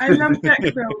 I love deck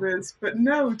builders, but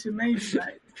no to Mage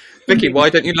Knight. Vicky, why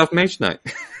don't you love Mage Knight?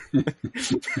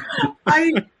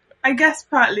 I guess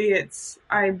partly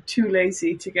I'm too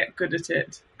lazy to get good at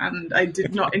it, and I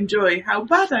did not enjoy how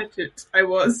bad at it I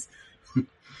was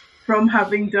from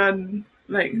having done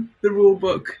like the rule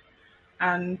book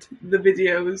and the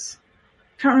videos.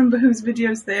 Can't remember whose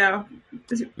videos they are.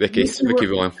 Is it Vicky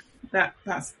Royal.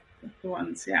 That's the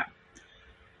ones, yeah.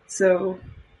 So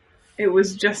it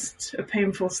was just a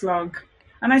painful slog.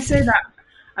 And I say that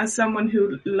as someone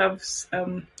who loves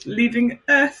leaving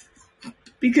Earth,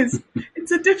 because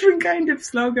it's a different kind of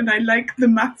slog, and I like the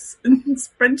maths and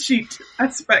spreadsheet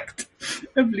aspect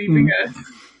of leaving Earth.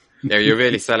 Yeah, you're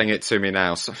really selling it to me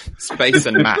now. So, space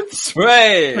and maths.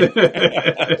 Hooray!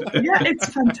 Yeah, it's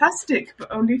fantastic,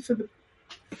 but only for the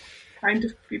kind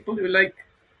of people who like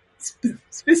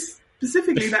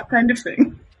specifically that kind of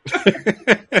thing.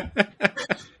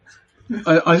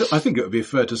 I think it would be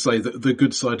fair to say that the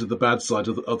good side and the bad side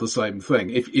are the same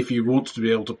thing. If you want to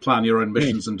be able to plan your own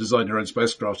missions and design your own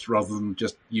spacecraft rather than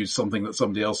just use something that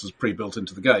somebody else has pre-built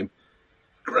into the game,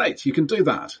 great, you can do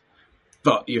that.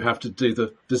 But you have to do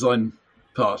the design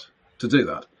part to do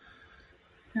that.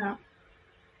 Yeah.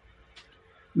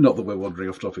 Not that we're wandering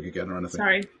off topic again or anything.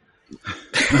 Sorry.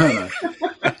 No.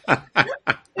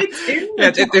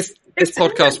 It's in this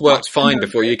podcast worked fine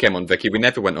before you came on, Vicky. We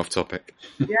never went off topic.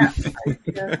 Yeah,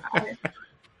 I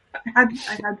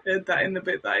had heard that in the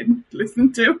bit that I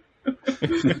listened to.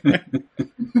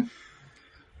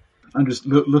 I'm just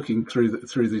looking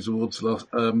through these awards.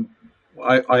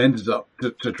 I ended up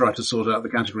to try to sort out the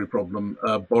category problem,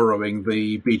 borrowing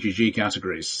the BGG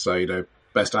categories. So, you know,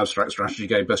 best abstract strategy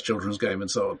game, best children's game, and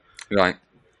so on. Right.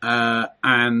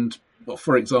 And, well,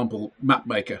 for example,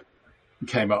 Mapmaker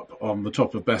came up on the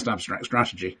top of best abstract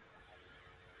strategy.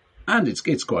 And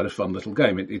it's quite a fun little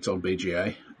game. It's on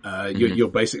BGA. You're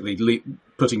basically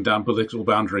putting down political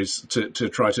boundaries to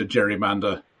try to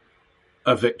gerrymander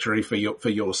a victory for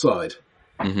your side.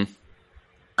 Mm-hmm.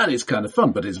 And it's kind of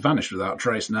fun, but it's vanished without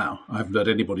trace now. I haven't heard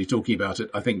anybody talking about it,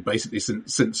 I think, basically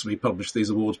since we published these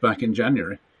awards back in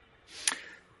January.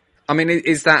 I mean,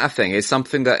 is that a thing? Is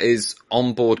something that is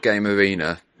on Board Game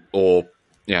Arena or,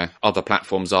 you know, other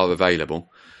platforms are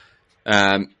available,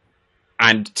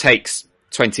 and takes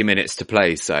 20 minutes to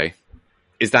play, say,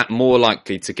 is that more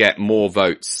likely to get more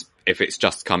votes if it's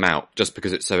just come out, just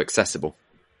because it's so accessible?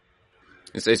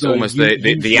 It's almost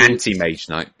the anti-Mage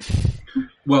Knight.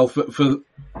 Well, for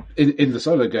in the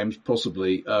solo games,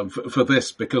 possibly. For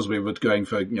this, because we were going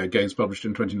for games published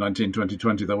in 2019,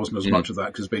 2020, there wasn't as much of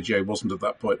that because BGA wasn't at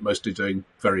that point mostly doing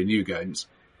very new games.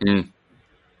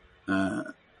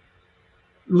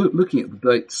 Looking at the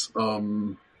dates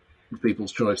on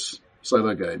People's Choice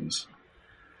solo games,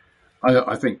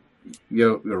 I think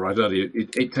you're right earlier.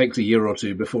 It takes a year or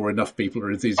two before enough people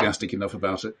are enthusiastic enough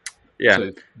about it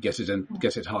to get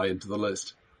it high into the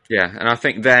list. Yeah, and I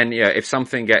think then, if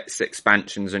something gets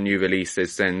expansions and new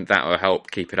releases, then that will help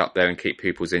keep it up there and keep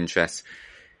people's interest.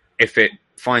 If it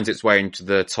finds its way into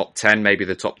the top 10, maybe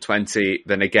the top 20,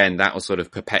 then again, that will sort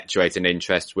of perpetuate an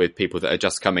interest with people that are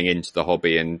just coming into the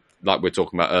hobby and, like we were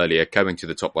talking about earlier, going to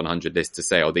the top 100 list to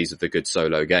say, oh, these are the good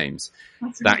solo games.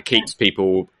 That keeps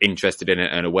people interested in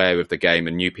it and aware of the game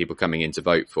and new people coming in to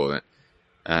vote for it.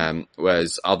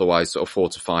 Whereas otherwise, sort of 4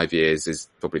 to 5 years is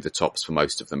probably the tops for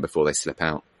most of them before they slip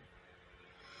out.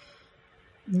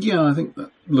 Yeah, I think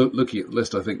that, looking at the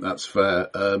list, I think that's fair.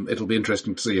 It'll be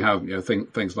interesting to see how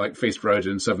things like Feast for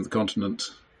Odin, Seventh Continent,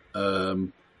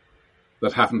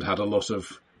 that haven't had a lot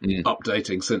of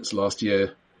updating since last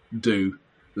year, do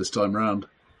this time round.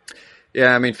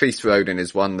 Yeah, I mean, Feast for Odin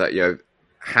is one that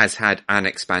has had an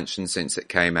expansion since it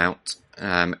came out.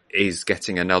 Is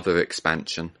getting another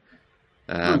expansion,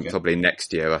 probably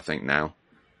next year, I think now.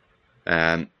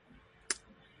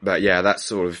 But yeah, that's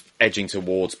sort of edging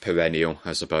towards perennial,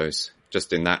 I suppose,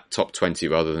 just in that top 20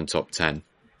 rather than top 10.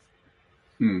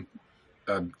 And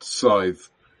Scythe,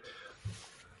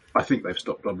 I think they've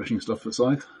stopped publishing stuff for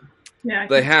Scythe. Yeah,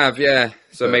 They have, yeah.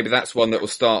 So maybe that's one that will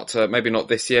start, maybe not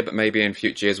this year, but maybe in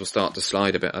future years will start to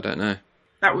slide a bit. I don't know.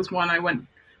 that was one I went,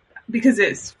 because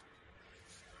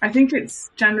I think it's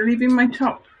generally been my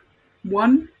top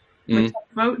one, my top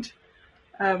vote.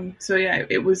 So yeah,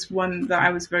 it was one that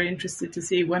I was very interested to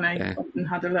see when I went and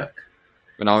had a look.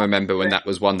 And I remember when that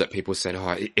was one that people said,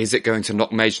 "Oh, is it going to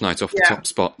knock Mage Knight off the top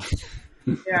spot?"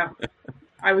 Yeah,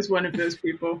 I was one of those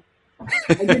people.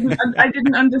 I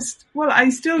didn't understand. Well, I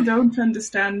still don't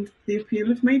understand the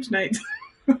appeal of Mage Knight.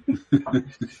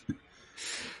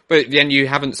 But then you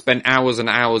haven't spent hours and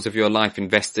hours of your life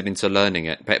invested into learning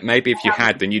it. But maybe if you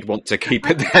had, then you'd want to keep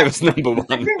it there as number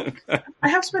one. I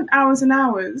have spent hours and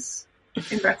hours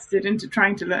invested into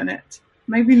trying to learn it.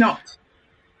 Maybe not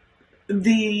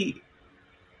the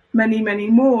many, many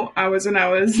more hours and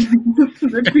hours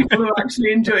that people who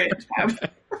actually enjoy it have.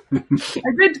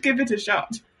 I did give it a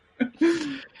shot.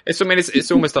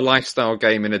 It's almost a lifestyle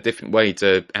game in a different way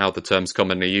to how the term's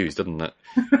commonly used, isn't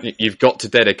it? You've got to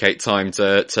dedicate time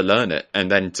to learn it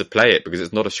and then to play it, because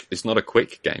it's not a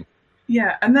quick game.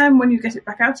 Yeah, and then when you get it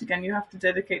back out again, you have to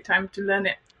dedicate time to learn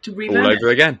it, to relearn all over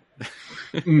again.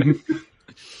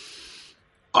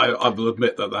 I will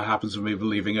admit that happens with me with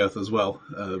Leaving Earth as well.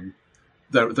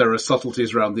 There are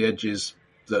subtleties around the edges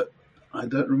that I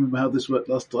don't remember how this worked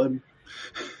last time.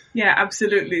 Yeah,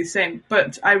 absolutely, same.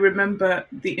 But I remember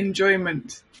the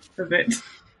enjoyment of it,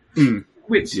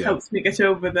 which helps me get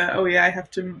over I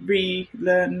have to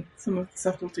relearn some of the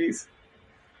subtleties.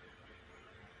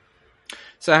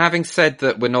 So having said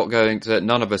that,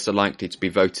 none of us are likely to be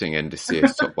voting in this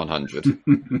year's Top 100.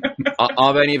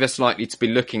 Are any of us likely to be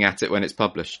looking at it when it's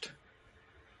published?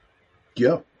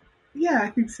 Yeah. Yeah, I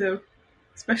think so.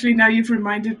 Especially now you've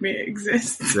reminded me it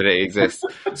exists. That it exists.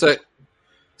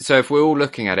 So if we're all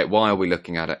looking at it, why are we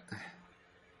looking at it?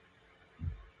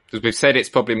 Because we've said it's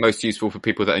probably most useful for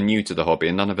people that are new to the hobby,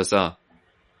 and none of us are.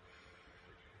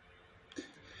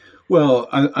 Well,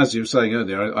 as you were saying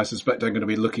earlier, I suspect I'm going to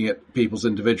be looking at people's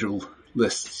individual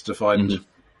lists to find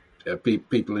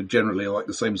people who generally like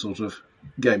the same sort of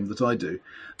game that I do.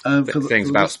 Things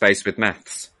about space with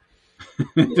maths.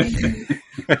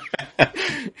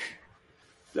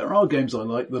 There are games I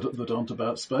like that aren't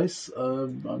about space.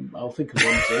 I'll think of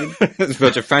one soon.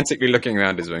 Roger frantically looking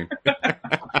around his room.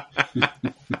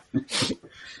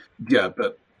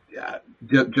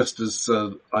 Just as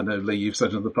I know, Lee, you've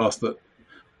said in the past that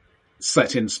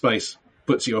set in space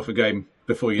puts you off a game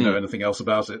before you know anything else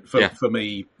about it. For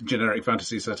me, generic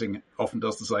fantasy setting often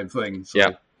does the same thing. So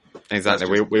yeah,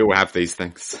 exactly. We all have these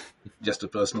things. Just a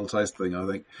personal taste thing, I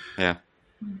think. Yeah.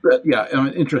 But yeah,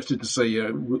 I'm interested to see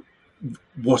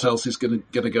what else is going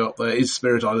to go up there. Is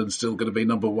Spirit Island still going to be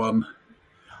number one?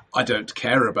 I don't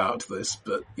care about this,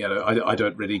 but I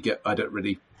don't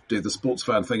really do the sports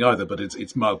fan thing either. But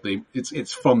it's mildly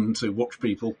it's fun to watch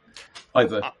people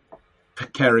either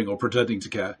caring or pretending to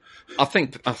care. I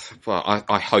think,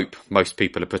 I hope most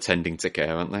people are pretending to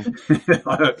care, aren't they?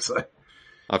 I hope so.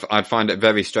 I'd find it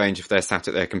very strange if they're sat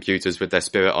at their computers with their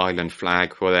Spirit Island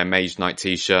flag or their Mage Knight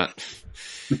t-shirt.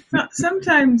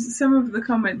 Sometimes some of the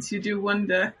comments you do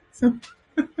wonder.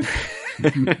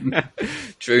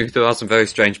 True, there are some very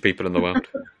strange people in the world.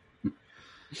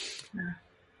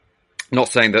 Not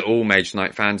saying that all Mage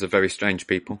Knight fans are very strange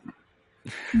people.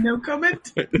 No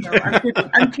comment? No,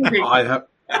 I'm kidding. I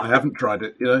haven't tried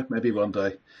it, maybe one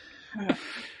day.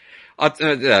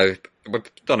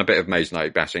 We've done a bit of Mage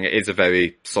Knight bashing. It is a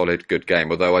very solid, good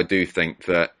game, although I do think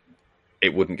that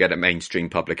it wouldn't get a mainstream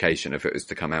publication if it was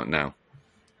to come out now.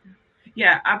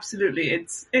 Yeah, absolutely.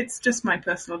 It's just my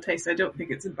personal taste. I don't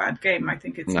think it's a bad game. I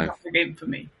think it's not a game for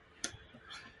me.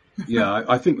 Yeah,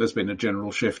 I think there's been a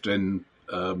general shift in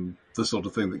the sort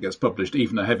of thing that gets published.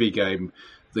 Even a heavy game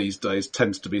these days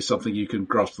tends to be something you can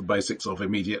grasp the basics of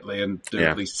immediately and do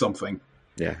at least something.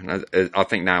 Yeah, I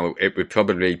think now it would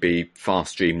probably be far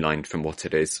streamlined from what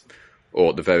it is. or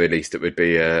at the very least, it would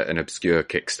be an obscure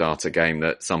Kickstarter game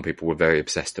that some people were very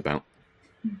obsessed about.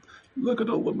 Look at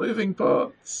all the moving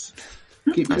parts.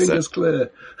 Keep fingers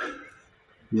clear.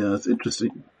 Yeah, it's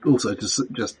interesting. Also,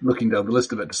 just looking down the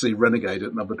list of it to see Renegade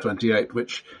at number 28,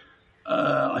 which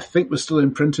I think was still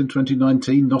in print in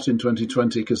 2019, not in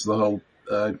 2020, because of the whole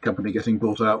company getting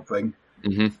bought out thing.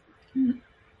 Mm-hmm.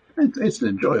 It's an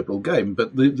enjoyable game,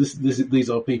 but these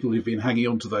are people who've been hanging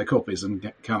on to their copies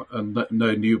and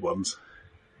no new ones.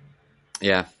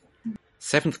 Yeah.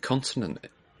 Seventh Continent.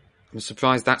 I'm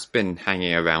surprised that's been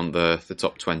hanging around the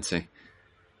top 20.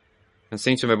 I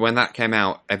seem to remember when that came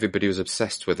out, everybody was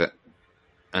obsessed with it.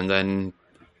 And then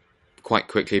quite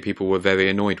quickly people were very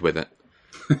annoyed with it.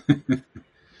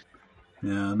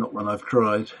 Yeah, not one I've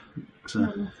tried.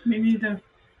 Me neither.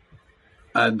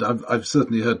 And I've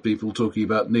certainly heard people talking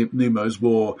about Nemo's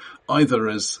War either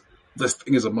as this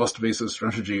thing is a masterpiece of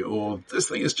strategy or this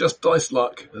thing is just dice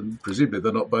luck, and presumably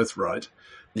they're not both right.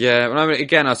 Yeah, well, I mean,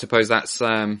 again, I suppose that's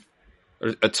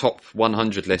a top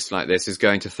 100 list like this is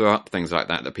going to throw up things like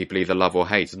that people either love or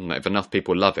hate, isn't it? If enough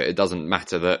people love it, it doesn't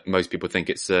matter that most people think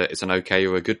it's an okay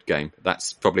or a good game.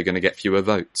 That's probably going to get fewer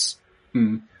votes.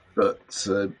 But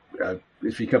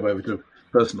if you come over to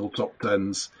personal top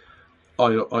tens,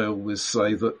 I always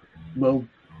say that, well,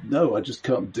 no, I just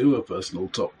can't do a personal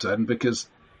top 10 because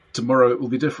tomorrow it will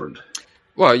be different.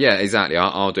 Well, yeah, exactly.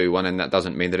 I'll do one, and that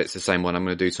doesn't mean that it's the same one I'm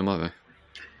going to do tomorrow.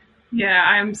 Yeah,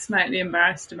 I'm slightly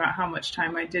embarrassed about how much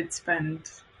time I did spend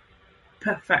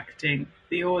perfecting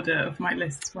the order of my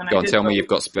lists. When Go on, tell vote. me you've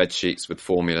got spreadsheets with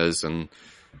formulas and...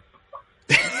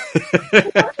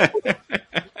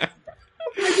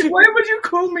 Why would you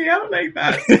call me out like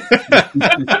that?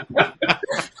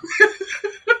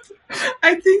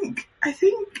 I think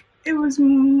it was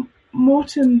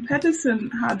Morten Pedersen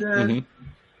had a. Mm-hmm.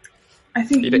 I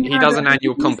think he does an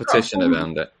annual competition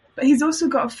around it. But he's also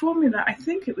got a formula. I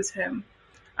think it was him,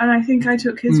 and I think I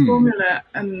took his formula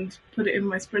and put it in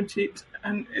my spreadsheet,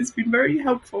 and it's been very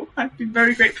helpful. I've been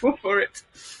very grateful for it.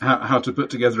 How to put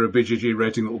together a BGG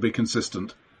rating that will be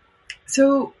consistent.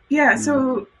 So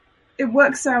so it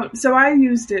works out. So I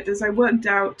used it as I worked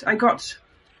out. I got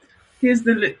here's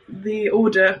the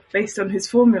order based on his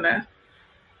formula,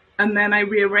 and then I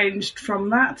rearranged from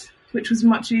that, which was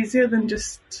much easier than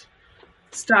just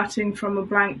starting from a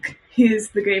blank. Here's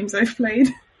the games I've played,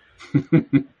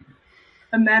 and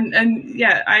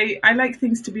I like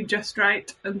things to be just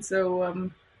right, and so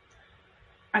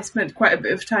I spent quite a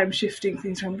bit of time shifting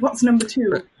things around. What's number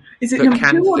 2? Is it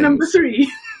number 2 or number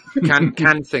 3?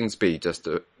 Can things be just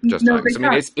No, right? they I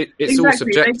mean, it's exactly, all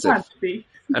subjective. They can't be.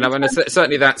 And I mean,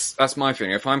 certainly that's my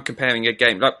feeling. If I'm comparing a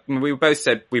game, like we both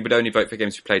said, we would only vote for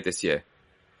games we played this year.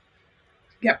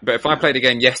 Yeah. But if I played a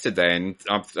game yesterday and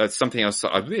something else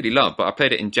I really love, but I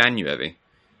played it in January,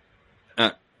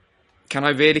 can I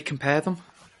really compare them?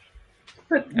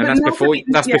 But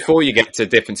that's before you get to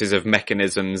differences of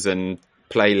mechanisms and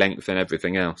play length and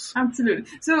everything else. Absolutely.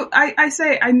 So I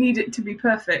say I need it to be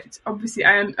perfect. Obviously,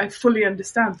 I fully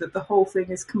understand that the whole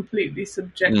thing is completely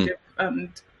subjective and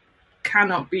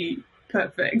cannot be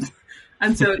perfect.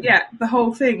 And so, the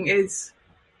whole thing is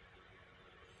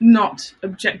not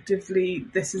objectively,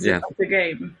 this is a better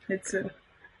game. It's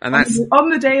and that's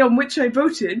on the day on which I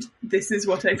voted, this is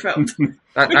what I felt.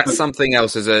 That's something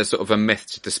else as a sort of a myth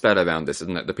to dispel around this,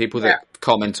 isn't it? The people that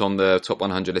comment on the top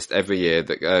 100 list every year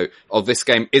that go, oh, this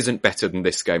game isn't better than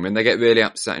this game, and they get really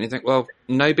upset. And you think, well,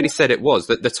 nobody said it was.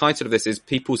 The title of this is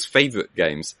People's Favourite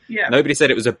Games. Yeah. Nobody said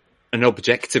it was an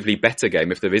objectively better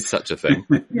game, if there is such a thing.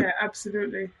 Yeah,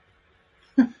 absolutely.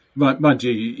 Mind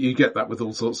you, you get that with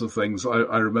all sorts of things.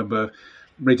 I remember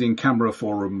reading camera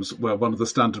forums where one of the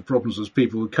standard problems was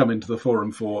people would come into the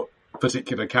forum for a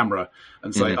particular camera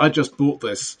and say, I just bought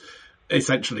this,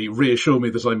 essentially reassure me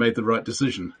that I made the right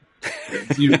decision.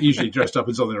 Usually dressed up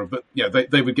in something, but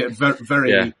they would get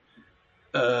very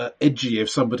edgy if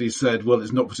somebody said, well,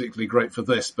 it's not particularly great for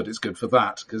this, but it's good for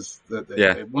that, because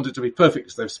they want it to be perfect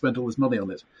because they've spent all this money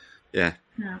on it. Yeah.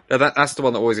 That's the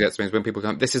one that always gets me, is when people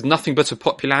come, this is nothing but a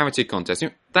popularity contest.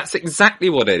 That's exactly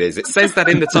what it is. It says that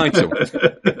in the title.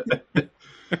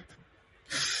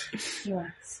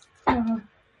 Bless. Oh,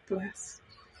 bless.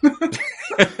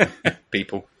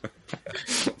 People.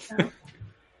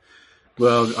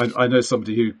 Well, I know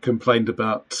somebody who complained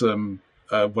about one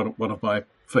of my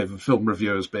favourite film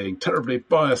reviewers being terribly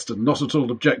biased and not at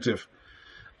all objective.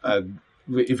 And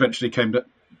we eventually came to...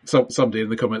 somebody in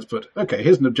the comments put, okay,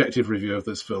 here's an objective review of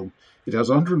this film. It has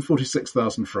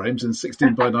 146,000 frames in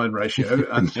 16:9 ratio.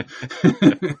 And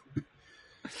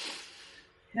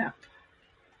yeah.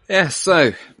 Yeah,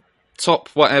 so, top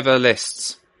whatever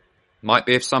lists. might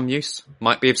be of some use,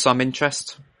 might be of some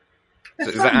interest. They're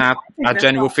Is fun. that I think our they're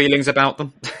general fun. feelings about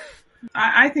them?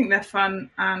 I think they're fun,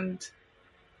 and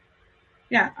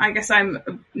yeah, I guess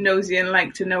I'm nosy and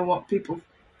like to know what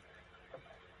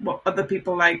other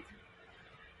people like.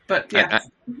 But yeah,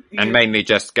 And mainly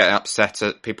just get upset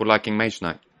at people liking Mage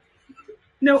Knight.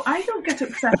 no, I don't get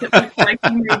upset at people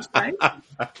liking Mage Knight.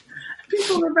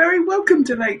 People are very welcome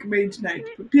to like Mage Knight,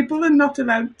 but people are not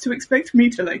allowed to expect me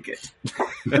to like it.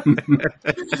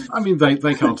 I mean, they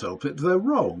can't help it. They're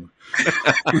wrong.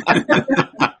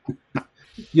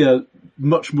 Yeah,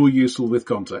 much more useful with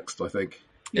context, I think.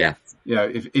 Yeah. Yeah,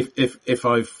 if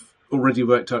I've already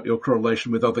worked out your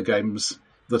correlation with other games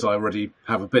that I already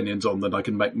have opinions on, then I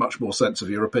can make much more sense of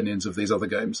your opinions of these other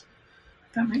games.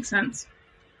 That makes sense.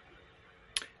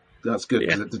 That's good,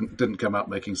 because it didn't come out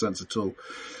making sense at all.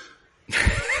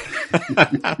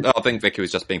 I think Vicky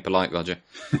was just being polite, Roger.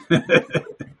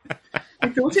 I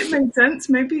thought it made sense.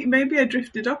 Maybe I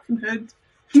drifted off and heard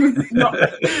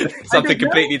Something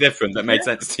completely different that made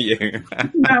sense to you.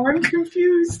 Now I'm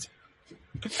confused.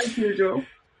 As usual.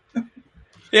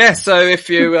 Yeah, so if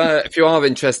you are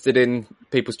interested in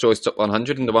People's Choice Top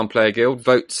 100 and the One Player Guild,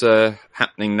 votes are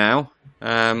happening now.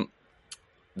 The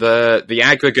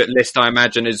aggregate list, I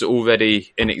imagine, is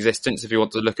already in existence if you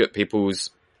want to look at people's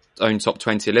own top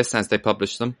 20 lists as they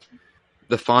publish them.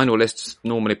 The final list's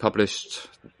normally published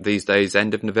these days,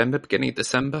 end of November, beginning of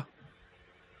December.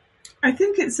 I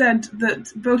think it said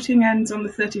that voting ends on the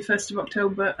 31st of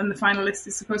October and the final list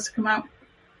is supposed to come out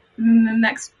in the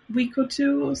next week or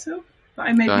two or so. But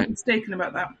I may be mistaken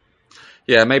about that.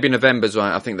 Yeah, maybe November's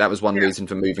right. I think that was one reason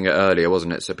for moving it earlier,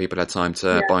 wasn't it? So people had time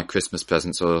to buy Christmas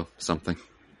presents or something.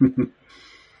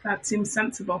 That seems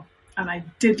sensible. And I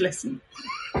did listen.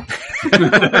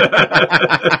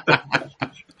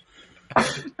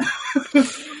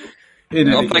 In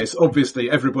any case,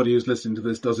 obviously everybody who's listening to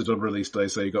this does it on release day,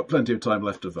 so you've got plenty of time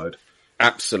left to vote.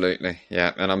 Absolutely,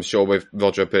 yeah. And I'm sure with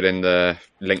Roger put in the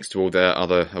links to all the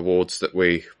other awards that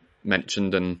we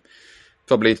mentioned and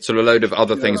probably to a load of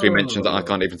other things we mentioned that I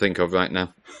can't even think of right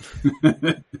now.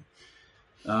 The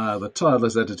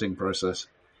tireless editing process.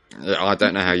 I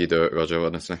don't know how you do it, Roger,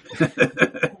 honestly.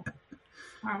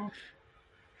 Wow.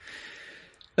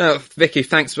 Vicky,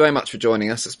 thanks very much for joining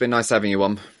us. It's been nice having you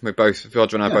on.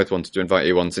 Roger and I both wanted to invite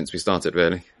you on since we started,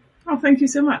 really. Oh, thank you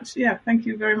so much. Yeah, thank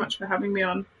you very much for having me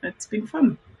on. It's been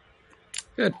fun.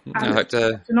 Good. I hope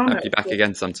to have you back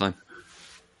again sometime.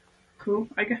 Cool,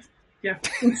 I guess. Yeah,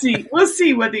 we'll see. We'll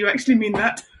see whether you actually mean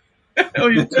that.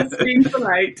 Or you're just being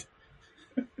polite.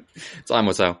 Time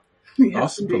will tell.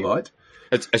 Yes, polite.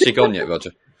 Has she gone yet,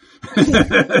 Roger?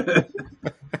 Just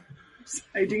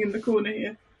hiding in the corner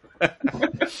here.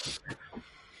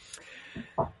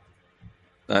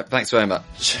 Thanks very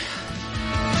much.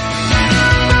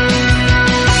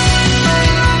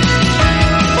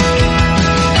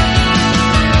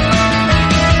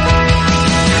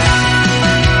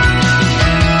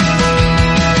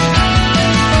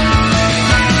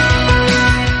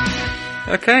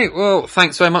 Okay, well,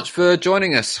 thanks very much for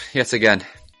joining us yet again.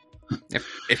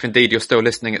 If indeed you're still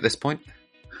listening at this point.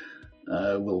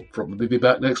 We'll probably be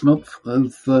back next month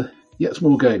with yet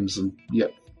more games and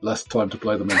yet less time to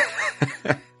play them in.